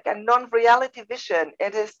like a non-reality vision.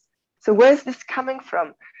 It is. So where is this coming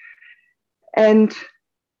from? And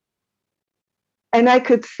I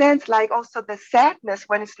could sense like also the sadness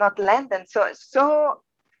when it's not landing. So it's so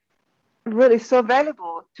really so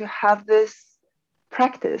valuable to have this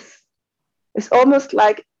practice. It's almost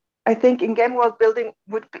like, I think in game world building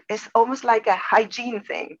is almost like a hygiene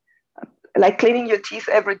thing, like cleaning your teeth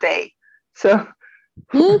every day. So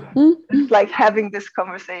it's like having this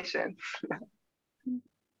conversation.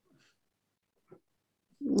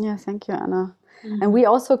 Yeah, thank you, Anna. And we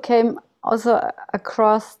also came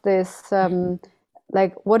across this,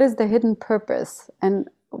 like, what is the hidden purpose? And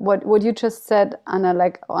what you just said, Anna,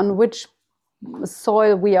 like on which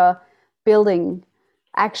soil we are building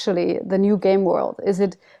actually the new game world. Is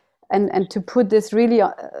it, and to put this really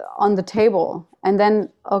on the table, and then,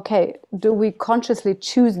 okay, do we consciously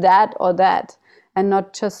choose that or that, and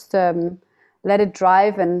not just let it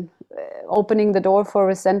drive and opening the door for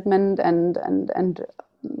resentment and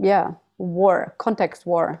yeah, war, context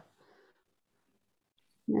war.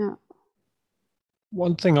 Yeah.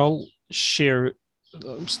 One thing I'll share,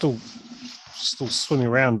 I'm still swimming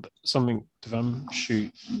around something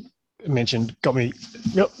Devanshu mentioned, got me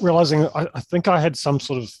realizing I think I had some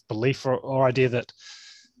sort of belief or idea that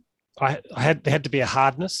there had to be a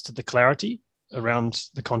hardness to the clarity around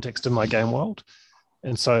the context of my game world.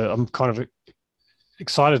 And so I'm kind of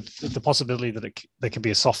excited at the possibility that there could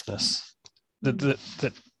be a softness, that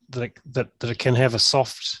it can have a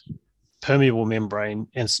soft, permeable membrane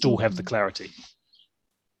and still have the clarity.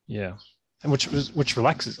 Yeah, and which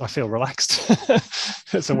relaxes. I feel relaxed.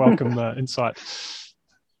 It's a welcome insight.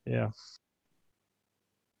 Yeah.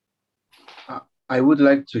 I would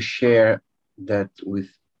like to share that with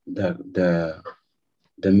the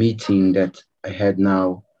meeting that I had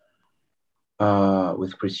now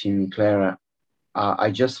with Christine and Clara.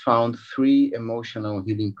 I just found 3 emotional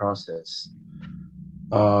healing process.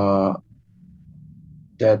 That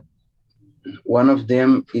one of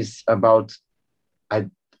them is about,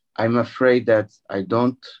 I'm afraid that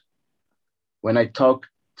when I talk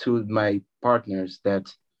to my partners,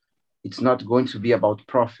 that it's not going to be about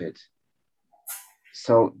profit.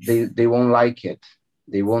 So they won't like it.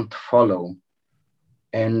 They won't follow.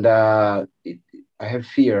 And I have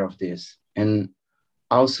fear of this. And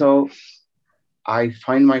also I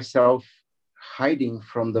find myself hiding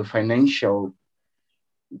from the financial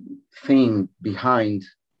thing behind,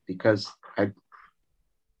 because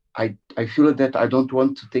I feel that I don't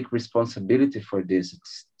want to take responsibility for this.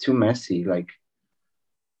 It's too messy.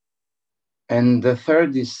 And the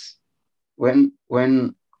third is when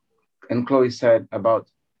and Chloe said about,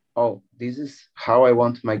 oh, this is how I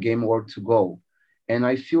want my game world to go. And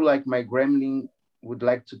I feel like my gremlin would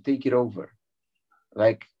like to take it over,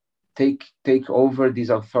 like take over these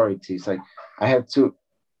authorities. Like I have to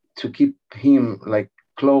keep him like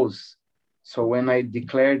close. So when I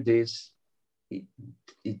declare this,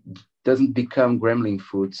 it doesn't become gremlin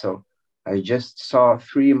food. So I just saw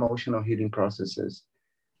 3 emotional healing processes.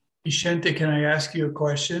 Ishente, can I ask you a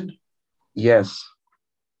question? Yes.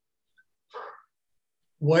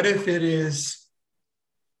 What if it is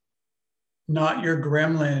not your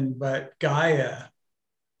gremlin, but Gaia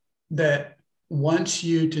that wants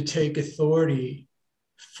you to take authority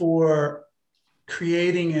for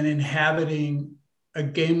creating and inhabiting a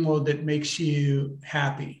game world that makes you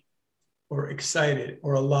happy or excited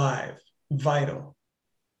or alive, vital?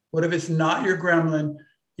 What if it's not your gremlin?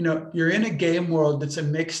 You're in a game world that's a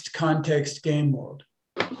mixed context game world.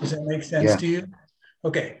 Does that make sense to you?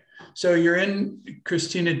 Okay. So you're in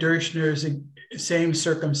Christina Dershner's same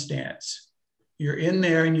circumstance. you're in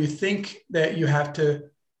there and you think that you have to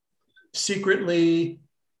secretly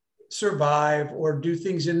survive or do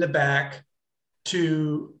things in the back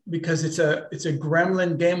because it's a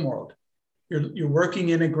gremlin game world. You're working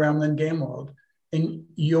in a gremlin game world, and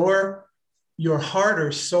your heart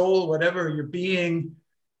or soul, whatever your being,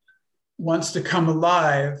 wants to come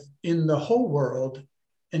alive in the whole world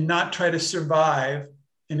and not try to survive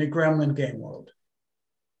in a gremlin game world.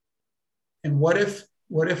 And what if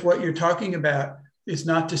what you're talking about is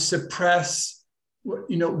not to suppress,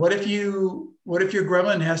 what if your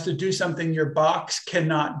gremlin has to do something your box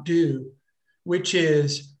cannot do, which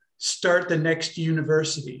is start the next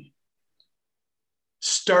university.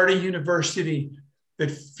 Start a university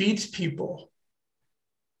that feeds people.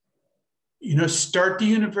 Start the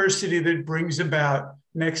university that brings about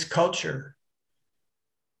next culture.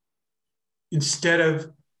 Instead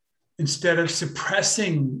of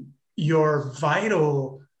suppressing your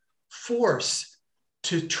vital force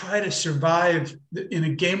to try to survive in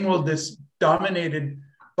a game world that's dominated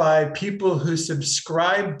by people who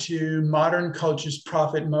subscribe to modern culture's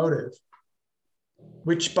profit motive,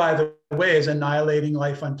 which, by the way, is annihilating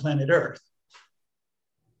life on planet Earth.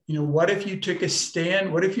 What if you took a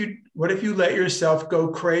stand? What if you let yourself go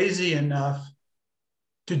crazy enough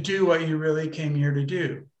to do what you really came here to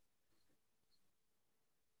do?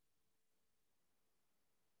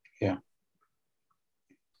 Yeah.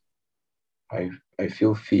 I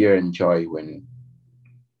feel fear and joy when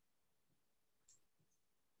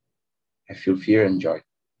I feel fear and joy.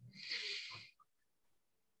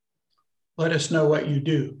 Let us know what you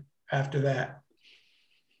do after that.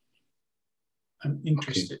 I'm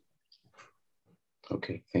interested.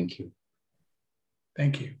 Okay, thank you.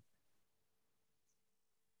 Thank you.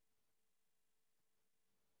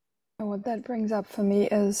 And what that brings up for me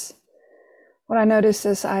is, what I noticed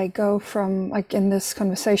is I go from, like in this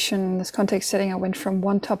conversation, in this context setting, I went from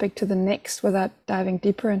one topic to the next without diving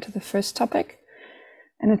deeper into the first topic.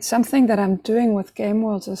 And it's something that I'm doing with game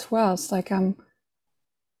worlds as well. It's like and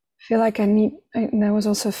there was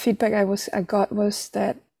also feedback I got was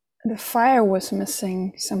that the fire was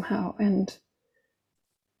missing somehow. And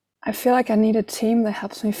I feel like I need a team that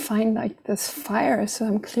helps me find like this fire, so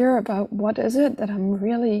I'm clear about what is it that I'm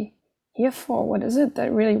really here for? What is it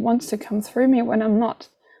that really wants to come through me when I'm not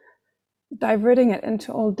diverting it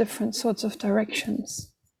into all different sorts of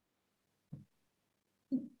directions?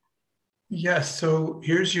 Yes, so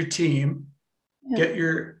here's your team. Yeah. Get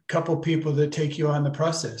your couple people to take you on the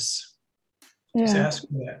process. Just ask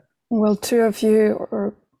for that. Will two of you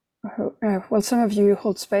will some of you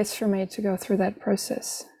hold space for me to go through that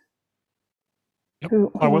process? Yep,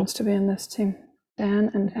 who wants to be in this team?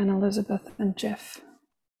 Dan and Anne-Elizabeth and Jeff.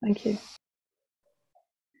 Thank you.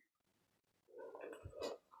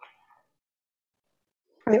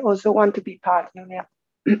 I also want to be part, Julia.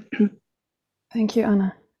 Thank you,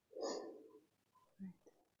 Anna.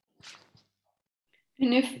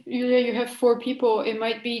 And if, Julia, you have 4 people, it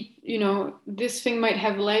might be, this thing might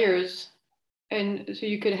have layers. And so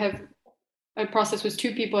you could have a process with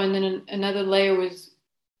 2 people and then another layer with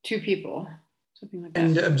 2 people, something like that.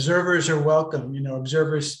 And observers are welcome.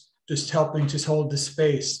 Observers just helping to hold the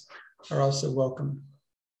space are also welcome.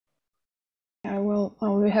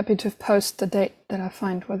 I'll be happy to post the date that I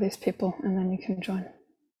find with these people, and then you can join.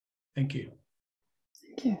 Thank you.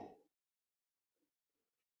 Thank you.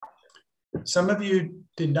 Some of you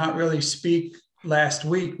did not really speak last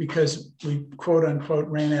week because we quote unquote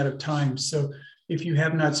ran out of time. So if you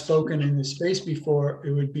have not spoken in this space before,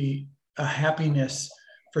 it would be a happiness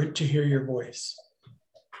to hear your voice.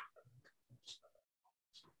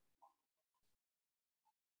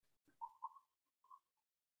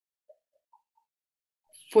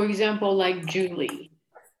 For example, like Julie.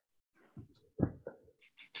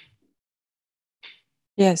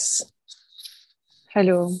 Yes.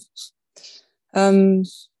 Hello. So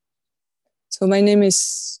my name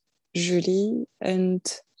is Julie, and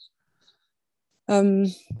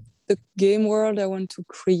the game world I want to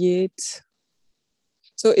create.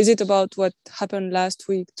 So is it about what happened last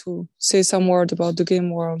week to say some word about the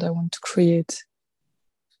game world I want to create?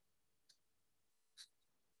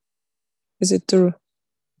 Is it true?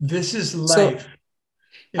 This is life.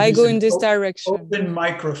 So I go in this direction. Open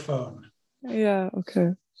microphone. Yeah,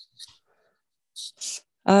 okay.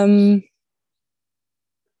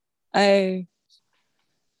 I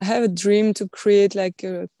have a dream to create like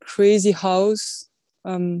a crazy house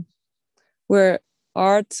where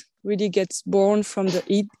art really gets born from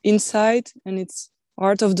the inside, and it's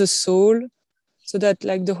art of the soul, so that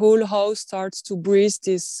like the whole house starts to breathe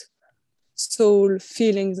this soul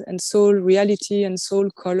feelings and soul reality and soul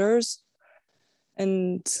colors.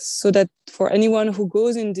 And so that for anyone who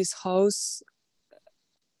goes in this house,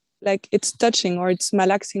 like it's touching or it's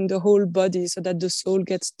malaxing the whole body so that the soul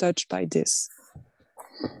gets touched by this.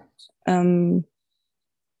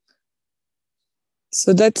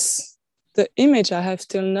 So that's the image I have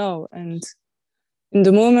till now. And in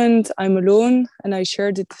the moment I'm alone and I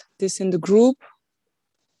shared this in the group,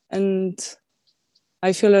 and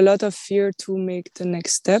I feel a lot of fear to make the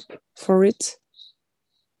next step for it,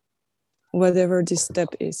 whatever this step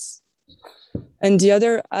is. And the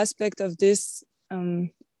other aspect of this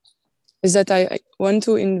is that I want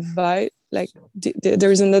to invite, like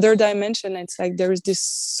there is another dimension. It's like there is this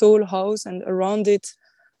soul house, and around it,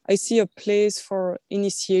 I see a place for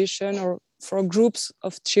initiation or for groups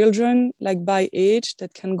of children, like by age,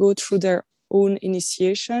 that can go through their own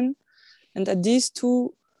initiation. And that these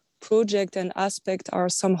two projects and aspects are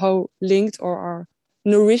somehow linked or are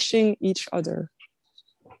nourishing each other.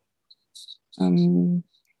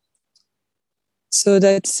 So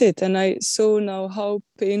that's it. And I saw now how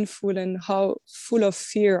painful and how full of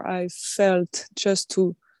fear I felt just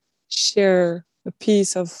to share a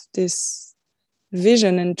piece of this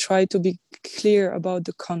vision and try to be clear about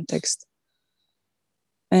the context.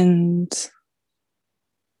 And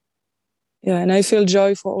yeah, and I feel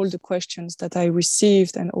joy for all the questions that I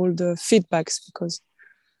received and all the feedbacks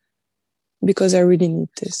because I really need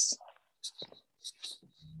this.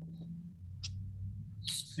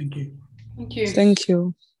 Thank you. Thank you. Thank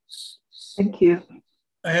you. Thank you.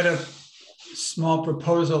 I had a small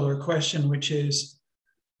proposal or question, which is,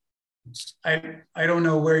 I don't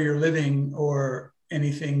know where you're living or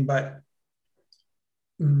anything, but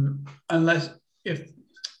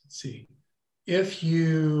if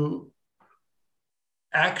you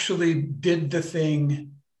actually did the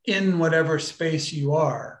thing in whatever space you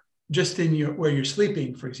are, just in where you're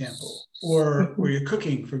sleeping, for example, or where you're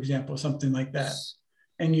cooking, for example, something like that,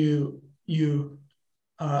 and you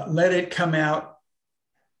let it come out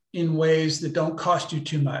in ways that don't cost you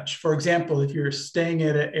too much. For example, if you're staying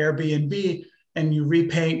at an Airbnb and you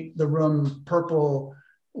repaint the room purple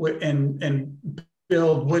and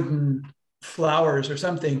build wooden flowers or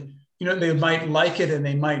something, they might like it and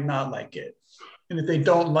they might not like it. And if they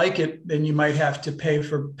don't like it, then you might have to pay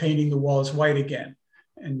for painting the walls white again.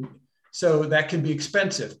 And so that can be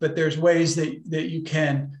expensive, but there's ways that you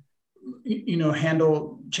can,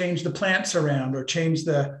 change the plants around or change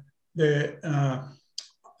the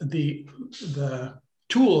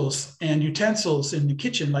tools and utensils in the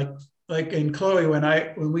kitchen, like in Chloe,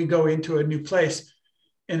 when we go into a new place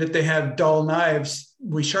and if they have dull knives,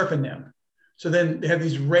 we sharpen them. So then they have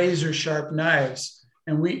these razor sharp knives,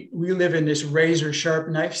 and we live in this razor sharp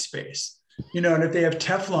knife space, and if they have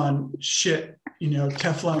Teflon shit,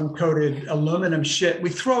 Teflon coated aluminum shit, we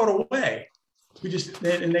throw it away.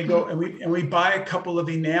 We buy a couple of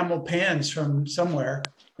enamel pans from somewhere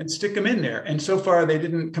and stick them in there. And so far they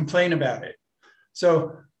didn't complain about it.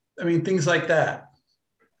 So, things like that.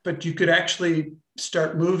 But you could actually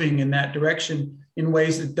start moving in that direction in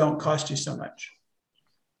ways that don't cost you so much.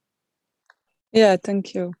 Yeah,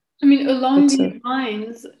 thank you. Along these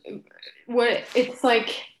lines, where it's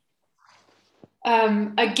like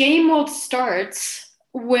a game world starts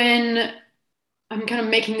when, I'm kind of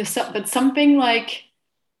making this up, but something like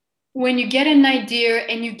when you get an idea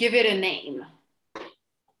and you give it a name.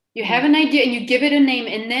 You have an idea and you give it a name,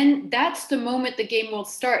 and then that's the moment the game world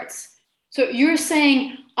starts. So you're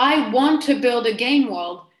saying, I want to build a game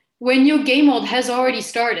world when your game world has already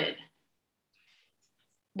started,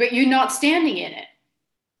 but you're not standing in it.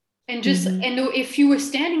 And and if you were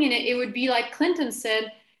standing in it, it would be like Clinton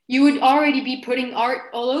said, you would already be putting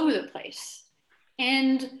art all over the place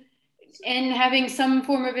and having some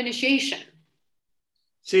form of initiation.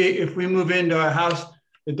 See, if we move into a house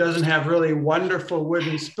that doesn't have really wonderful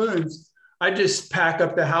wooden spoons, I just pack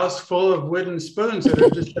up the house full of wooden spoons that are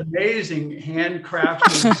just amazing,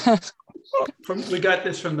 handcrafted. We got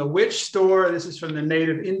this from the witch store. This is from the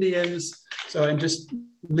native Indians. So, and just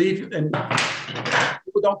leave, and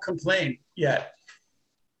people don't complain yet.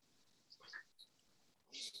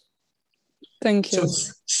 Thank you.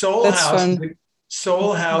 So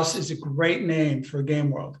Soul House is a great name for a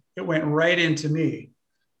game world. It went right into me.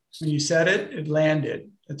 When you said it, it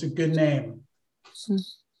landed. It's a good name.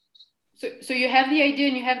 So you have the idea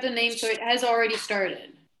and you have the name, so it has already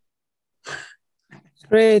started.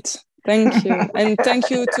 Great, thank you. And thank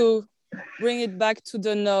you to bring it back to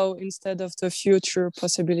the now instead of the future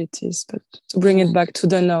possibilities, but to bring it back to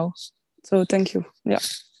the now. So thank you, yeah.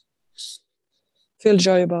 Feel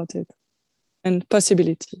joy about it and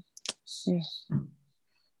possibility. Yeah.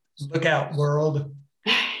 Look out, world.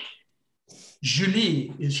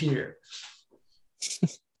 Julie is here.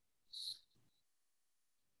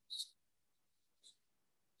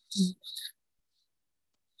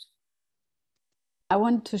 I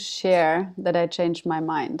want to share that I changed my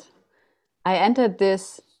mind. I entered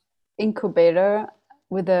this incubator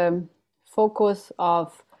with a focus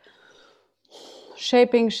of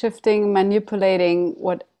shaping, shifting, manipulating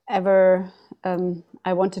whatever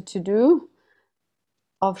I wanted to do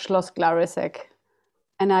of Schloss Glarisek.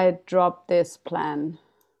 And I dropped this plan.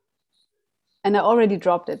 And I already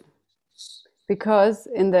dropped it because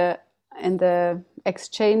in the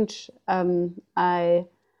exchange, I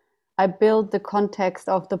built the context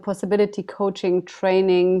of the possibility coaching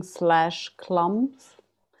training / clumps,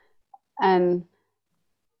 and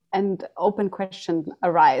open questions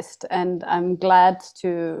arised. And I'm glad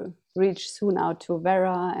to reach soon out to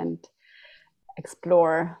Vera and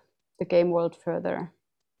explore the game world further.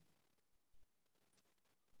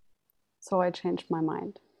 So I changed my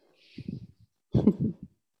mind.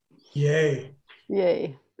 Yay.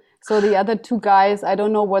 Yay. So the other two guys, I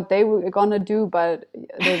don't know what they were gonna do, but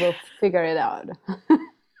they will figure it out.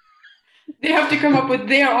 They have to come up with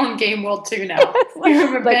their own game world too now. You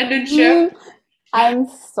have abandoned ship. I'm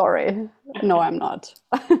sorry. No, I'm not.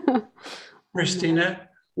 Christina,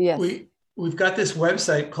 yes. We've got this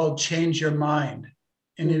website called Change Your Mind,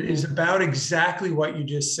 and it is about exactly what you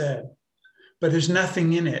just said, but there's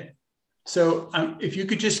nothing in it. So if you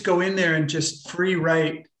could just go in there and just free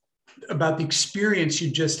write about the experience you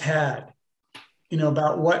just had,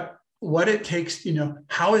 about what it takes,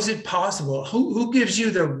 how is it possible? Who gives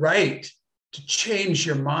you the right to change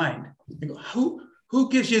your mind? Who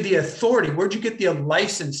gives you the authority? Where'd you get the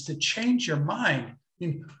license to change your mind?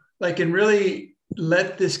 And really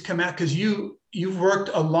let this come out, because you've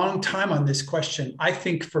worked a long time on this question. I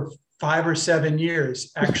think for 5 or 7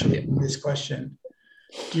 years, actually, on this question.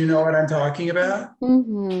 Do you know what I'm talking about?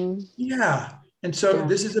 Mm-hmm. Yeah. And so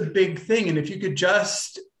this is a big thing. And if you could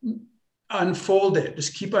just unfold it,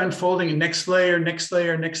 just keep unfolding it, next layer, next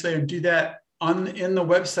layer, next layer, and do that in the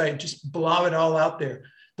website, just blow it all out there.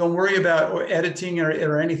 Don't worry about editing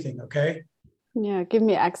or anything, okay? Yeah, give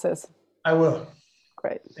me access. I will.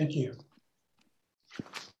 Great. Thank you.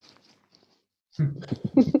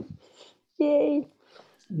 Yay.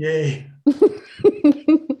 Yay.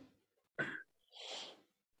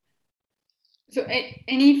 So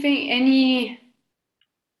any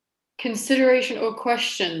consideration or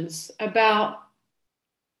questions about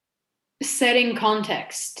setting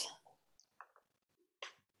context?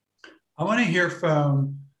 I want to hear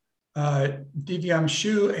from Divyam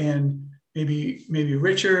Shu and maybe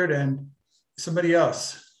Richard and somebody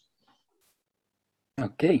else.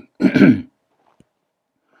 Okay.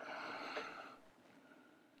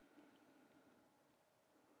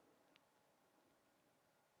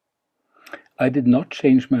 I did not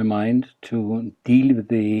change my mind to deal with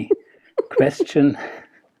the question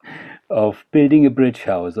of building a bridge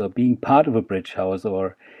house or being part of a bridge house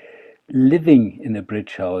or living in a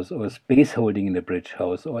bridge house or space holding in a bridge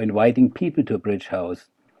house or inviting people to a bridge house.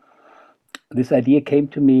 This idea came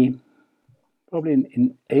to me probably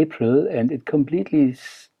in April, and it completely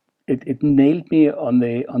it nailed me on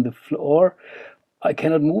the floor. I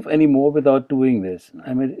cannot move anymore without doing this.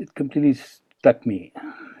 I mean, it completely stuck me.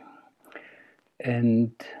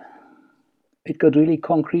 And it got really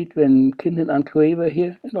concrete when Clinton and Chloe were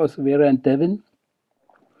here, and also Vera and Devin.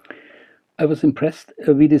 I was impressed.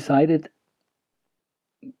 We decided,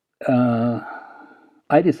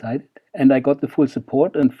 I decided, and I got the full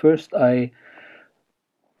support. And first I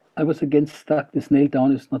was against stuck. This nailed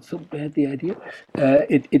down is not so bad, the idea.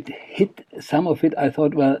 It hit some of it. I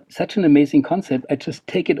thought, well, such an amazing concept. I just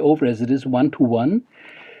take it over as it is, 1-to-1,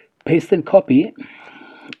 paste and copy.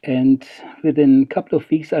 And within a couple of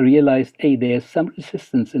weeks, I realized, hey, there's some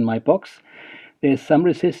resistance in my box. There's some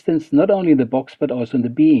resistance, not only in the box, but also in the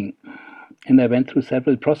being. And I went through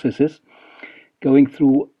several processes, going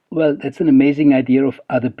through, well, that's an amazing idea of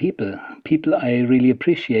other people I really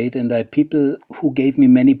appreciate, and people who gave me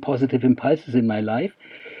many positive impulses in my life.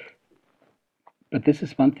 But this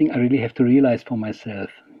is one thing I really have to realize for myself.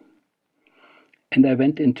 And I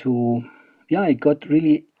went into, I got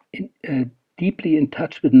really deeply in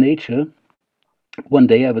touch with nature. One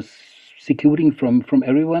day I was secluding from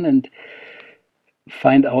everyone and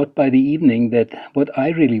find out by the evening that what I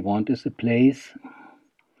really want is a place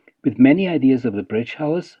with many ideas of the bridge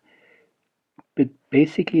house, but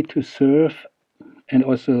basically to serve. And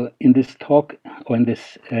also in this talk or in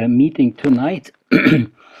this meeting tonight,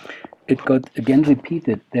 it got again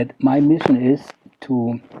repeated that my mission is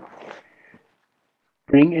to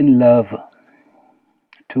bring in love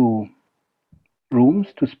to rooms,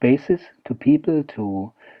 to spaces, to people,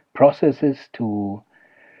 to processes, to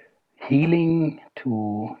healing,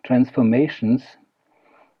 to transformations.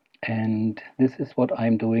 And this is what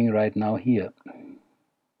I'm doing right now here.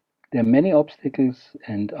 There are many obstacles,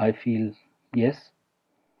 and I feel, yes,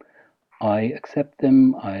 I accept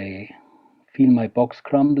them. I feel my box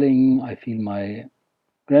crumbling. I feel my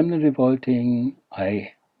gremlin revolting.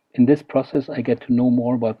 In this process, I get to know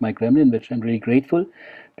more about my gremlin, which I'm really grateful,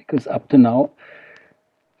 because up to now,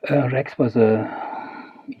 Rex was a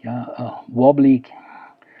wobbly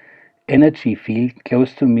energy field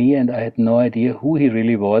close to me, and I had no idea who he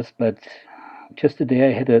really was. But just today,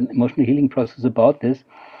 I had an emotional healing process about this,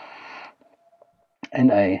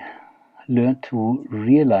 and I learned to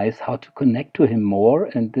realize how to connect to him more,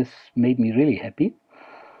 and this made me really happy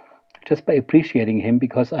just by appreciating him,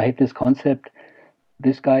 because I had this concept,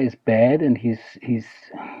 this guy is bad, and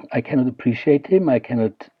I cannot appreciate him, I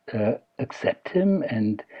cannot accept him,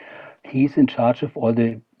 and he's in charge of all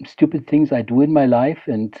the stupid things I do in my life.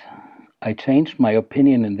 And I changed my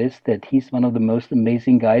opinion in this, that he's one of the most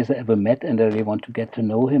amazing guys I ever met, and I really want to get to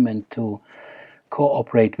know him and to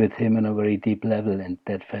cooperate with him on a very deep level, and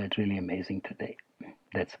that felt really amazing today.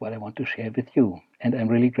 That's what I want to share with you, and I'm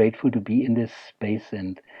really grateful to be in this space,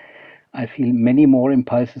 and I feel many more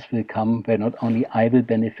impulses will come where not only I will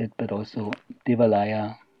benefit, but also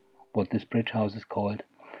Devalaya, what this bridge house is called,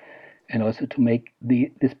 and also to make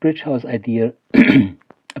this bridge house idea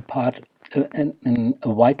a part,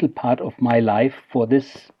 a vital part of my life for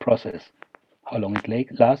this process. How long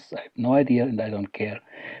it lasts, I have no idea, and I don't care.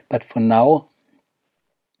 But for now,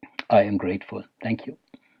 I am grateful. Thank you.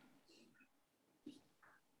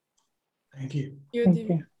 Thank you. Thank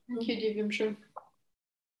you, Divyam. Sure.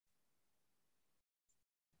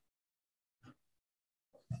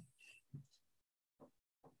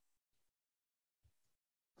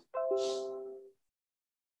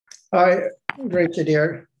 Hi, great to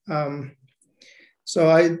hear. So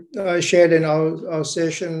I shared in our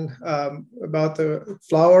session about the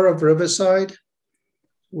Flower of Riverside,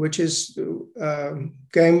 which is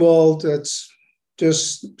game world that's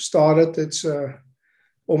just started. It's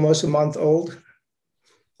almost a month old.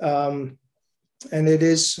 And it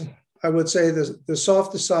is, I would say, the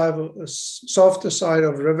softer side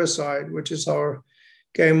of Riverside, which is our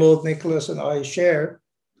game world Nicholas and I share.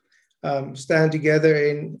 Stand together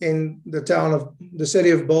in the city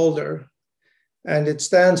of Boulder, and it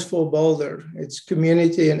stands for Boulder. It's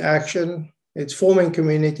community in action. It's forming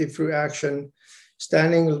community through action,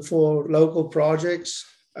 standing for local projects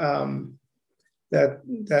that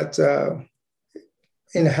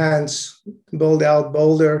enhance, build out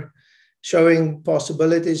Boulder, showing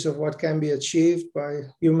possibilities of what can be achieved by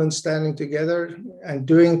humans standing together and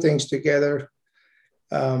doing things together.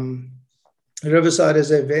 Riverside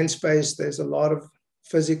is an event space. There's a lot of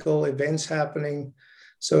physical events happening.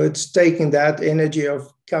 So it's taking that energy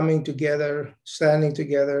of coming together, standing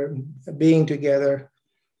together, being together,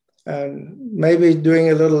 and maybe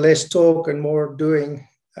doing a little less talk and more doing.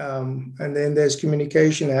 And then there's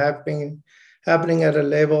communication happening at a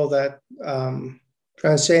level that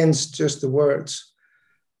transcends just the words.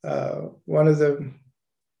 One of the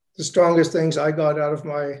strongest things I got out of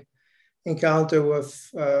my encounter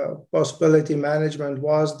with possibility management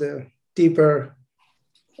was the deeper,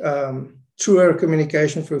 truer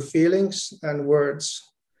communication through feelings and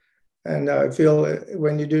words. And I feel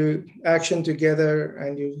when you do action together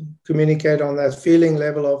and you communicate on that feeling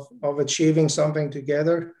level of achieving something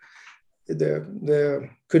together, the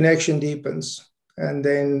connection deepens. And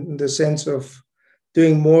then the sense of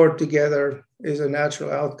doing more together is a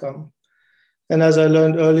natural outcome. And as I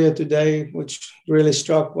learned earlier today, which really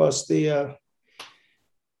struck, was the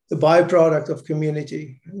byproduct of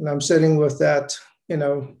community. And I'm sitting with that,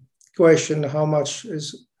 question: how much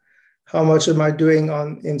am I doing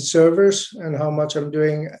in servers, and how much I'm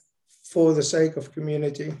doing for the sake of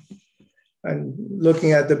community? And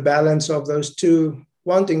looking at the balance of those two,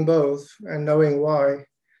 wanting both and knowing why,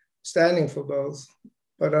 standing for both,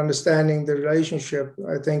 but understanding the relationship,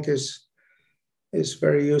 I think is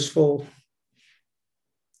very useful.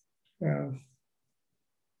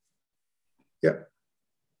 Yeah.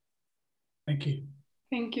 Thank you.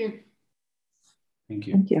 Thank you. Thank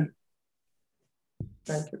you. Thank you.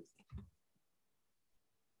 Thank you.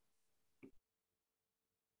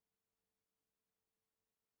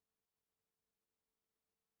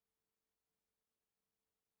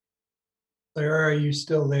 Clara, are you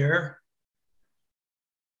still there?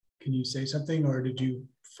 Can you say something, or did you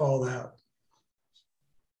fall out?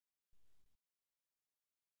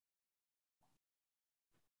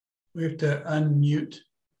 We have to unmute.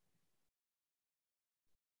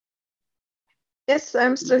 Yes,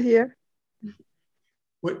 I'm still here.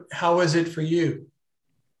 How was it for you?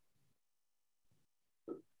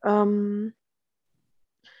 It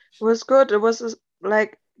was good. It was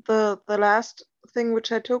like the last thing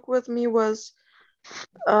which I took with me was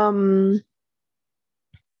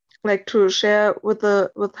like to share with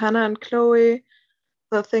Hannah and Chloe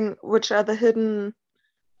the thing which are the hidden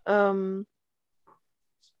how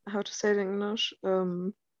to say it in English,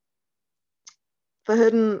 the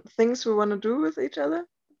hidden things we want to do with each other.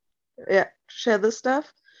 Yeah, share this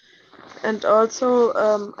stuff. And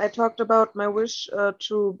also I talked about my wish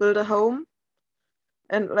to build a home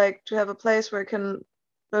and like to have a place where I can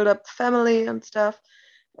build up family and stuff,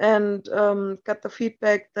 and got the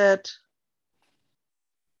feedback that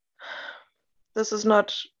this is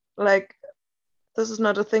not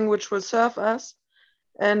a thing which will serve us,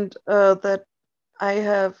 and that I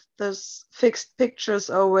have this fixed pictures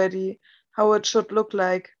already how it should look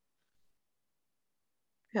like.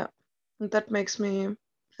 Yeah, and that makes me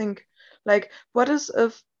think, like, what is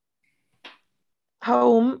if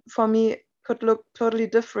home for me could look totally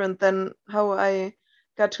different than how I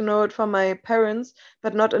got to know it from my parents,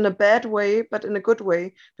 but not in a bad way, but in a good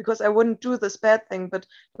way, because I wouldn't do this bad thing. But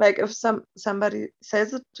like if somebody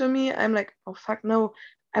says it to me, I'm like, oh fuck no,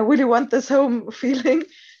 I really want this home feeling.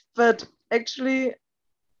 But actually,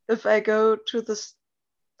 if I go to this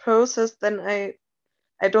process, then I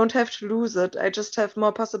don't have to lose it. I just have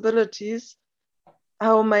more possibilities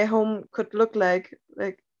how my home could look like.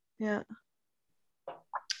 Like, yeah.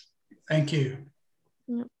 Thank you.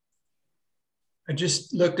 Yeah. I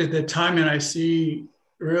just looked at the time and I see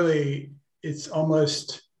really it's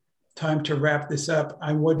almost time to wrap this up.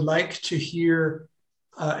 I would like to hear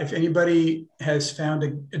if anybody has found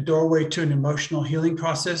a doorway to an emotional healing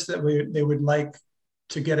process that they would like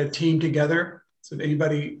to get a team together. So if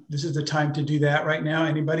anybody, this is the time to do that right now.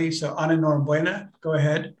 Anybody? So Ana Norambuena, go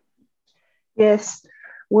ahead. Yes.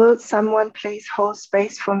 Will someone please hold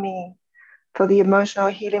space for me for the emotional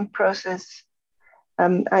healing process?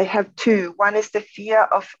 I have two. One is the fear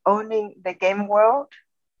of owning the game world.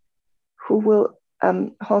 Who will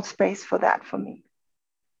hold space for that for me?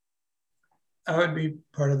 I would be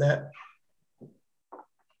part of that.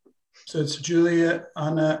 So it's Julia,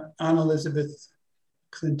 Anna, Elizabeth,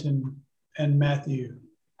 Clinton, and Matthew.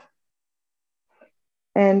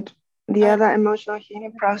 And the other emotional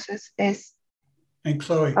healing process is... And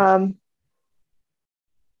Chloe.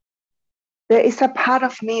 There is a part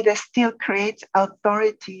of me that still creates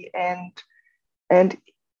authority and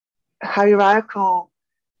hierarchical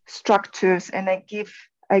structures, and I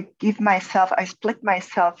split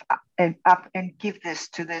myself up and give this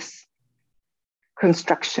to this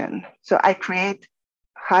construction. So I create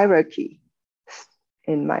hierarchy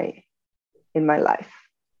in my life.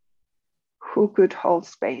 Who could hold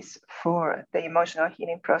space for the emotional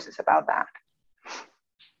healing process about that?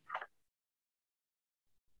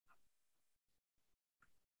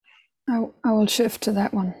 I will shift to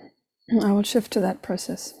that one. I will shift to that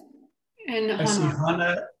process. And I see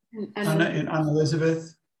Hannah and Anna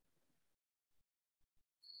Elizabeth.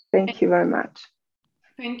 Thank you very much.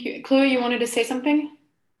 Thank you. Chloe, you wanted to say something?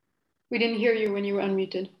 We didn't hear you when you were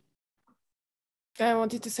unmuted. I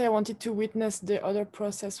wanted to say I wanted to witness the other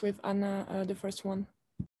process with Anna, the first one.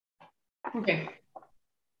 Okay.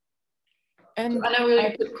 And so Anna, will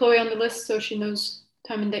you put Chloe on the list so she knows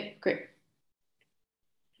time and date? Great.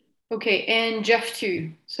 Okay, and Jeff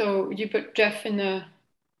too. So you put Jeff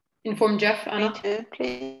inform Jeff, Anna? Me too,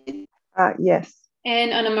 please. Yes.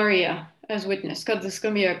 And Anna Maria as witness. God, this is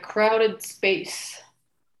going to be a crowded space.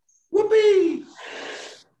 Whoopee!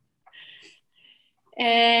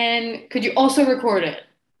 And could you also record it?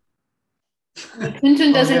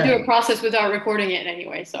 Clinton doesn't do a process without recording it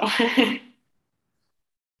anyway, so.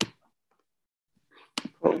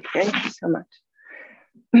 Cool. Thank you so much.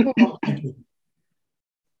 Cool.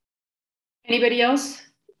 Anybody else?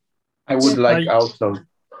 I would like also.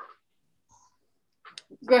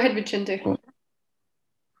 Go ahead, Vicente.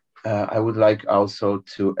 I would like also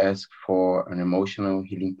to ask for an emotional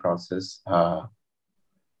healing process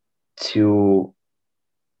to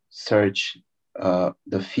search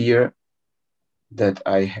the fear that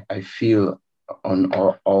I feel on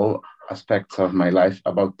all aspects of my life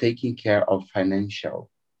about taking care of financial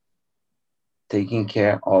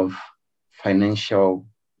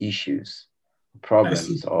issues,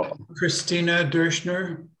 problems. Or Christina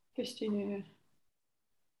Dershner. Christina.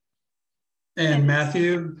 And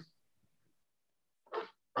Matthew.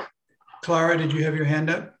 Clara, did you have your hand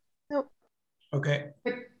up? Nope. Okay.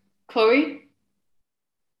 Chloe?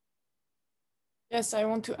 Yes, I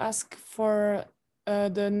want to ask for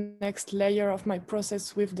the next layer of my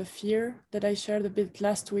process with the fear that I shared a bit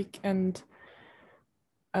last week, and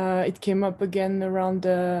it came up again around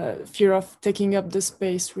the fear of taking up the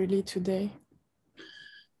space really today.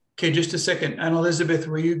 Okay, just a second. Anna Elizabeth,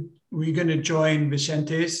 were you going to join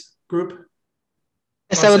Vicente's group?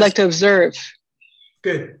 Yes, process? I would like to observe.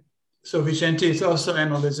 Good. So Vicente is also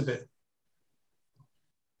Anna Elizabeth.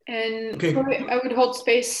 And okay. I would hold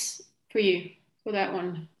space for you for that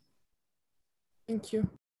one. Thank you.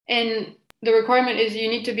 And the requirement is you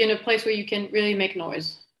need to be in a place where you can really make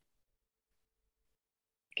noise.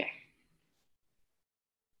 Okay.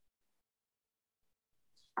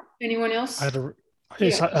 Anyone else? I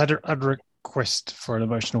had a request for an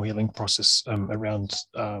emotional healing process around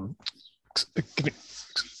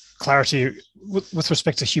clarity with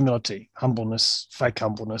respect to humility, humbleness, fake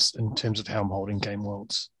humbleness in terms of how I'm holding game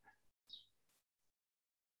worlds.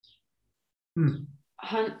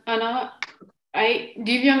 Anna,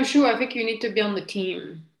 Divyam Shu, I think you need to be on the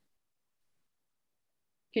team.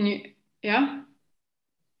 Can you, yeah?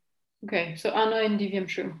 Okay, so Anna and Divyam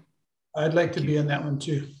Shu. I'd like to be on that one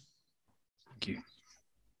too. Thank you.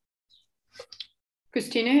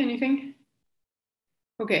 Christina, anything?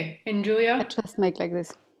 Okay, and Julia? I just make like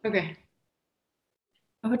this. Okay.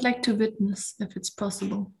 I would like to witness if it's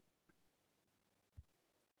possible.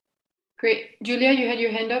 Great. Julia, you had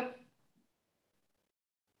your hand up.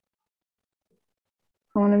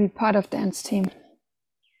 I want to be part of dance team.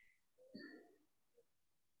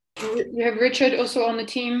 You have Richard also on the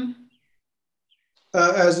team.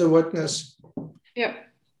 As a witness. Yeah.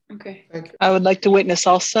 Okay. Thank you. I would like to witness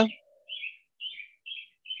also.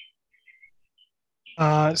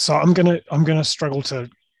 So I'm gonna struggle to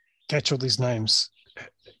catch all these names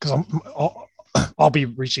because I'll be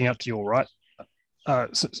reaching out to you all, right?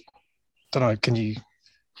 So, don't know. Can you?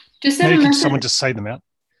 Just send maybe someone just say them out.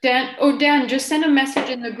 Dan, just send a message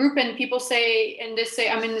in the group and people say,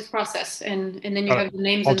 I'm in this process, and then you have the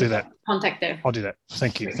names I'll and do that. Contact there. I'll do that.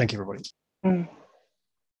 Thank you. Thank you, everybody.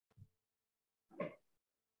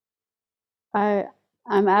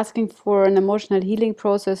 I'm asking for an emotional healing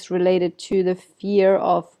process related to the fear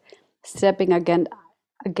of stepping again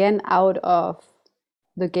out of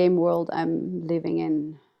the game world I'm living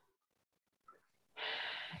in.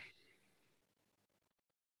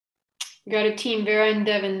 Got a team, Vera and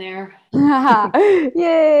Devin there.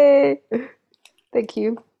 Yay! Thank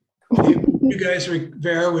you. You guys,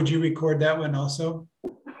 Vera, would you record that one also?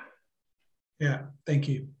 Yeah, thank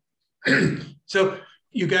you. So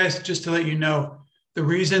you guys, just to let you know, the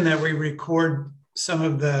reason that we record some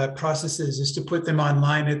of the processes is to put them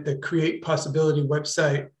online at the Create Possibility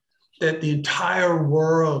website that the entire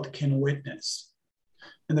world can witness.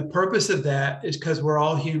 And the purpose of that is because we're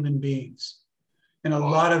all human beings. And a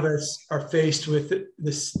lot of us are faced with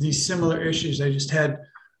these similar issues. I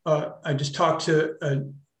just talked to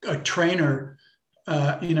a trainer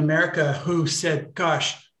in America who said,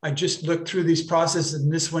 gosh, I just looked through these processes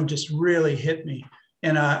and this one just really hit me.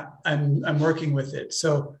 And I'm working with it.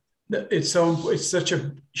 So it's such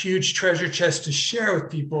a huge treasure chest to share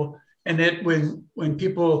with people. And that when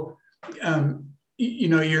people,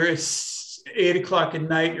 you're at 8 o'clock at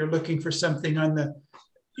night, you're looking for something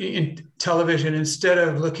in television, instead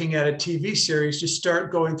of looking at a TV series, just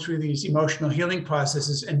start going through these emotional healing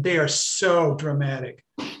processes, and they are so dramatic.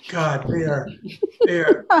 God, they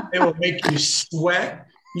will make you sweat.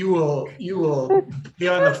 You will be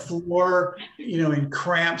on the floor, in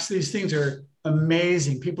cramps. These things are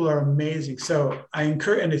amazing. People are amazing. So I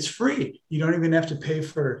encourage, and it's free. You don't even have to pay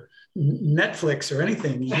for Netflix or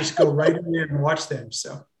anything. You just go right in there and watch them.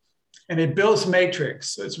 So, and it builds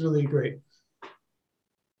matrix. So it's really great.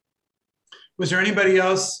 Was there anybody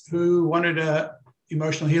else who wanted a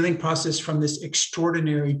emotional healing process from this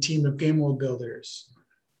extraordinary team of game world builders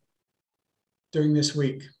during this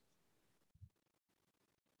week?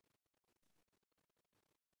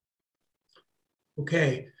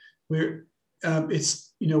 Okay, we're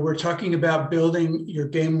talking about building your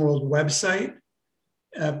game world website.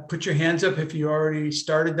 Put your hands up if you already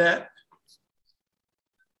started that.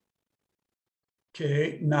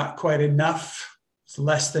 Okay, not quite enough. It's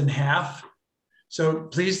less than half. So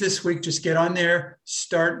please, this week, just get on there,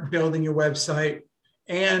 start building your website.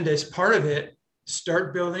 And as part of it,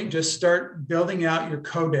 start building out your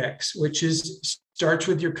codex, which starts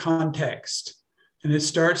with your context. And it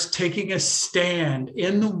starts taking a stand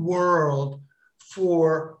in the world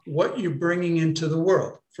for what you're bringing into the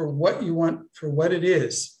world, for what you want, for what it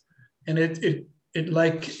is. And it's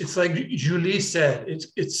like Julie said,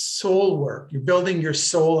 it's soul work. You're building your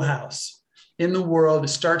soul house in the world. It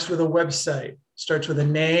starts with a website, starts with a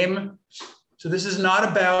name. So this is not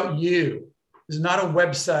about you. This is not a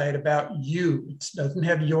website about you. It doesn't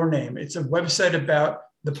have your name. It's a website about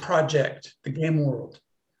the project, the game world.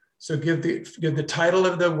 So give the title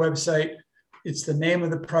of the website. It's the name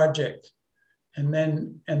of the project, and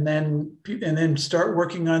then start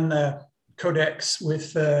working on the codex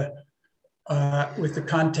with the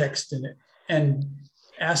context in it, and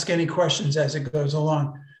ask any questions as it goes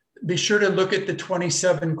along. Be sure to look at the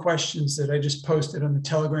 27 questions that I just posted on the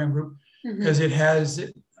Telegram group, because it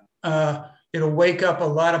has, it'll wake up a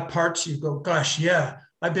lot of parts. You go, gosh, yeah,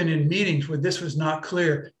 I've been in meetings where this was not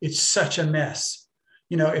clear. It's such a mess.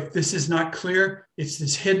 You know, if this is not clear, it's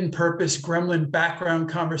this hidden purpose gremlin background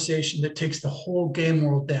conversation that takes the whole game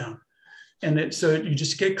world down. And so you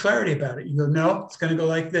just get clarity about it. You go, no, it's going to go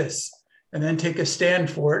like this, and then take a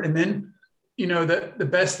stand for it. And then, you know, the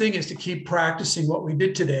best thing is to keep practicing what we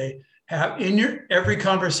did today. Have in your every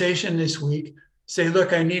conversation this week, say,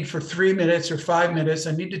 look, I need for 3 minutes or 5 minutes,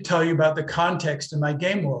 I need to tell you about the context of my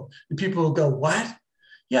game world. And people will go, what?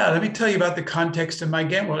 Yeah, let me tell you about the context of my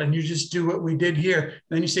game world. And you just do what we did here. And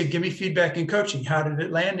then you say, give me feedback and coaching. How did it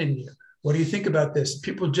land in you? What do you think about this?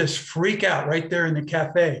 People just freak out right there in the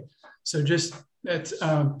cafe. So just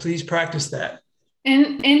please practice that.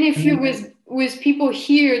 And if you're with people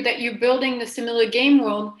here that you're building the similar game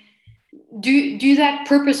world, do that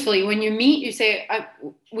purposefully. When you meet, you say,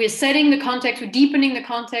 we're setting the context, we're deepening the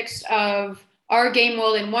context of our game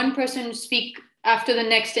world, and one person speak after the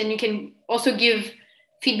next, and you can also give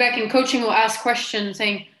feedback and coaching or ask questions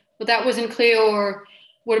saying, well, that wasn't clear, or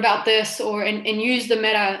what about this, or and use the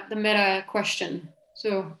meta question.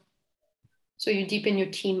 So you deepen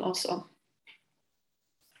your team also.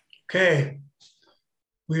 Okay.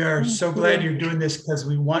 We are so glad you're doing this, because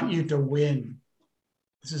we want you to win.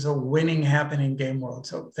 This is a winning happening game world.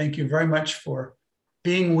 So thank you very much for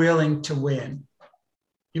being willing to win.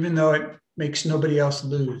 Even though it makes nobody else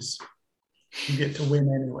lose, you get to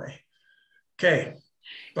win anyway. Okay.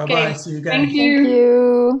 Bye-bye. Okay. See you guys. Thank you. Thank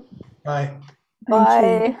you. Bye.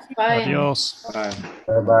 Bye. Bye. Adios. Bye.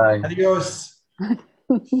 Bye. Adios.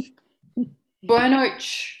 Boa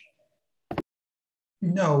noite.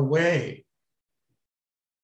 No way.